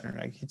bijection,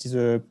 like it is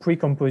a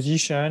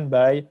precomposition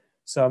by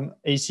some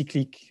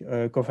acyclic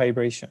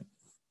cofibration,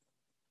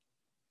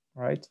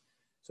 right?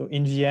 So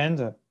in the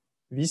end,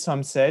 this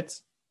sum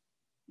set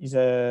is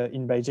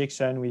in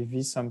bijection with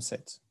this sum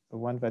set, the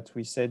one that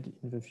we said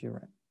in the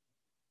theorem,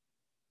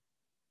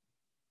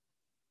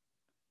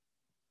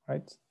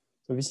 right?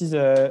 So this is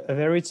a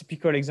very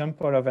typical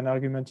example of an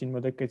argument in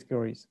model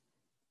categories.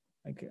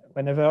 Like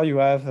whenever you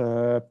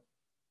have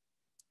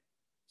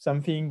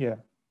something,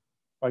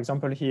 for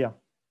example here,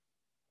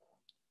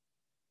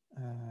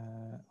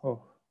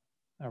 oh,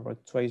 I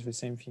wrote twice the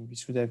same thing.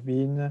 This should have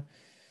been,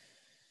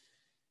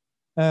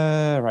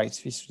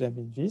 right, this should have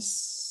been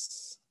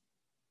this.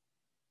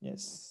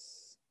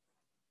 Yes.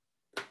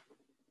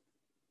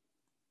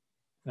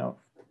 No,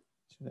 it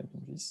should have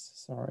been this,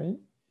 sorry.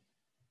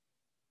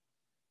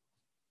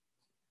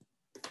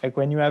 Like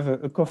when you have a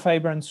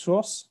cofibrant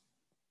source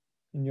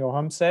in your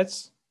Hom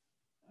sets,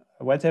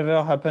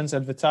 whatever happens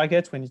at the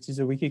target when it is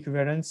a weak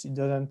equivalence, it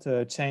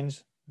doesn't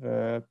change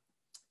the,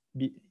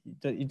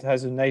 it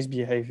has a nice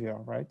behavior,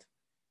 right?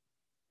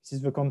 This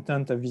is the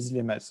content of these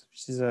lemmas,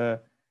 which is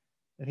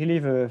really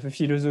the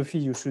philosophy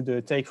you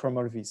should take from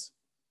all this.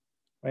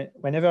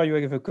 Whenever you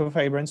have a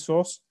cofibrant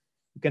source,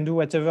 you can do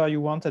whatever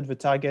you want at the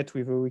target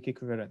with a weak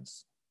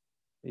equivalence,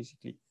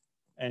 basically.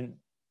 And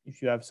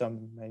if you have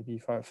some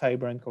maybe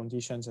fibrant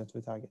conditions at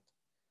the target.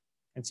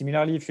 And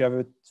similarly, if you have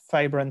a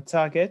fibrant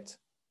target,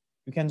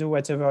 you can do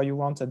whatever you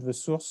want at the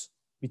source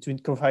between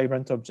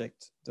cofibrant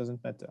objects. It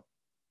doesn't matter.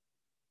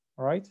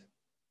 All right?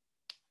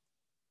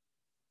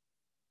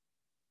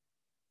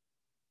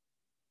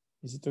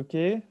 Is it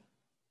okay?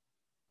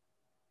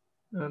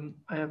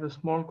 I have a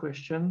small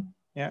question.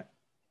 Yeah.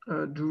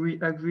 Do we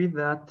agree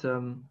that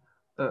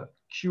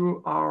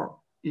QR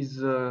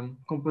is a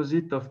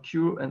composite of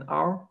Q and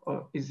R,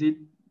 or is it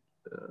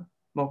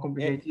more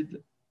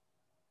complicated?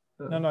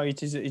 No,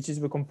 it is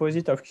the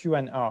composite of Q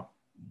and R.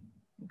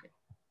 Okay.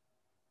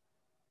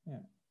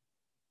 Yeah.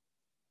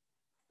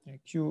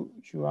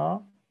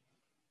 QR.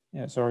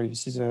 Yeah, sorry,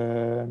 this is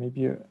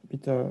maybe a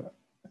bit of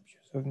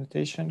abuse of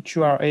notation.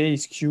 QRA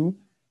is Q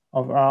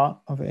of R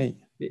of A.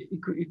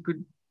 It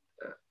could.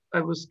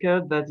 I was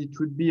scared that it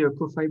would be a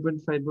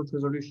cofibrant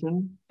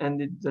resolution, and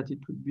that it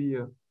would be.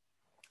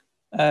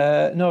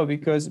 No,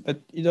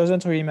 but it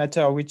doesn't really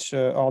matter which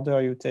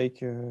order you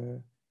take.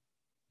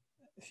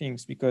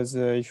 things, because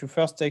if you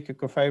first take a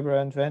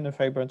cofibrant, then a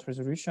fibrant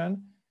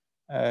resolution,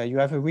 you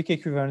have a weak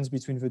equivalence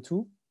between the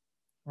two,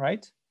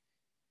 right?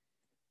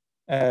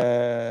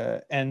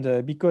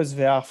 And because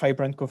they are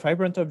fibrant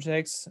cofibrant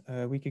objects,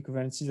 weak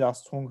equivalences are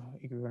strong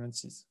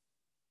equivalences,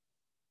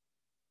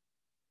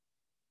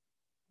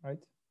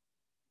 right?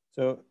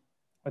 So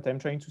what I'm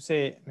trying to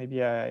say,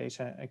 maybe I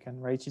can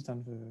write it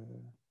on the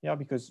here,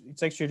 because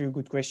it's actually a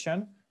good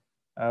question.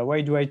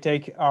 Why do I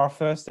take R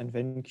first and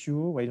then Q?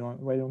 Why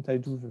don't I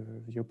do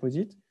the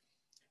opposite?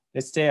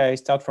 Let's say I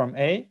start from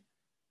A.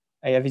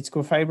 I have its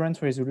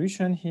cofibrant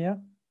resolution here,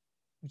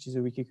 which is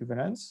a weak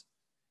equivalence.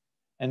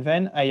 And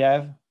then I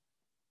have,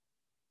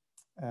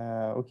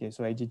 okay,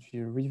 so I did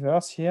the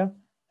reverse here.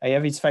 I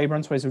have its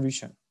fibrant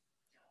resolution.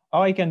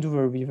 Or I can do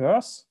the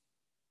reverse.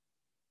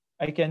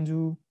 I can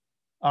do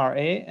RA,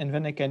 and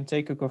then I can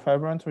take a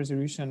cofibrant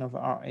resolution of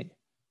RA,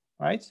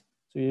 right?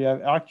 So you have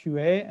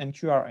RQA and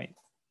QRA.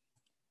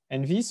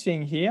 And this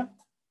thing here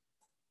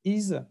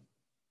is a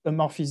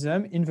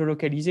morphism in the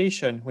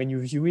localization when you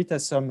view it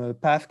as some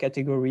path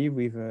category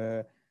with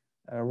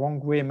wrong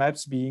way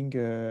maps being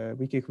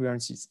weak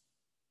equivalences,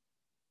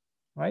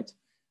 right?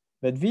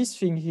 But this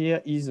thing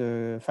here is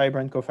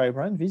fibrant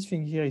cofibrant. This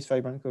thing here is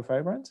fibrant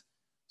cofibrant.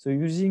 So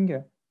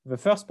using the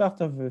first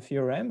part of the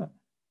theorem,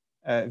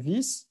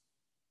 this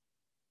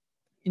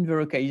in the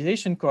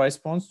localization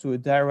corresponds to a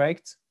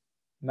direct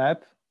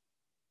map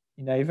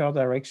in either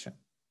direction.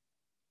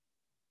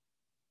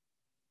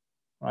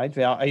 Right?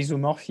 They are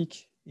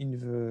isomorphic in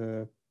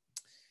the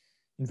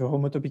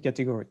homotopy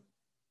category.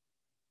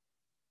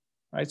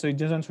 Right? So it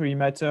doesn't really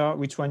matter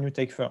which one you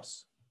take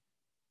first.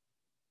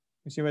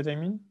 You see what I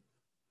mean?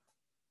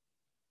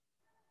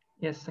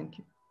 Yes, thank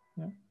you.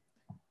 Yeah.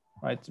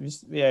 Right.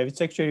 Yeah,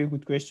 it's actually a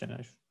good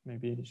question.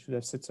 Maybe I should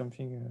have said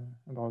something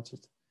about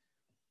it.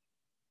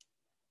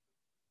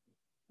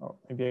 Oh,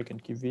 maybe I can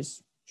keep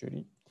this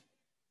actually.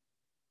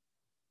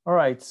 All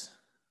right.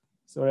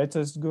 So let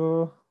us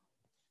go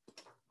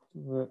to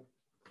the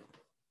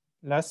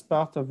last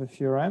part of the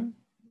theorem,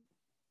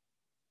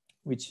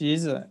 which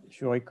is,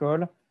 if you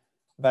recall,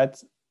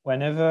 that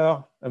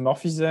whenever a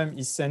morphism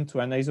is sent to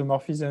an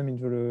isomorphism in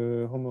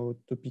the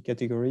homotopy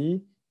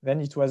category,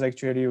 then it was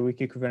actually a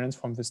weak equivalence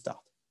from the start.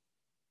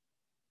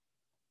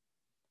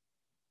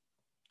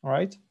 All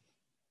right.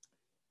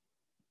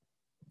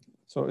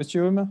 So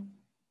assume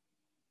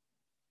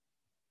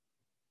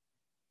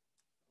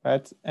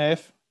that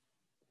f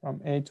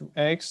from A to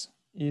X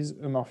is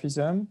a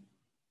morphism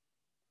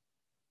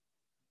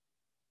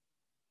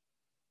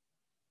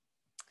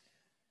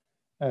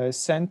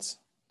sent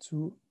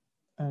to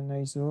an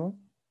iso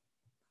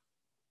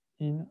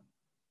in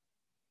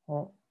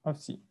O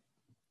of C.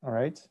 All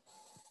right.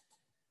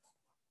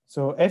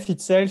 So F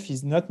itself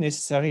is not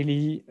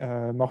necessarily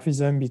a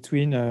morphism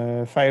between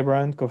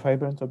fibrant,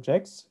 cofibrant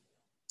objects.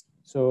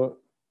 So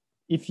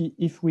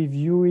if we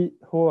view it,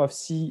 O of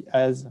C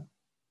as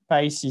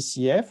pi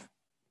CCF,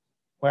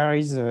 where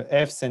is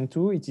F sent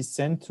to? It is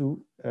sent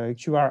to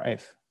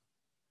QRF.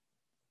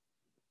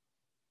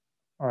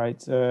 All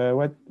right.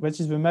 What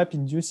is the map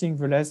inducing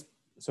the last?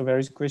 So there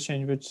is a question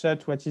in the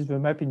chat. What is the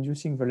map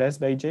inducing the last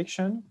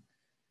bijection?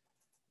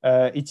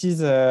 It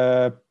is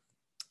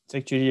it's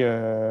actually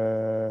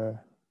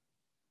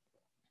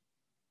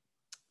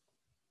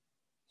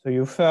so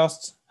you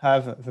first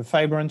have the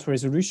fibrant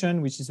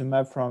resolution, which is a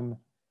map from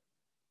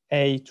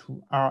A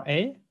to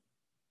RA,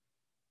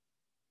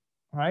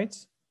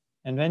 right?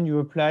 And then you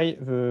apply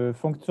the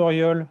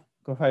functorial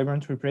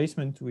cofibrant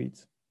replacement to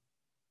it.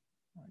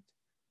 Right.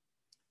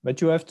 But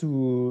you have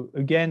to,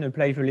 again,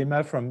 apply the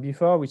lemma from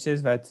before, which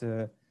says that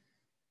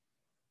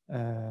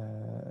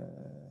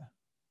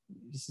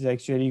this is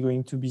actually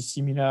going to be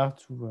similar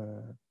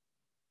to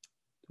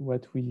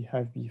what we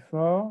have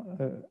before.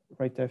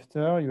 Right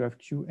after, you have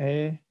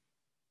QA,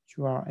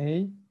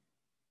 QRA.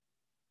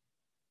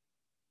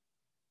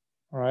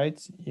 All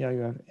right, here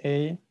you have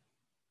A,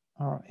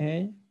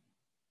 RA.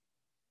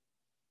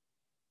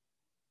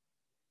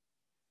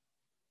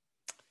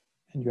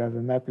 And you have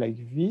a map like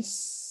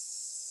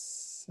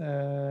this.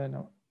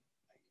 No,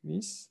 like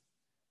this.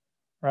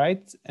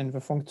 Right, and the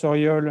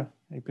functorial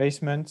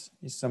replacement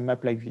is some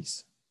map like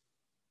this.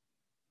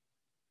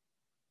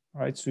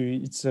 All right, so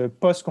it's a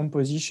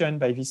post-composition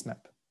by this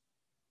map.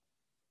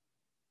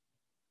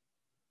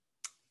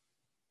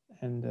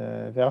 And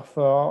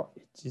therefore,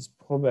 it is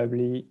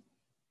probably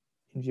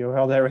in the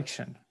other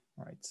direction.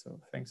 All right, so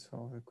thanks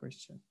for the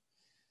question.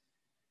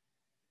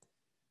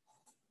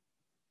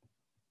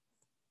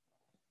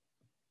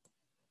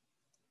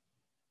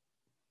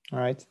 All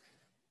right,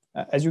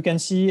 as you can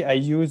see, I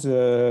use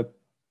a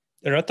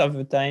lot of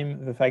the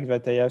time the fact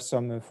that I have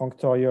some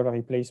functorial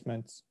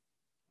replacements,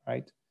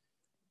 right?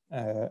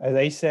 As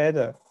I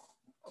said,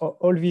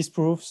 all these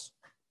proofs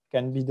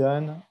can be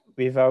done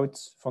without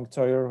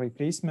functorial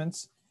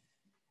replacements.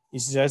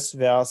 It's just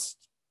they are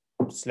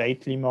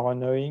slightly more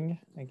annoying,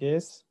 I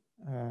guess.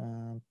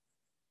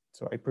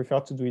 So I prefer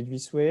to do it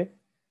this way.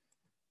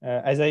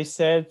 As I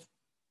said,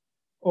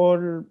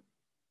 all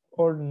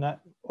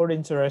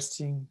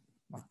interesting,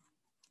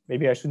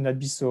 maybe I should not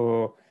be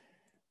so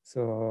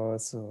how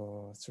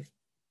to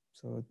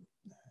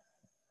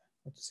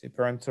say,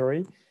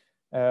 peremptory.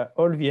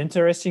 All the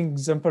interesting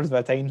examples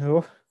that I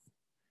know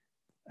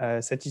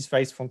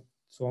satisfies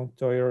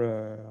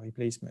functorial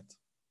replacement.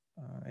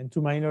 And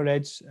to my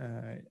knowledge,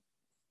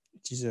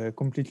 it is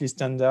completely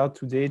standard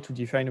today to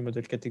define a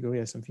model category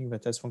as something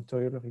that has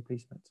functorial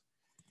replacement.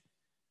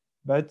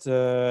 But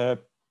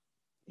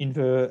in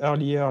the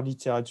earlier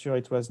literature,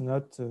 it was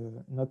not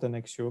an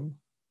axiom,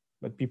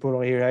 but people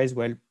realized,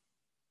 well,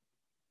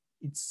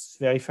 it's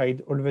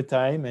verified all the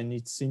time and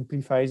it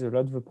simplifies a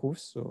lot of the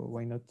proofs, so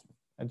why not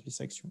add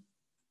this axiom?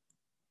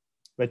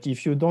 But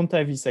if you don't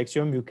have this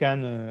axiom, you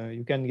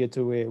can get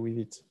away with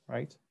it,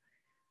 right?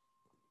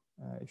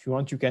 If you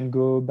want, you can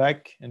go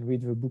back and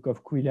read the book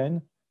of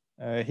Quillen.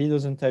 He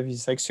doesn't have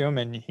this axiom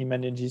and he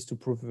manages to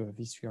prove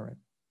this theorem.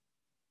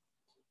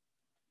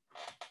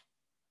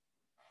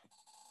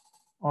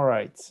 All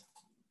right.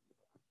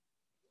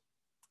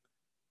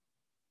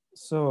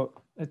 So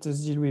let us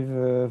deal with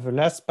the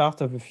last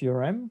part of the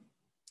theorem,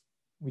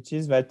 which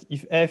is that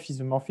if F is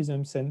a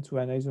morphism sent to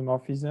an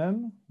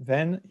isomorphism,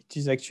 then it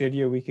is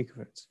actually a weak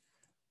equivalence.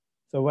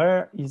 So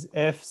where is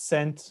F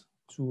sent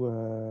to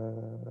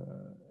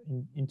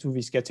into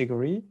this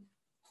category?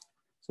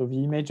 So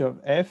the image of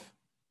F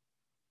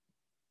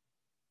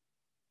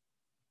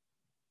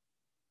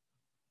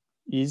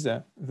is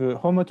the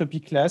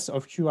homotopy class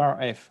of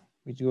QRF,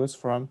 which goes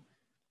from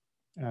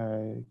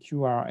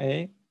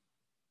QRA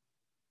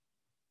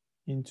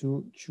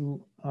into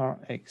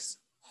QRX,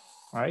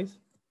 right?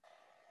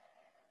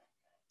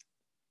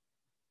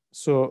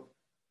 So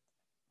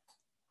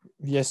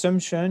the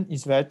assumption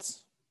is that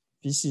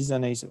this is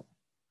an iso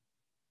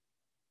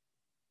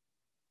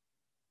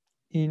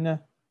in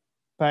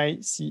pi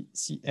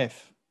CCF,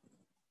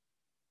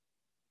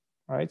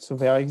 right? So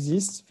there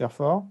exists,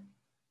 therefore,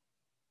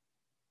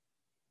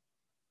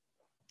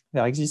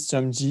 there exists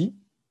some G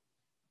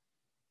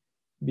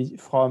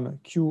from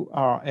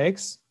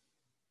QRX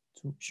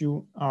to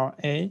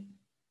QRA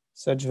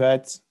such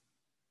that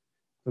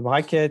the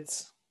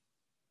bracket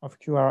of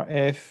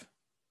QRF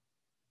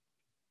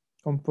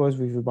composed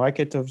with the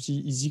bracket of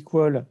G is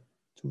equal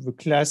to the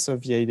class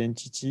of the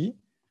identity.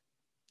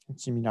 And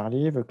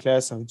similarly, the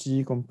class of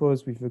G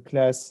composed with the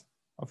class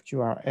of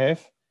QRF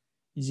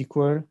is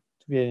equal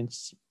to the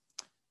identity.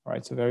 All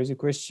right, so there is a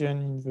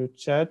question in the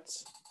chat.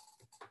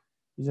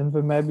 Isn't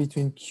the map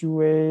between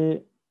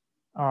QA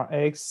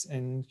Rx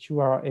and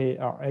QRA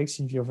Rx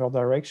in the other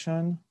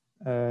direction?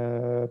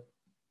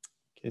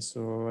 Okay,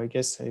 so I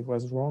guess I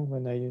was wrong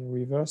when I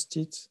reversed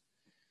it.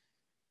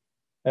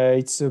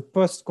 It's a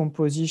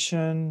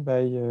post-composition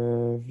by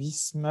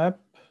this map.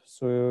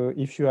 So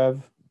if you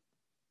have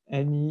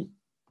anything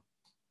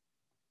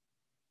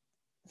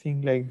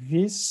like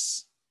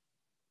this,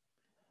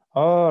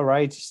 oh,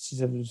 right, it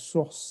is at the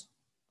source.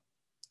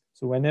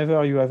 So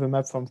whenever you have a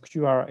map from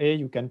QRA,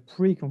 you can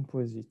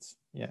pre-compose it.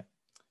 Yeah.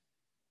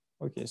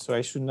 Okay, so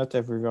I should not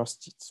have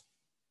reversed it.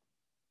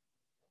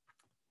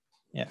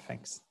 Yeah,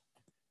 thanks.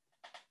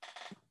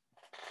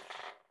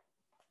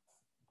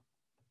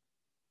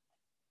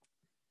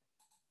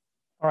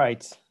 All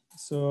right,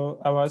 so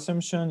our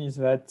assumption is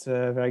that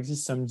there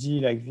exists some G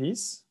like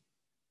this.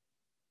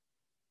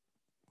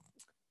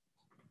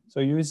 So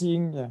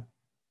using the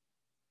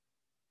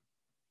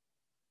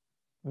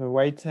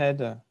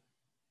Whitehead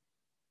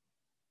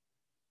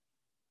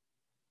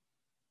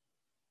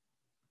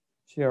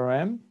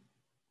theorem,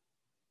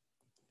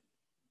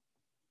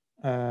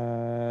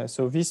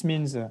 so this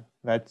means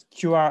that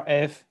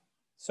QRF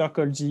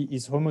circle G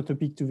is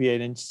homotopic to the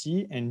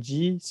identity and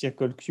G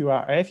circle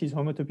QRF is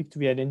homotopic to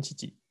the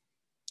identity.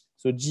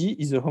 So G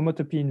is a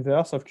homotopy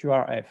inverse of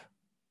QRF.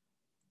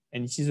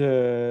 And it is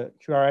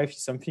QRF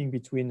is something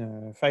between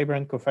a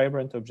fibrant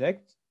cofibrant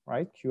object,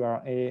 right?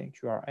 QRA and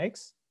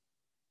QRX.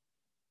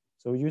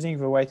 So using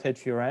the Whitehead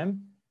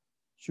theorem,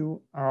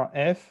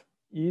 QRF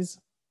is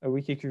a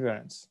weak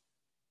equivalence.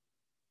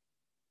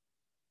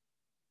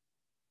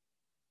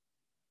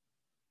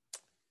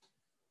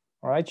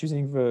 All right,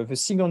 using the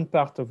second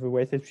part of the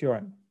Whitehead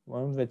theorem,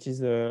 one that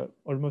is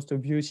almost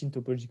obvious in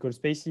topological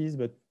spaces,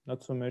 but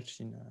not so much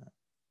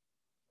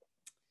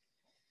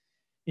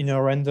in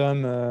a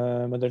random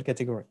model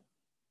category.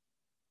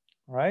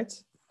 All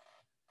right,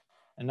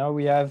 and now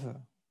we have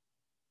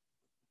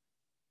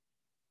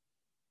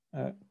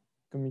a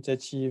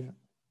commutative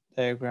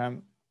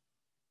diagram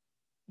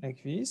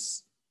like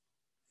this.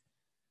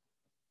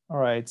 All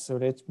right, so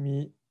let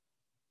me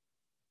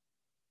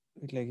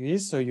look like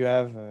this. So you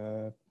have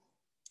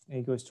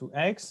A goes to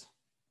X.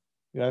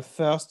 You have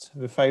first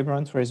the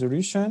fibrant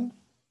resolution,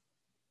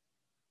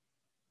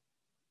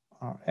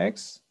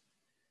 Rx.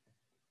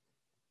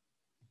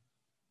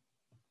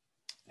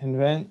 And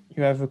then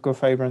you have a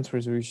cofibrant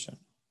resolution.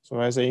 So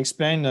as I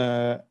explained,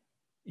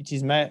 it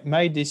is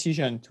my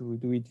decision to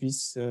do it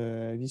this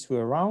way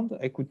around.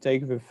 I could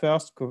take the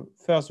first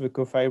the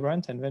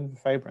cofibrant and then the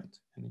fibrant,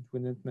 and it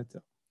wouldn't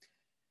matter.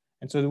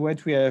 And so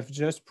what we have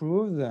just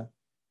proved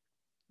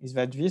is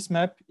that this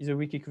map is a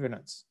weak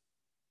equivalence.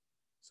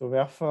 So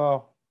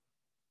therefore,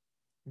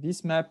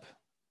 this map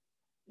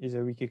is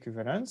a weak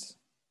equivalence.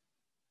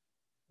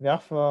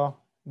 Therefore,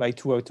 by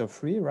 2 out of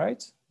 3,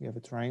 right? We have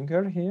a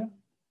triangle here.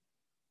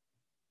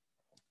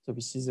 So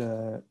this is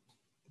a,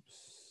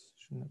 oops,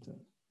 should not have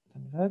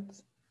done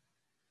that.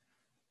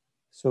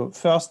 So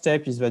first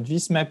step is that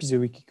this map is a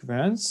weak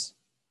equivalence.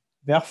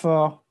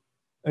 Therefore,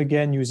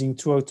 again, using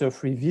 2 out of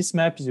 3, this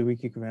map is a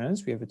weak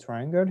equivalence. We have a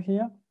triangle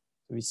here.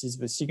 So this is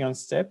the second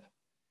step.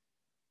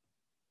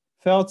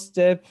 Third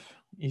step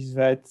is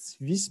that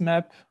this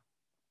map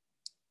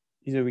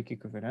is a weak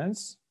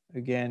equivalence.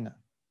 Again,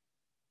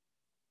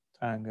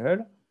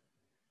 triangle.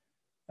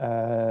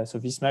 So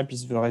this map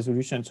is the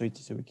resolution, so it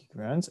is a weak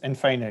equivalence. And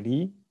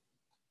finally,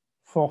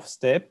 fourth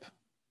step,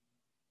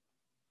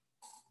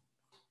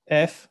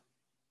 F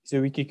is a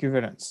weak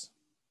equivalence.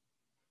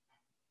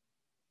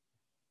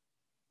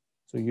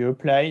 So you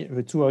apply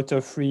the 2 out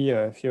of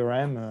 3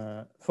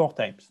 theorem 4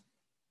 times.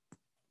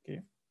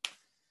 Okay.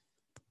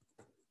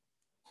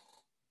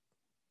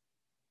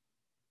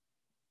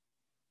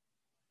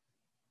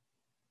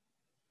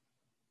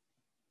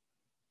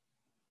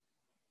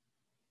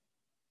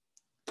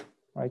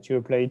 Right, you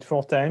apply it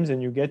 4 times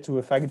and you get to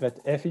the fact that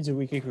F is a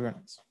weak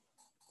equivalence.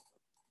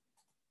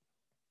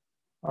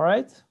 All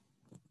right.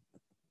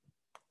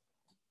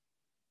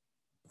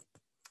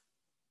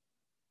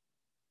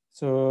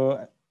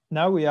 So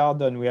now we are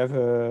done. We have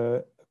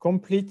a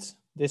complete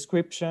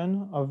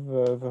description of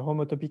the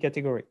homotopy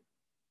category,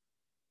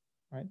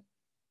 right?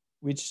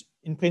 Which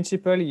in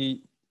principle,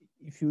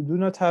 if you do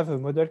not have a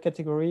model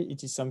category,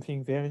 it is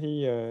something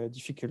very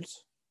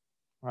difficult,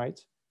 right?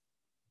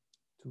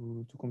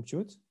 To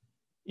compute.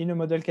 In a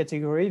model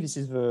category, this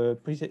is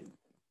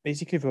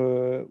basically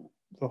the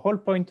whole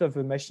point of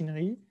the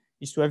machinery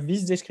is to have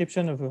this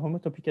description of the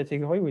homotopy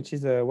category, which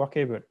is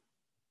workable.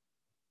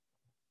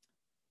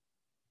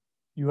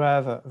 You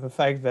have the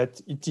fact that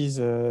it is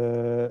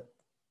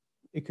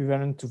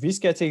equivalent to this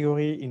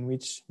category in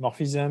which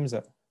morphisms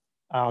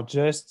are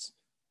just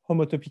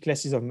homotopy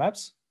classes of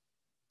maps.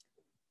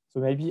 So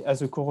maybe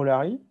as a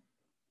corollary,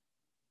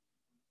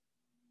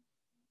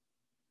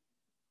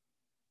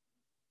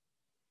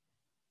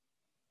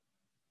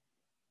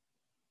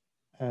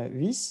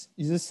 this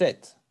is a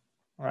set,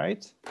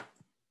 right?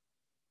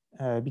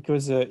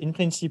 Because in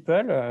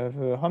principle,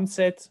 the Hom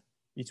set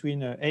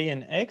between A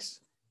and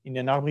X in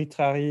an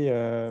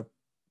arbitrary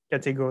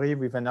category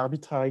with an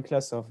arbitrary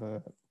class of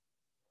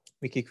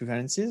weak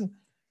equivalences.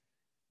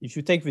 If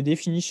you take the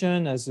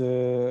definition as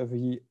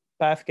the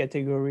path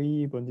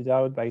category bounded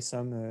out by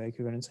some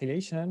equivalence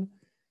relation,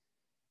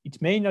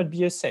 it may not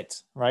be a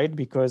set, right?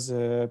 Because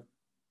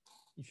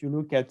if you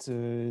look at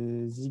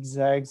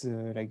zigzags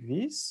like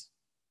this,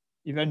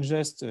 even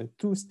just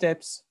 2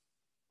 steps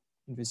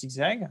in the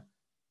zigzag,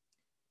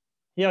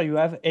 here you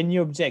have any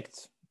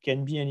object, it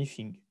can be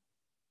anything.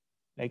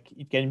 Like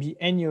it can be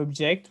any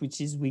object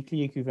which is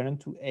weakly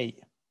equivalent to A.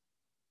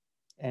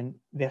 And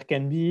there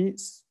can be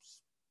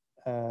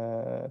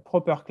a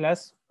proper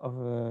class of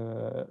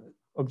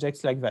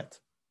objects like that,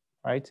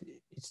 right?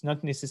 It's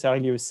not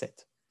necessarily a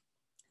set.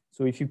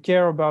 So if you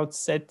care about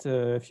set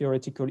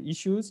theoretical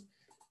issues,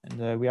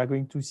 and we are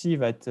going to see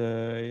that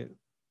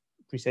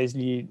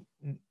precisely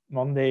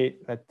Monday,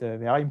 that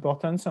they are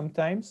important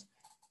sometimes,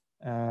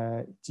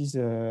 it is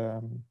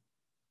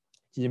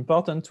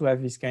important to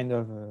have this kind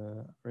of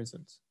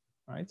results,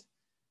 right?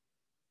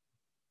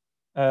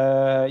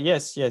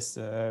 Yes,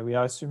 we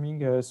are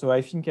assuming, so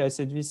I think I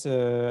said this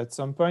at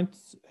some point,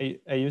 I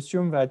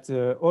assume that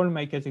all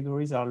my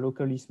categories are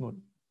locally small,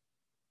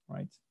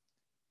 right?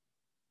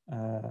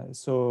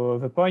 So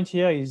the point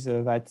here is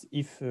that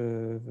if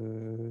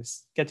the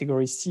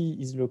category C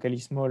is locally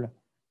small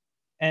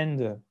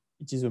and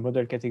it is a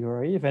model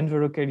category, then the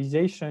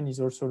localization is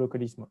also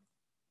locally small,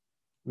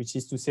 which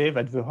is to say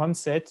that the Hom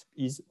set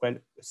is, well,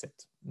 a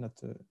set, not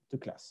the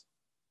class.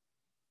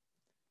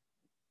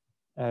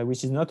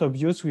 Which is not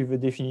obvious with the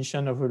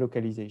definition of a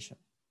localization.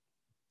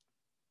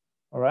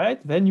 All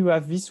right, then you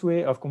have this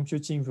way of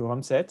computing the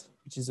Hom set,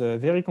 which is a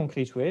very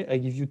concrete way. I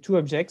give you 2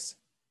 objects.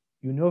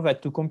 You know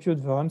that to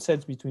compute the Hom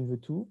sets between the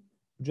 2,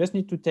 you just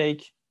need to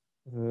take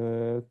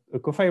a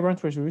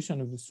cofibrant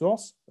resolution of the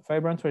source, a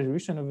fibrant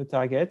resolution of the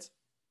target,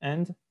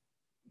 and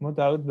mod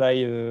out by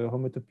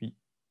homotopy.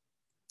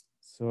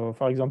 So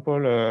for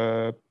example,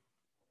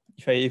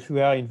 if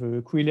we are in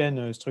the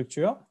Quillen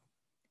structure,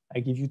 I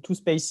give you 2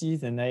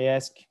 spaces and I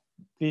ask,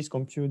 please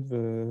compute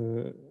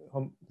the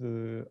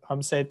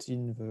Hom set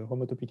in the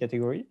homotopy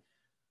category.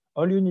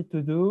 All you need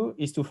to do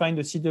is to find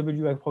the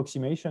CW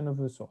approximation of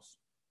the source.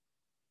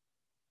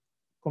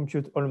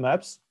 Compute all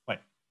maps. Well,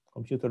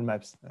 compute all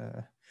maps.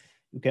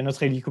 You cannot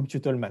really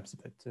compute all maps,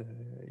 but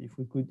if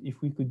we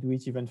could do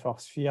it even for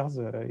spheres,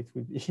 it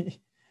would be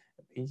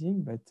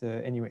amazing. But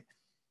anyway,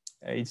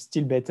 it's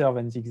still better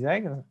than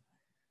zigzag.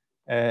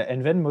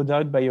 And then mod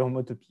out by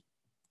homotopy.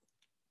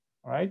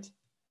 All right,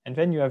 and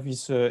then you have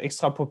this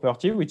extra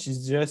property, which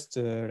is just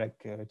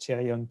like a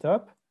cherry on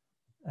top,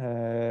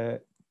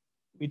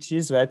 which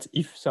is that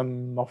if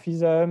some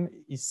morphism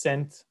is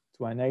sent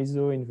to an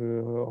ISO in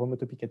the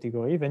homotopy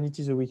category, then it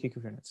is a weak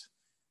equivalence.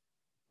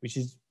 which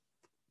is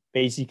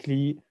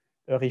basically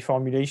a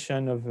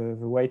reformulation of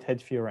the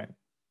Whitehead theorem.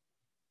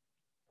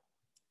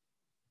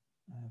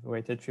 The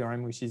Whitehead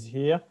theorem, which is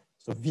here.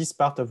 So this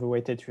part of the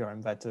Whitehead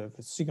theorem, that the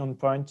second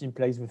point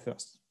implies the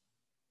first.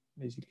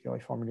 Basically a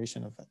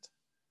reformulation of that.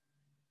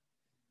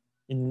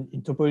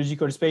 In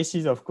topological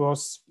spaces, of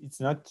course, it's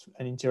not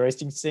an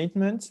interesting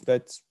statement,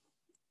 but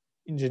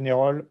in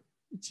general,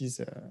 it is,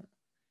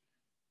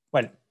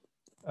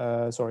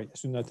 sorry, I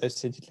should not have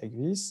said it like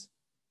this.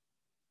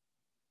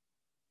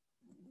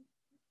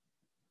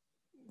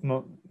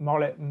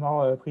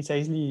 More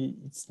precisely,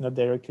 it's not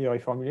directly a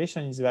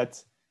reformulation, is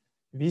that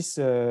this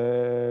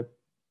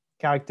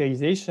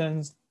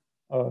characterizations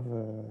of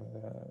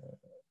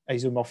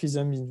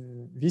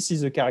isomorphism, this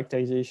is a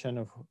characterization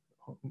of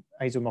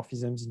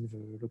isomorphisms in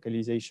the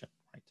localization,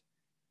 right?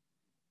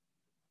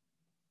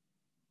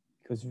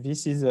 Because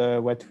this is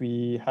what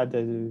we had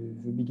at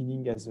the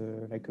beginning as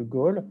like a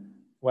goal.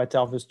 What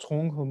are the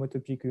strong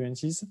homotopy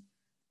equivalences?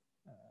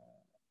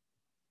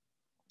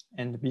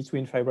 And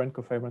between fibrant and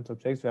cofibrant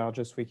objects, there are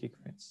just weak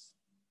equivalents.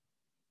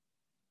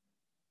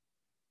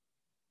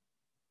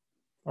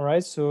 All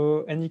right,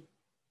 so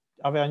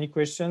are there any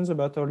questions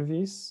about all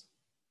this?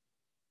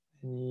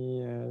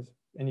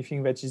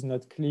 Anything that is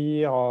not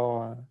clear,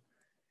 or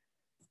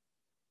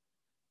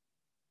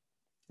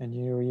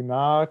any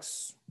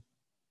remarks,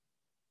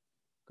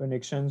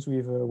 connections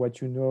with what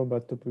you know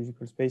about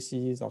topological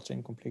spaces or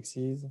chain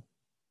complexes?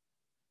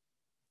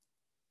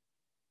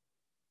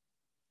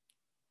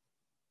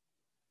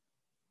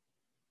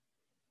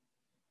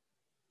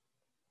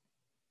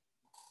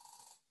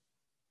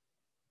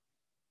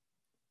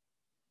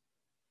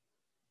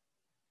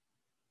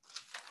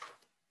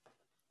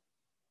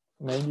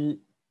 Maybe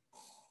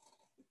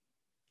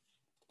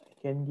I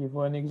can give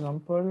one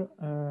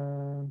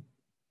example.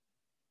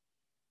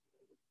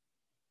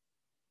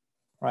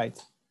 Right.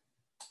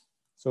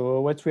 So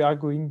what we are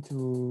going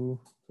to,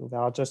 so there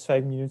are just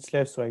 5 minutes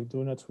left, so I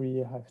do not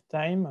really have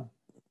time.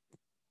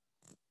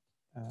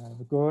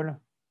 The goal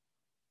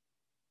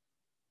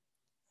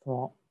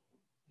for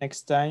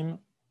next time,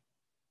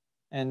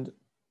 and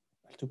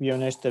to be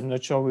honest, I'm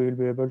not sure we will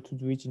be able to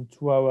do it in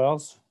 2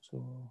 hours,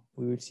 so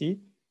we will see.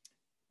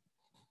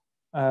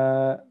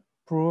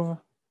 Prove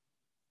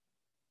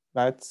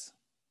that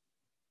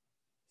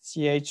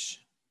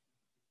CH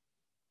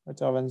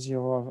greater than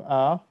 0 of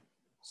R,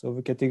 so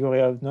the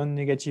category of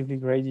non-negatively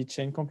graded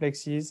chain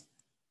complexes,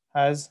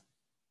 has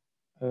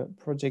a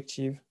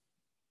projective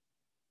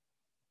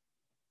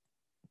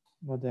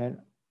model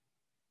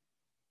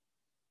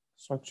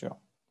structure.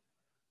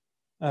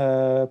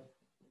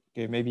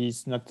 Okay, maybe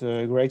it's not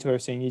a great way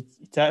of saying it.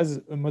 It has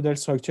a model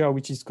structure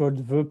which is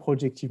called the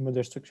projective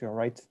model structure,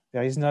 right?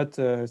 There is not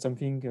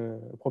something,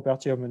 a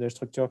property of model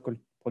structure called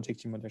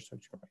projective model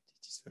structure, right?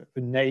 It is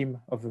the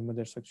name of the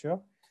model structure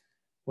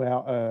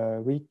where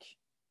weak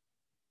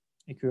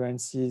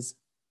equivalences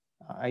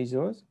are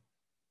isos.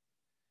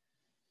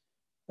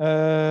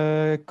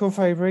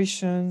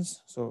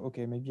 Cofibrations. So,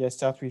 okay, maybe I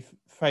start with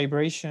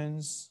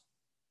fibrations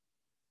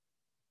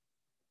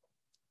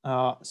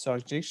are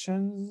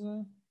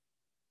surjections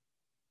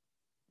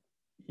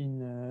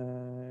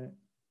in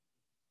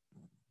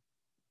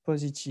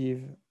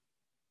positive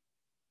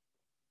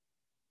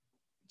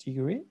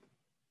degree,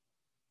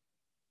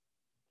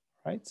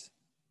 right?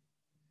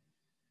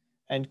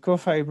 And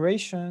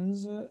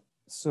cofibrations,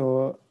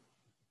 so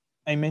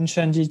I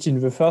mentioned it in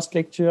the first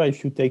lecture.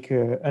 If you take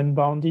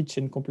unbounded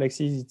chain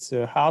complexes, it's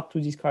hard to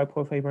describe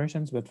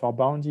cofibrations, but for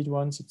bounded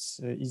ones, it's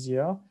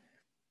easier.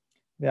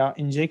 There are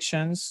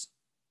injections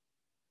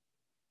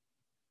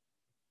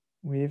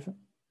with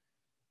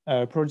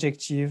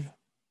projective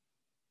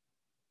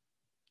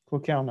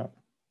co-kernel,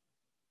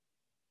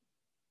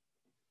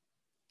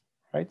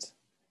 right?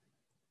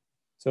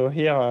 So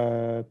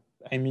here,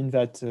 I mean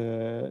that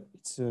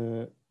it's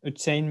a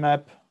chain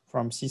map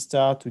from C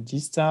star to D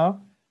star,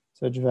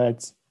 such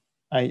that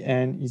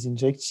IN is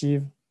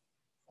injective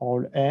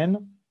for all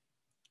n,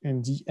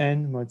 and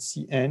Dn mod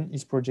Cn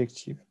is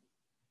projective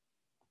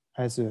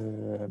as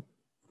a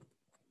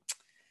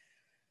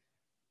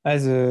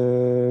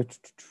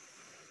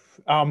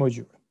R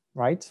module,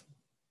 right?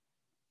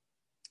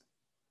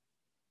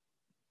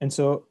 And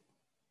so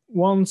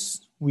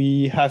once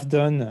we have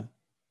done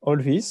all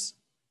this,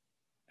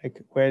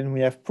 like when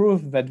we have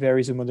proved that there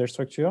is a model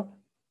structure,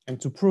 and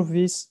to prove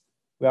this,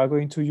 we are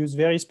going to use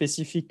very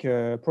specific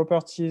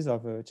properties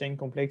of chain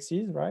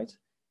complexes, right?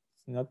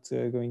 It's not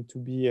going to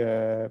be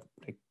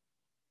like,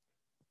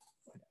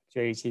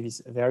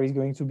 there is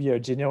going to be a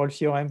general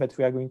theorem that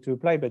we are going to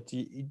apply, but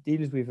it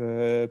deals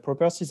with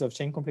properties of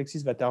chain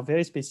complexes that are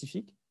very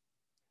specific.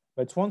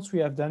 But once we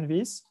have done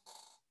this,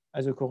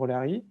 as a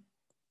corollary,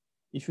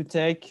 if you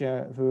take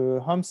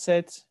the Hom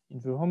set in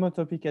the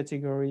homotopy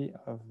category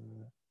of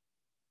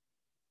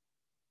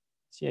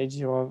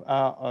CH0 of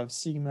R of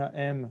sigma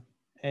M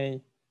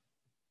A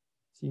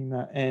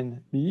sigma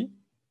N B,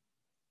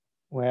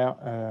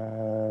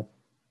 where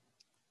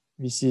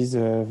this is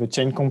the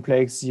chain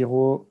complex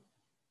 0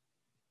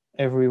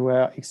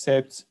 everywhere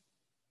except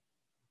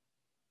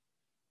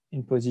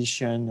in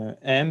position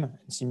M. And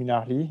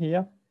similarly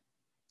here,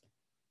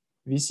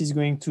 this is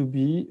going to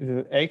be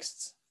the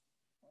X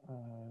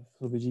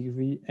for the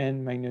degree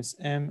n minus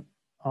m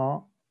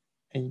r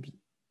AB,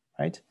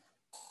 right?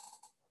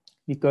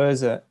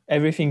 Because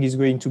everything is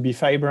going to be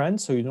fibrant,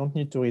 so you don't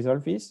need to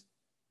resolve this.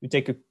 You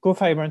take a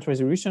cofibrant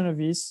resolution of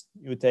this,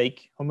 you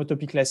take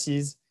homotopy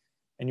classes,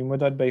 and you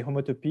model by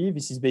homotopy.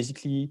 This is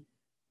basically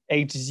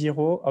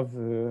H0 of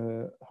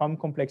the Hom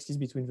complexes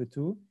between the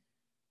two.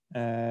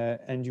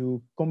 And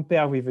you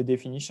compare with the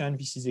definition,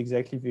 this is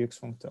exactly the X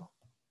functor.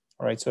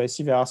 All right, so I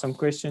see there are some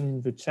questions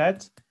in the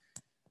chat.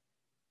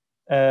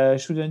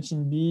 Shouldn't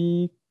it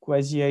be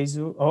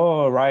quasi-iso?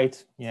 Oh,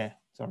 right, yeah,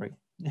 sorry.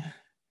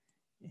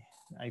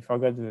 I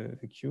forgot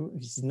the Q.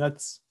 This is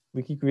not,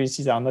 wiki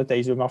equivalences are not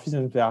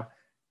isomorphisms, they are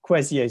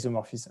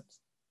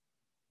quasi-isomorphisms.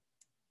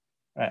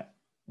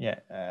 Yeah,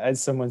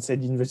 as someone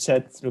said in the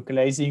chat,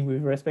 localizing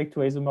with respect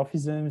to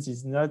isomorphisms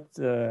is not,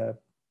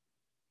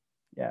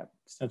 yeah,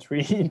 it's not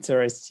really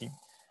interesting.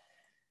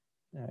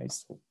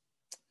 It's true.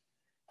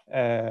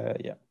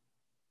 Yeah.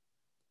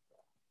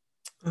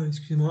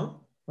 Excusez-moi.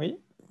 Oui.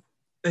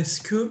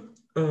 Est-ce que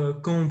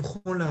quand on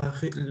prend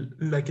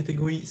la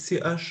catégorie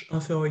CH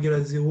inférieur ou égal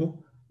à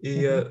 0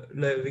 et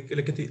avec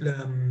la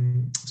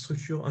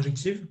structure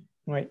injective,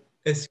 oui.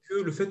 Est-ce que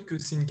le fait que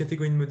c'est une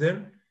catégorie de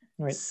modèle,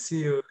 oui.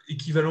 c'est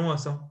équivalent à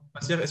ça?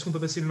 C'est-à-dire, est-ce qu'on peut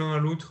passer de l'un à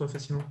l'autre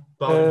facilement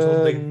par une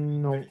sorte de...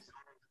 Non.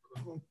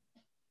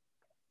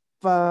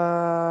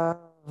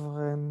 Pas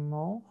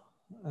vraiment.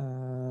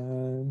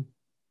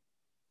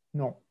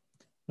 Non.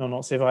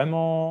 No, c'est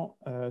vraiment,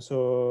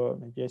 so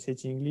maybe I say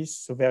it in English.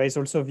 So there is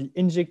also the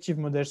injective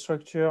model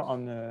structure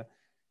on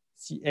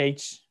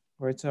CH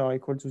greater or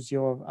equal to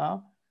 0 of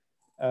R.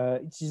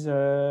 It is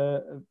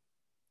a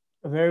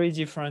very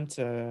different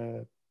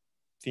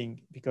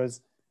thing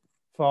because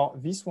for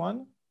this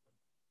one,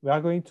 we are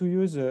going to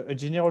use a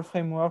general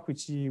framework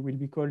which will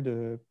be called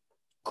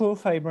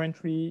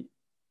cofibrantly,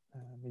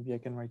 maybe I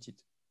can write it,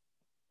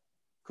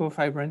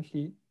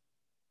 cofibrantly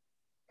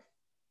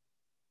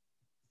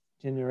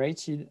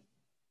generated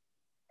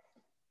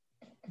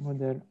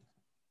model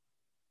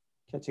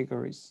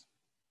categories.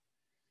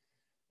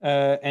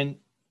 And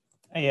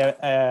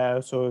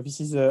so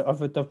this is off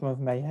the top of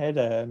my head,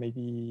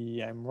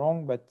 maybe I'm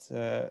wrong, but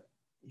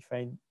if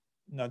I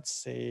not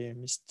say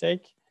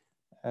mistake,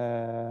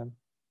 so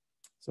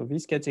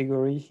this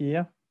category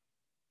here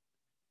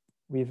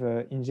with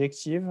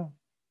injective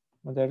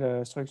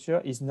model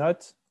structure is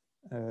not,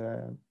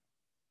 how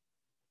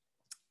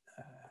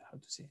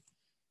to say,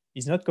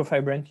 is not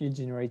cofibrantly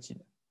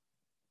generated.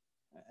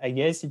 I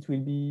guess it will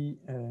be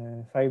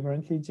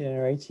fibrantly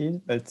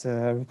generated, but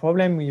the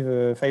problem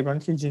with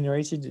fibrantly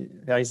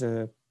generated, there is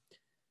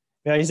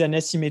an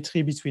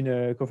asymmetry between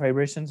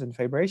cofibrations and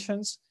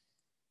fibrations.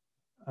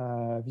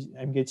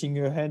 I'm getting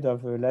ahead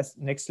of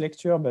next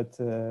lecture, but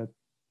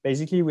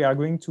basically we are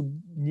going to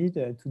need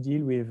to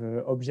deal with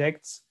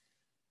objects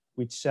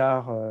which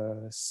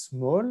are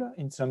small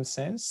in some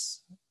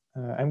sense.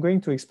 I'm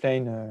going to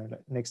explain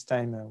next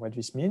time what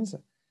this means.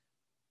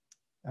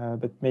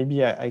 But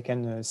maybe I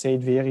can say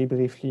it very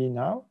briefly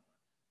now.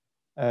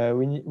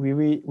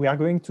 We are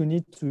going to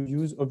need to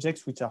use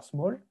objects which are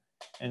small,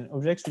 and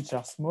objects which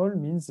are small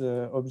means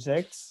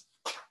objects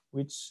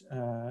which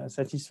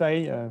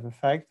satisfy the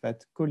fact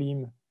that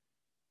column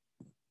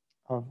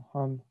of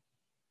Hom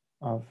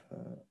of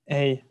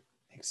A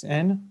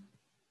xn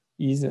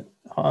is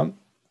Hom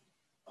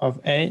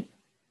of A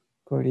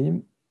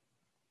column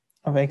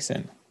of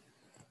xn.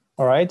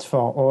 All right,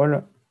 for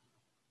all.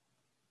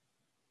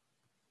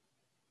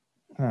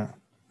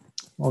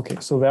 Okay,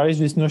 so there is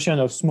this notion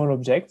of small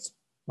objects,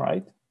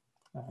 right?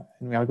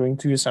 And we are going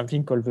to use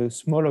something called the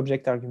small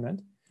object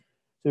argument.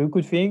 So you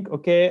could think,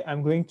 okay,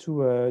 I'm going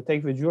to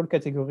take the dual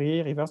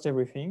category, reverse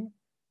everything.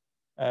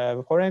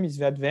 The problem is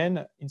that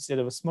then, instead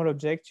of a small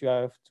object, you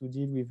have to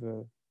deal with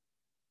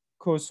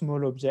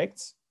co-small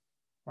objects,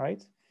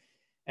 right?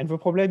 And the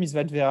problem is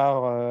that there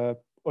are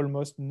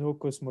almost no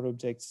co-small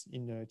objects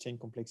in chain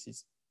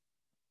complexes,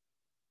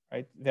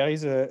 right? There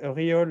is a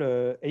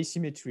real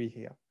asymmetry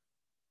here.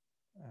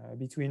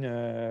 Between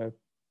the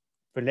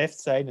left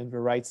side and the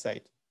right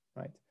side,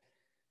 right?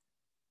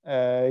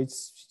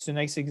 It's a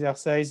nice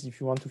exercise if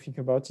you want to think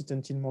about it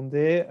until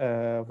Monday.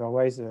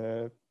 Otherwise,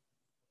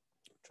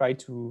 try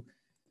to.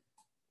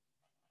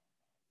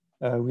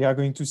 We are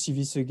going to see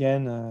this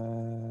again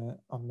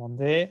on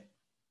Monday.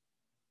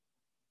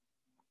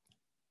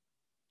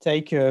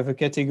 Take the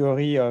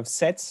category of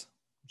sets,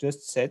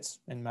 just sets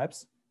and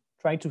maps.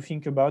 Try to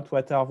think about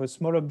what are the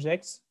small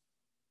objects.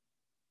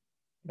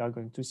 We are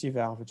going to see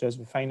there are just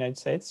the finite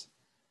sets,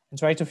 and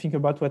try to think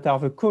about what are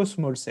the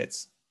co-small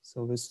sets.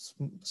 So the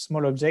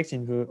small objects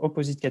in the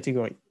opposite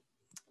category.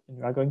 And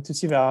we are going to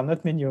see there are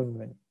not many of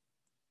them.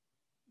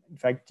 In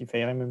fact, if I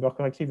remember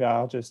correctly, there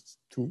are just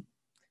two.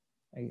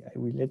 I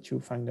will let you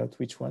find out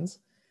which ones.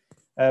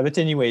 But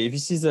anyway,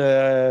 this is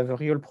the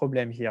real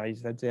problem here,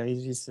 is that there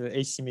is this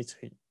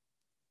asymmetry.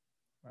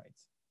 Right.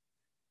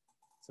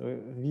 So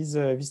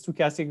these two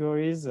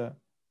categories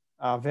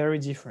are very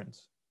different.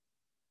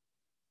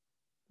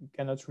 you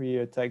cannot really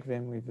attack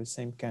them with the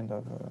same kind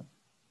of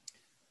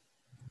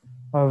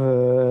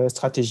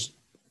strategy,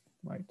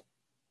 right?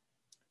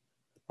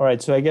 All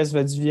right, so I guess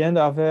that's the end.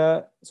 Are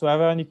there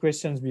any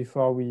questions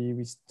before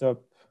we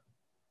stop?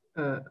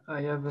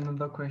 I have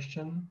another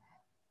question.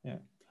 Yeah.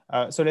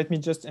 So let me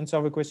just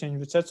answer the question in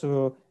the chat.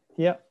 So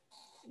here,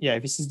 yeah,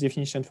 this is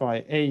definition for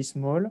A is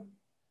small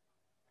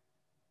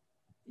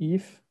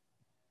if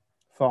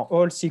for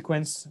all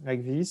sequence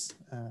like this,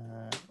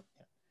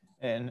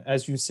 and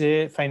as you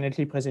say,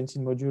 finitely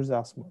presented modules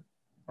are small.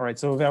 All right,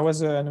 so there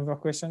was another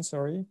question,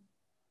 sorry.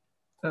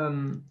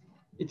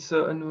 It's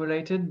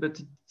unrelated, but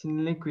it's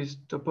in link with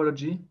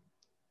topology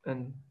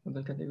and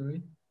model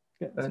category.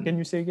 Can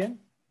you say again?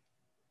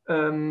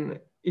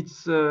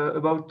 It's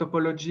about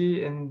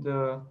topology and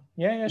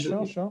yeah,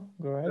 sure.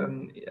 Go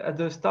ahead. At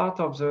the start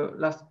of the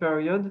last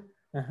period,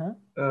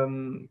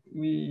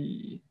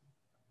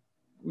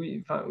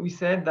 we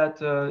said that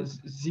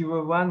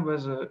 0,1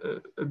 was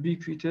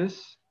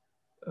ubiquitous.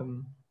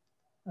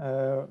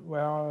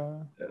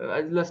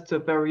 Last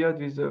period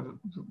with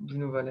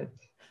Bruno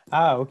Valette.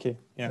 Ah, okay.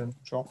 Yeah,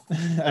 sure.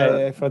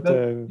 I thought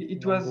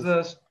it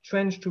was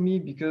strange to me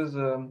because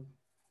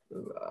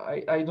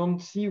I don't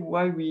see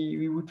why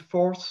we would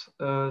force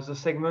the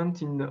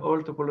segment in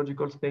all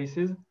topological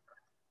spaces,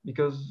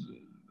 because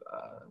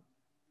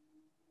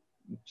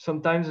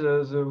sometimes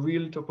the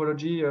real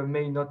topology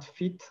may not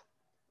fit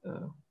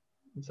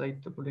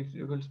inside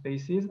topological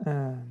spaces.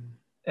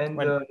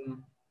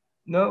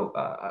 No,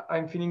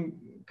 I'm feeling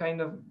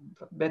kind of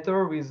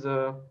better with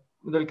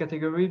model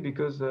category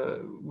because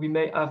we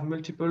may have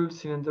multiple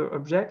cylinder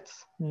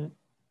objects.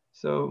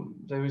 So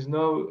there is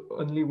no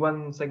only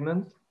one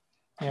segment,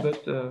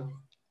 but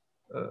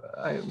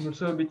I'm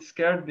also a bit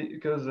scared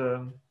because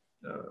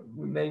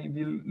we may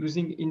be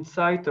losing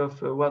insight of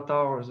what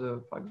are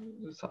the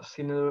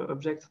cylinder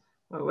objects.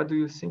 What do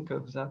you think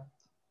of that?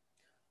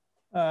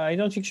 I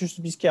don't think you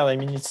should be scared. I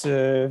mean, it's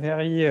a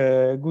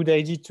very good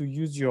idea to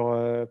use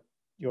your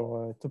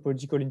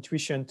topological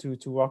intuition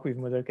to work with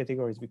model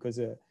categories, because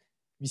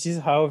this is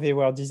how they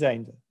were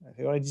designed.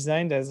 They were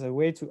designed as a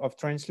way of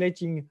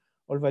translating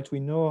all that we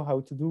know how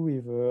to do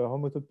with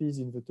homotopies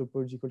in the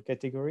topological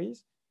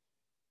categories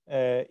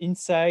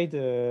inside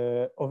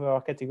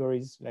other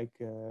categories, like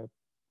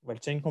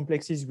chain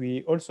complexes.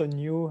 We also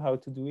knew how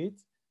to do it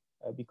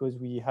because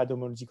we had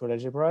homological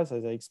algebras.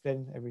 As I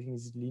explained, everything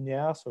is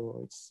linear,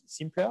 so it's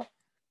simpler.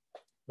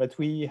 But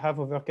we have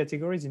other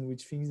categories in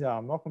which things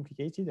are more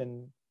complicated,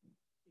 and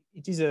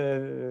it is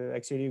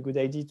actually a good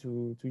idea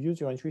to use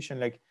your intuition.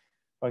 Like,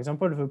 for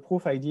example, the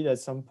proof I did at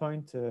some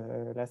point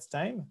last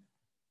time,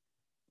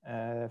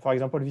 for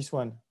example, this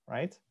one,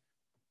 right?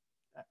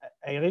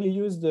 I really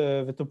used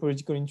the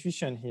topological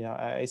intuition here.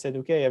 I said,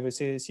 okay, I have a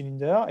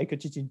cylinder, I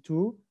cut it in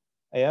two,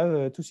 I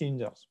have 2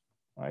 cylinders,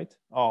 right?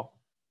 Or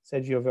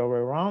said the other way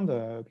around,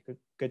 because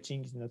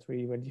cutting is not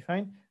really well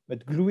defined,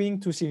 but gluing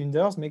 2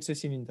 cylinders makes a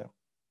cylinder.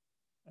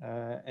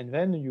 And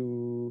then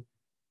you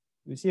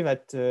see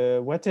that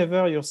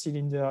whatever your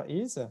cylinder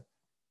is,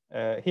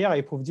 here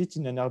I proved it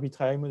in an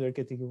arbitrary model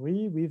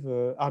category with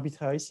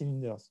arbitrary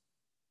cylinders.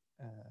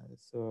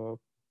 So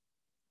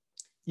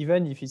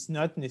even if it's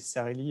not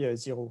necessarily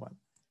 0,1.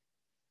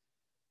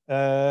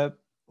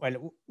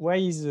 Well, why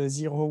is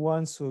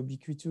 0,1 so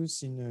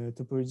ubiquitous in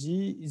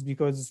topology? Is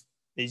because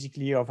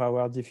basically of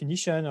our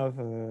definition of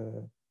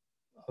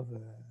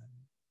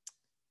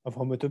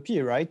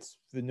homotopy, right?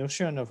 The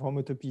notion of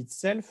homotopy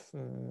itself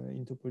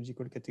in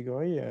topological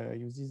category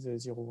uses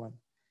 0,1.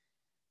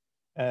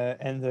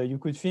 And you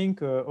could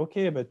think,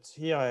 okay, but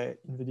here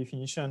in the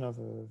definition of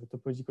the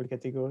topological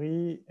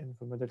category and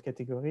the model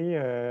category,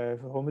 the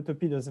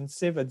homotopy doesn't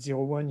say that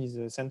 0,1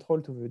 is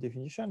central to the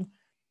definition.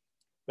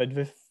 But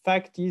the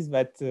fact is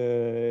that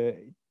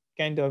it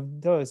kind of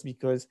does,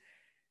 because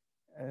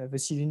the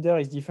cylinder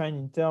is defined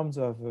in terms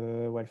of,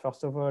 well,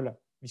 first of all,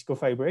 this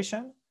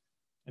cofibration.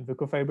 And the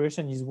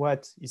cofibration is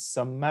what? Is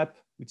some map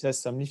which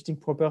has some lifting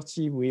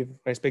property with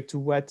respect to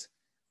what?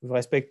 With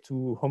respect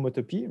to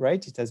homotopy,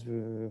 right? It has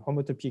the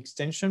homotopy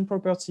extension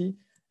property,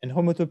 and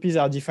homotopies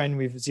are defined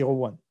with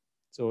 0,1.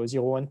 So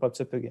 0,1 pops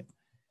up again.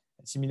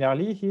 And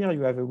similarly, here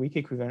you have a weak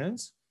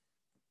equivalence.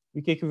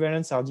 Weak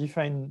equivalents are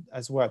defined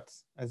as what?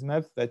 As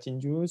maps that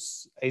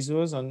induce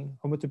isos on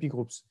homotopy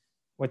groups.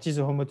 What is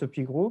a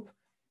homotopy group?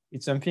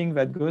 It's something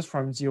that goes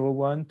from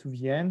 0,1 to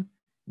the n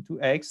into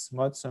x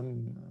mod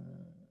some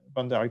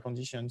boundary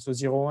condition. So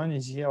 0,1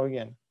 is here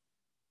again.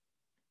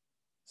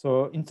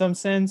 So in some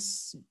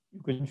sense,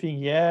 you could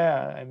think,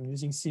 yeah, I'm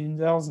using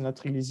cylinders, not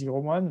really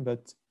 0,1,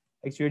 but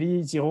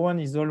actually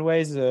 0,1 is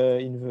always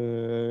in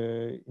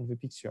the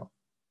picture.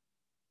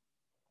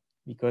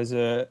 Because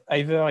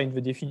either in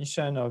the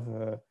definition of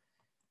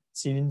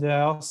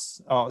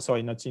cylinders, or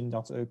sorry, not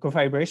cylinders,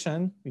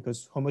 cofibration,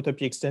 because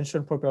homotopy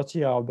extension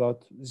property are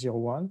about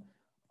 0,1,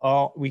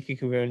 or weak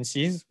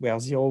equivalences, where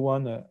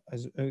 0,1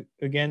 has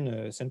again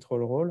a central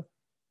role,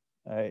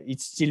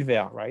 it's still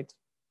there, right?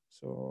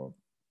 So,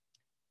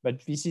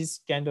 but this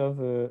is kind of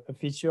a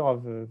feature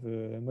of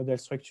the model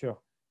structure.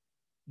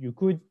 You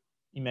could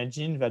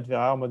imagine that there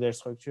are model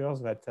structures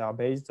that are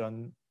based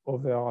on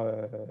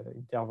other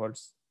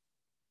intervals.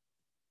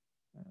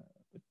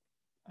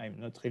 I'm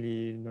not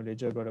really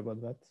knowledgeable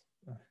about that.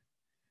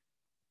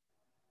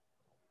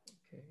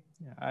 Okay.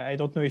 Yeah, I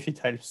don't know if it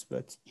helps,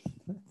 but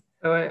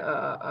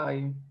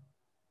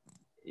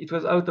it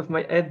was out of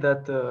my head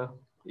that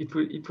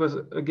it was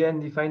again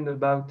defined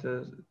about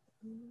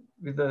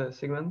with the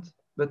segment,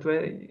 but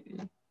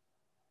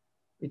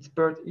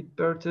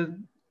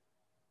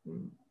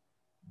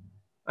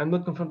I'm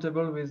not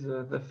comfortable with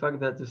the fact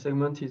that the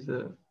segment is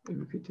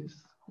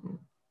ubiquitous.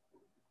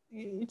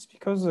 It's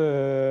because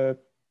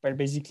well,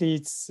 basically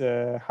it's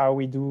how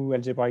we do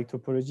algebraic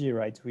topology,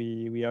 right?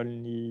 We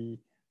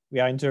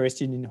are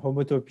interested in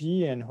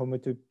homotopy, and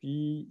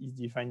homotopy is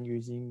defined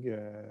using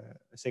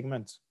a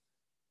segment.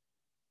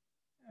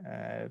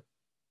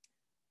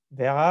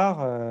 There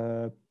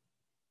are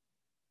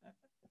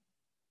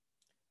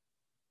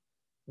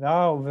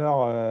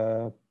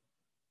other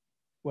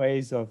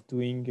ways of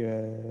doing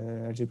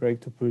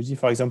algebraic topology.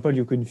 For example,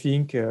 you can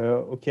think,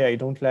 okay, I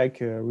don't like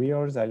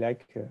reals, I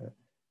like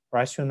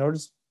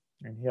rationals.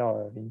 And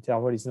here the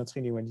interval is not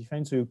really well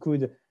defined. So you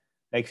could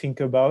like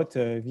think about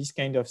this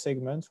kind of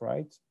segment,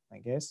 right? I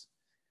guess.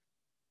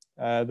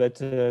 But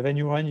then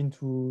you run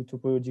into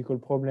topological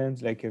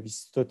problems like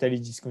this totally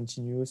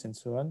discontinuous and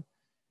so on.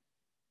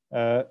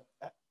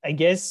 I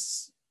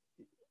guess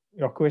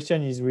your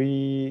question is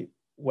really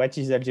what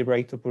is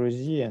algebraic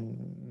topology?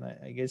 And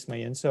I guess my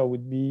answer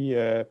would be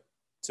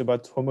it's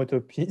about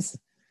homotopies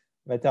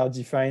that are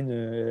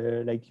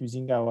defined like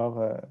using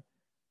our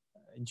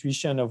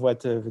intuition of what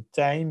the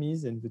time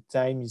is, and the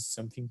time is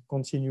something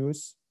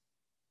continuous,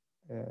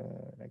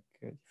 like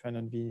defined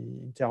on the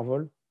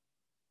interval.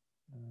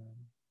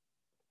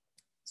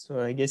 So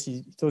I guess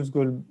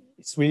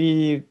it's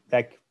really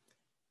like,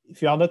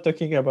 if you are not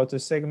talking about a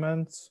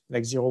segment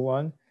like 0,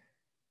 1,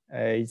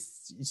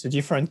 it's a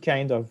different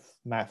kind of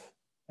math,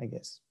 I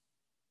guess.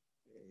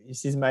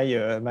 This is my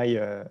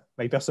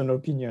my personal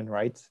opinion,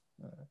 right?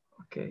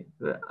 Okay,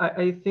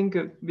 I think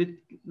a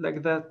bit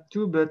like that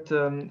too, but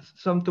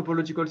some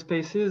topological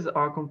spaces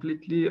are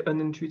completely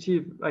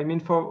unintuitive. I mean,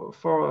 for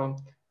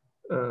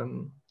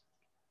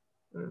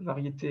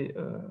variety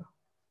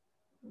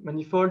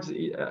manifolds,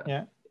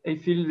 yeah. I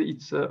feel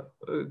it's a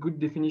good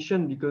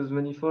definition because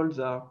manifolds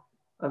have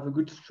a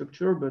good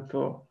structure, but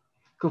for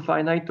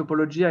cofinite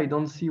topology, I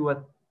don't see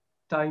what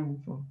time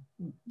for.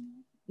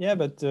 Yeah,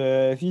 but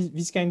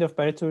these kind of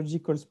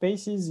pathological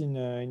spaces in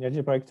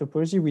algebraic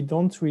topology, we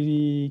don't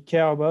really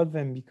care about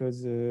them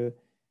because,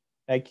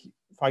 like,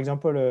 for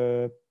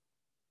example,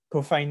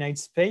 cofinite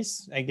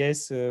space, I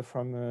guess, is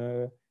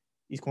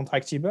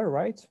contractible,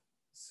 right?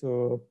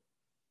 So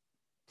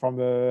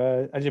from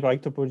an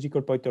algebraic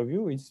topological point of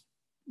view, it's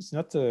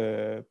not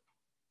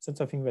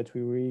something that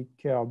we really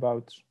care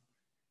about,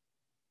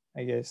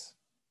 I guess.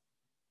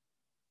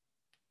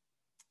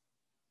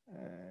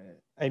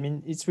 I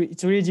mean, it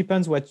really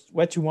depends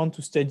what you want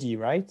to study,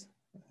 right?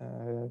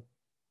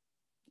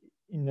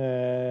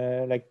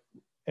 Like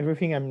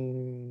everything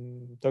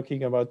I'm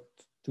talking about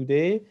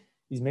today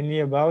is mainly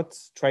about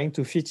trying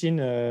to fit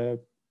in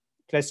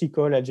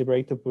classical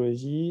algebraic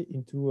topology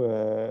into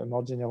a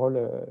more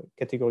general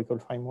categorical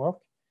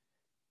framework.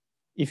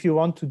 If you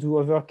want to do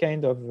other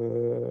kind of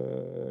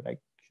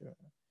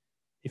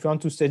if you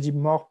want to study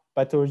more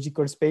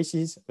pathological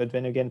spaces, but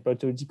then again,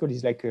 pathological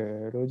is like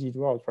a loaded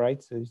word,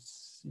 right? So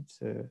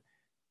it's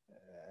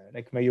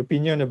like my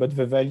opinion about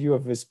the value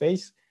of the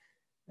space.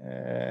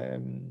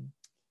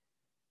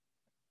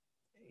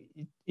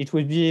 It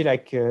would be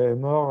like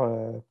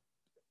more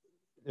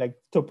like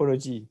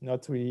topology,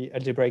 not really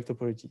algebraic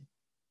topology.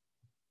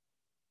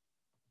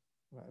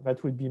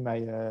 That would be my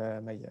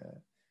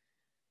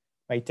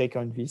my take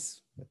on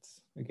this. But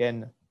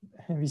again,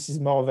 this is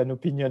more of an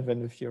opinion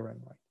than a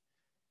theorem, right?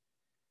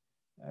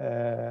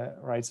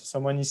 Right, so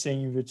someone is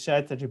saying in the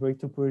chat, algebraic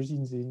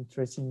topology is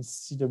interesting in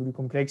CW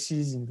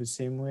complexes in the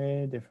same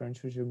way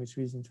differential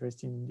geometry is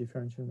interesting in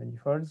differential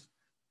manifolds.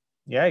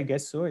 Yeah, I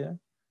guess so, yeah.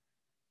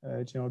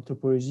 General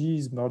topology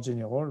is more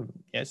general,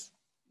 yes.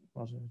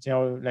 More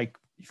general, like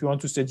if you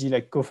want to study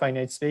like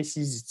cofinite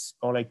spaces, it's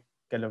more like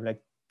kind of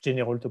like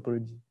general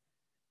topology.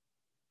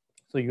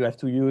 So you have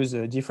to use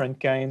different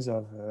kinds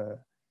of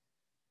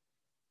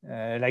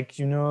like,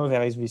 you know,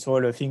 there is this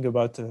whole thing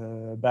about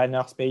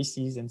Banach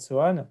spaces and so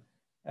on.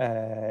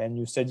 And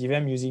you study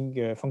them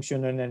using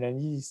functional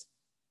analysis.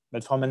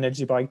 But from an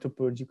algebraic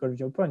topological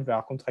viewpoint, they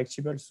are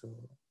contractible. So,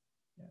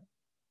 yeah.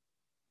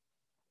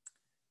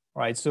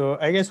 Right. So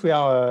I guess we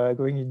are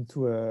going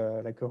into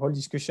like a whole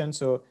discussion.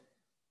 So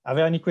are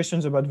there any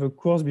questions about the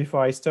course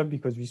before I stop?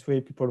 Because this way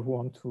people who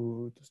want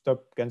to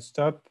stop can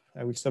stop.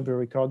 I will stop the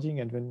recording.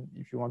 And then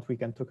if you want, we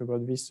can talk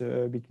about this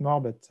a bit more.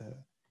 But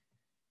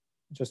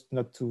just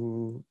not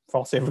to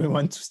force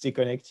everyone to stay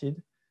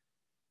connected.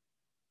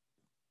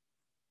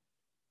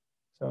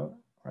 So,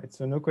 right,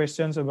 so no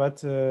questions about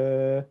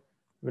the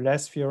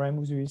last theorem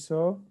we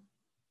saw.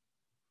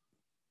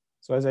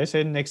 So as I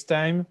said, next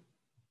time,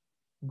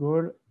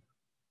 goal,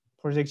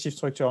 projective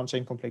structure on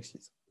chain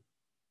complexes.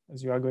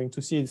 as you are going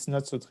to see, it's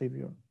not so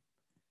trivial.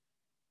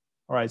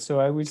 All right, so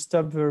I will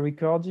stop the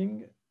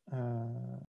recording.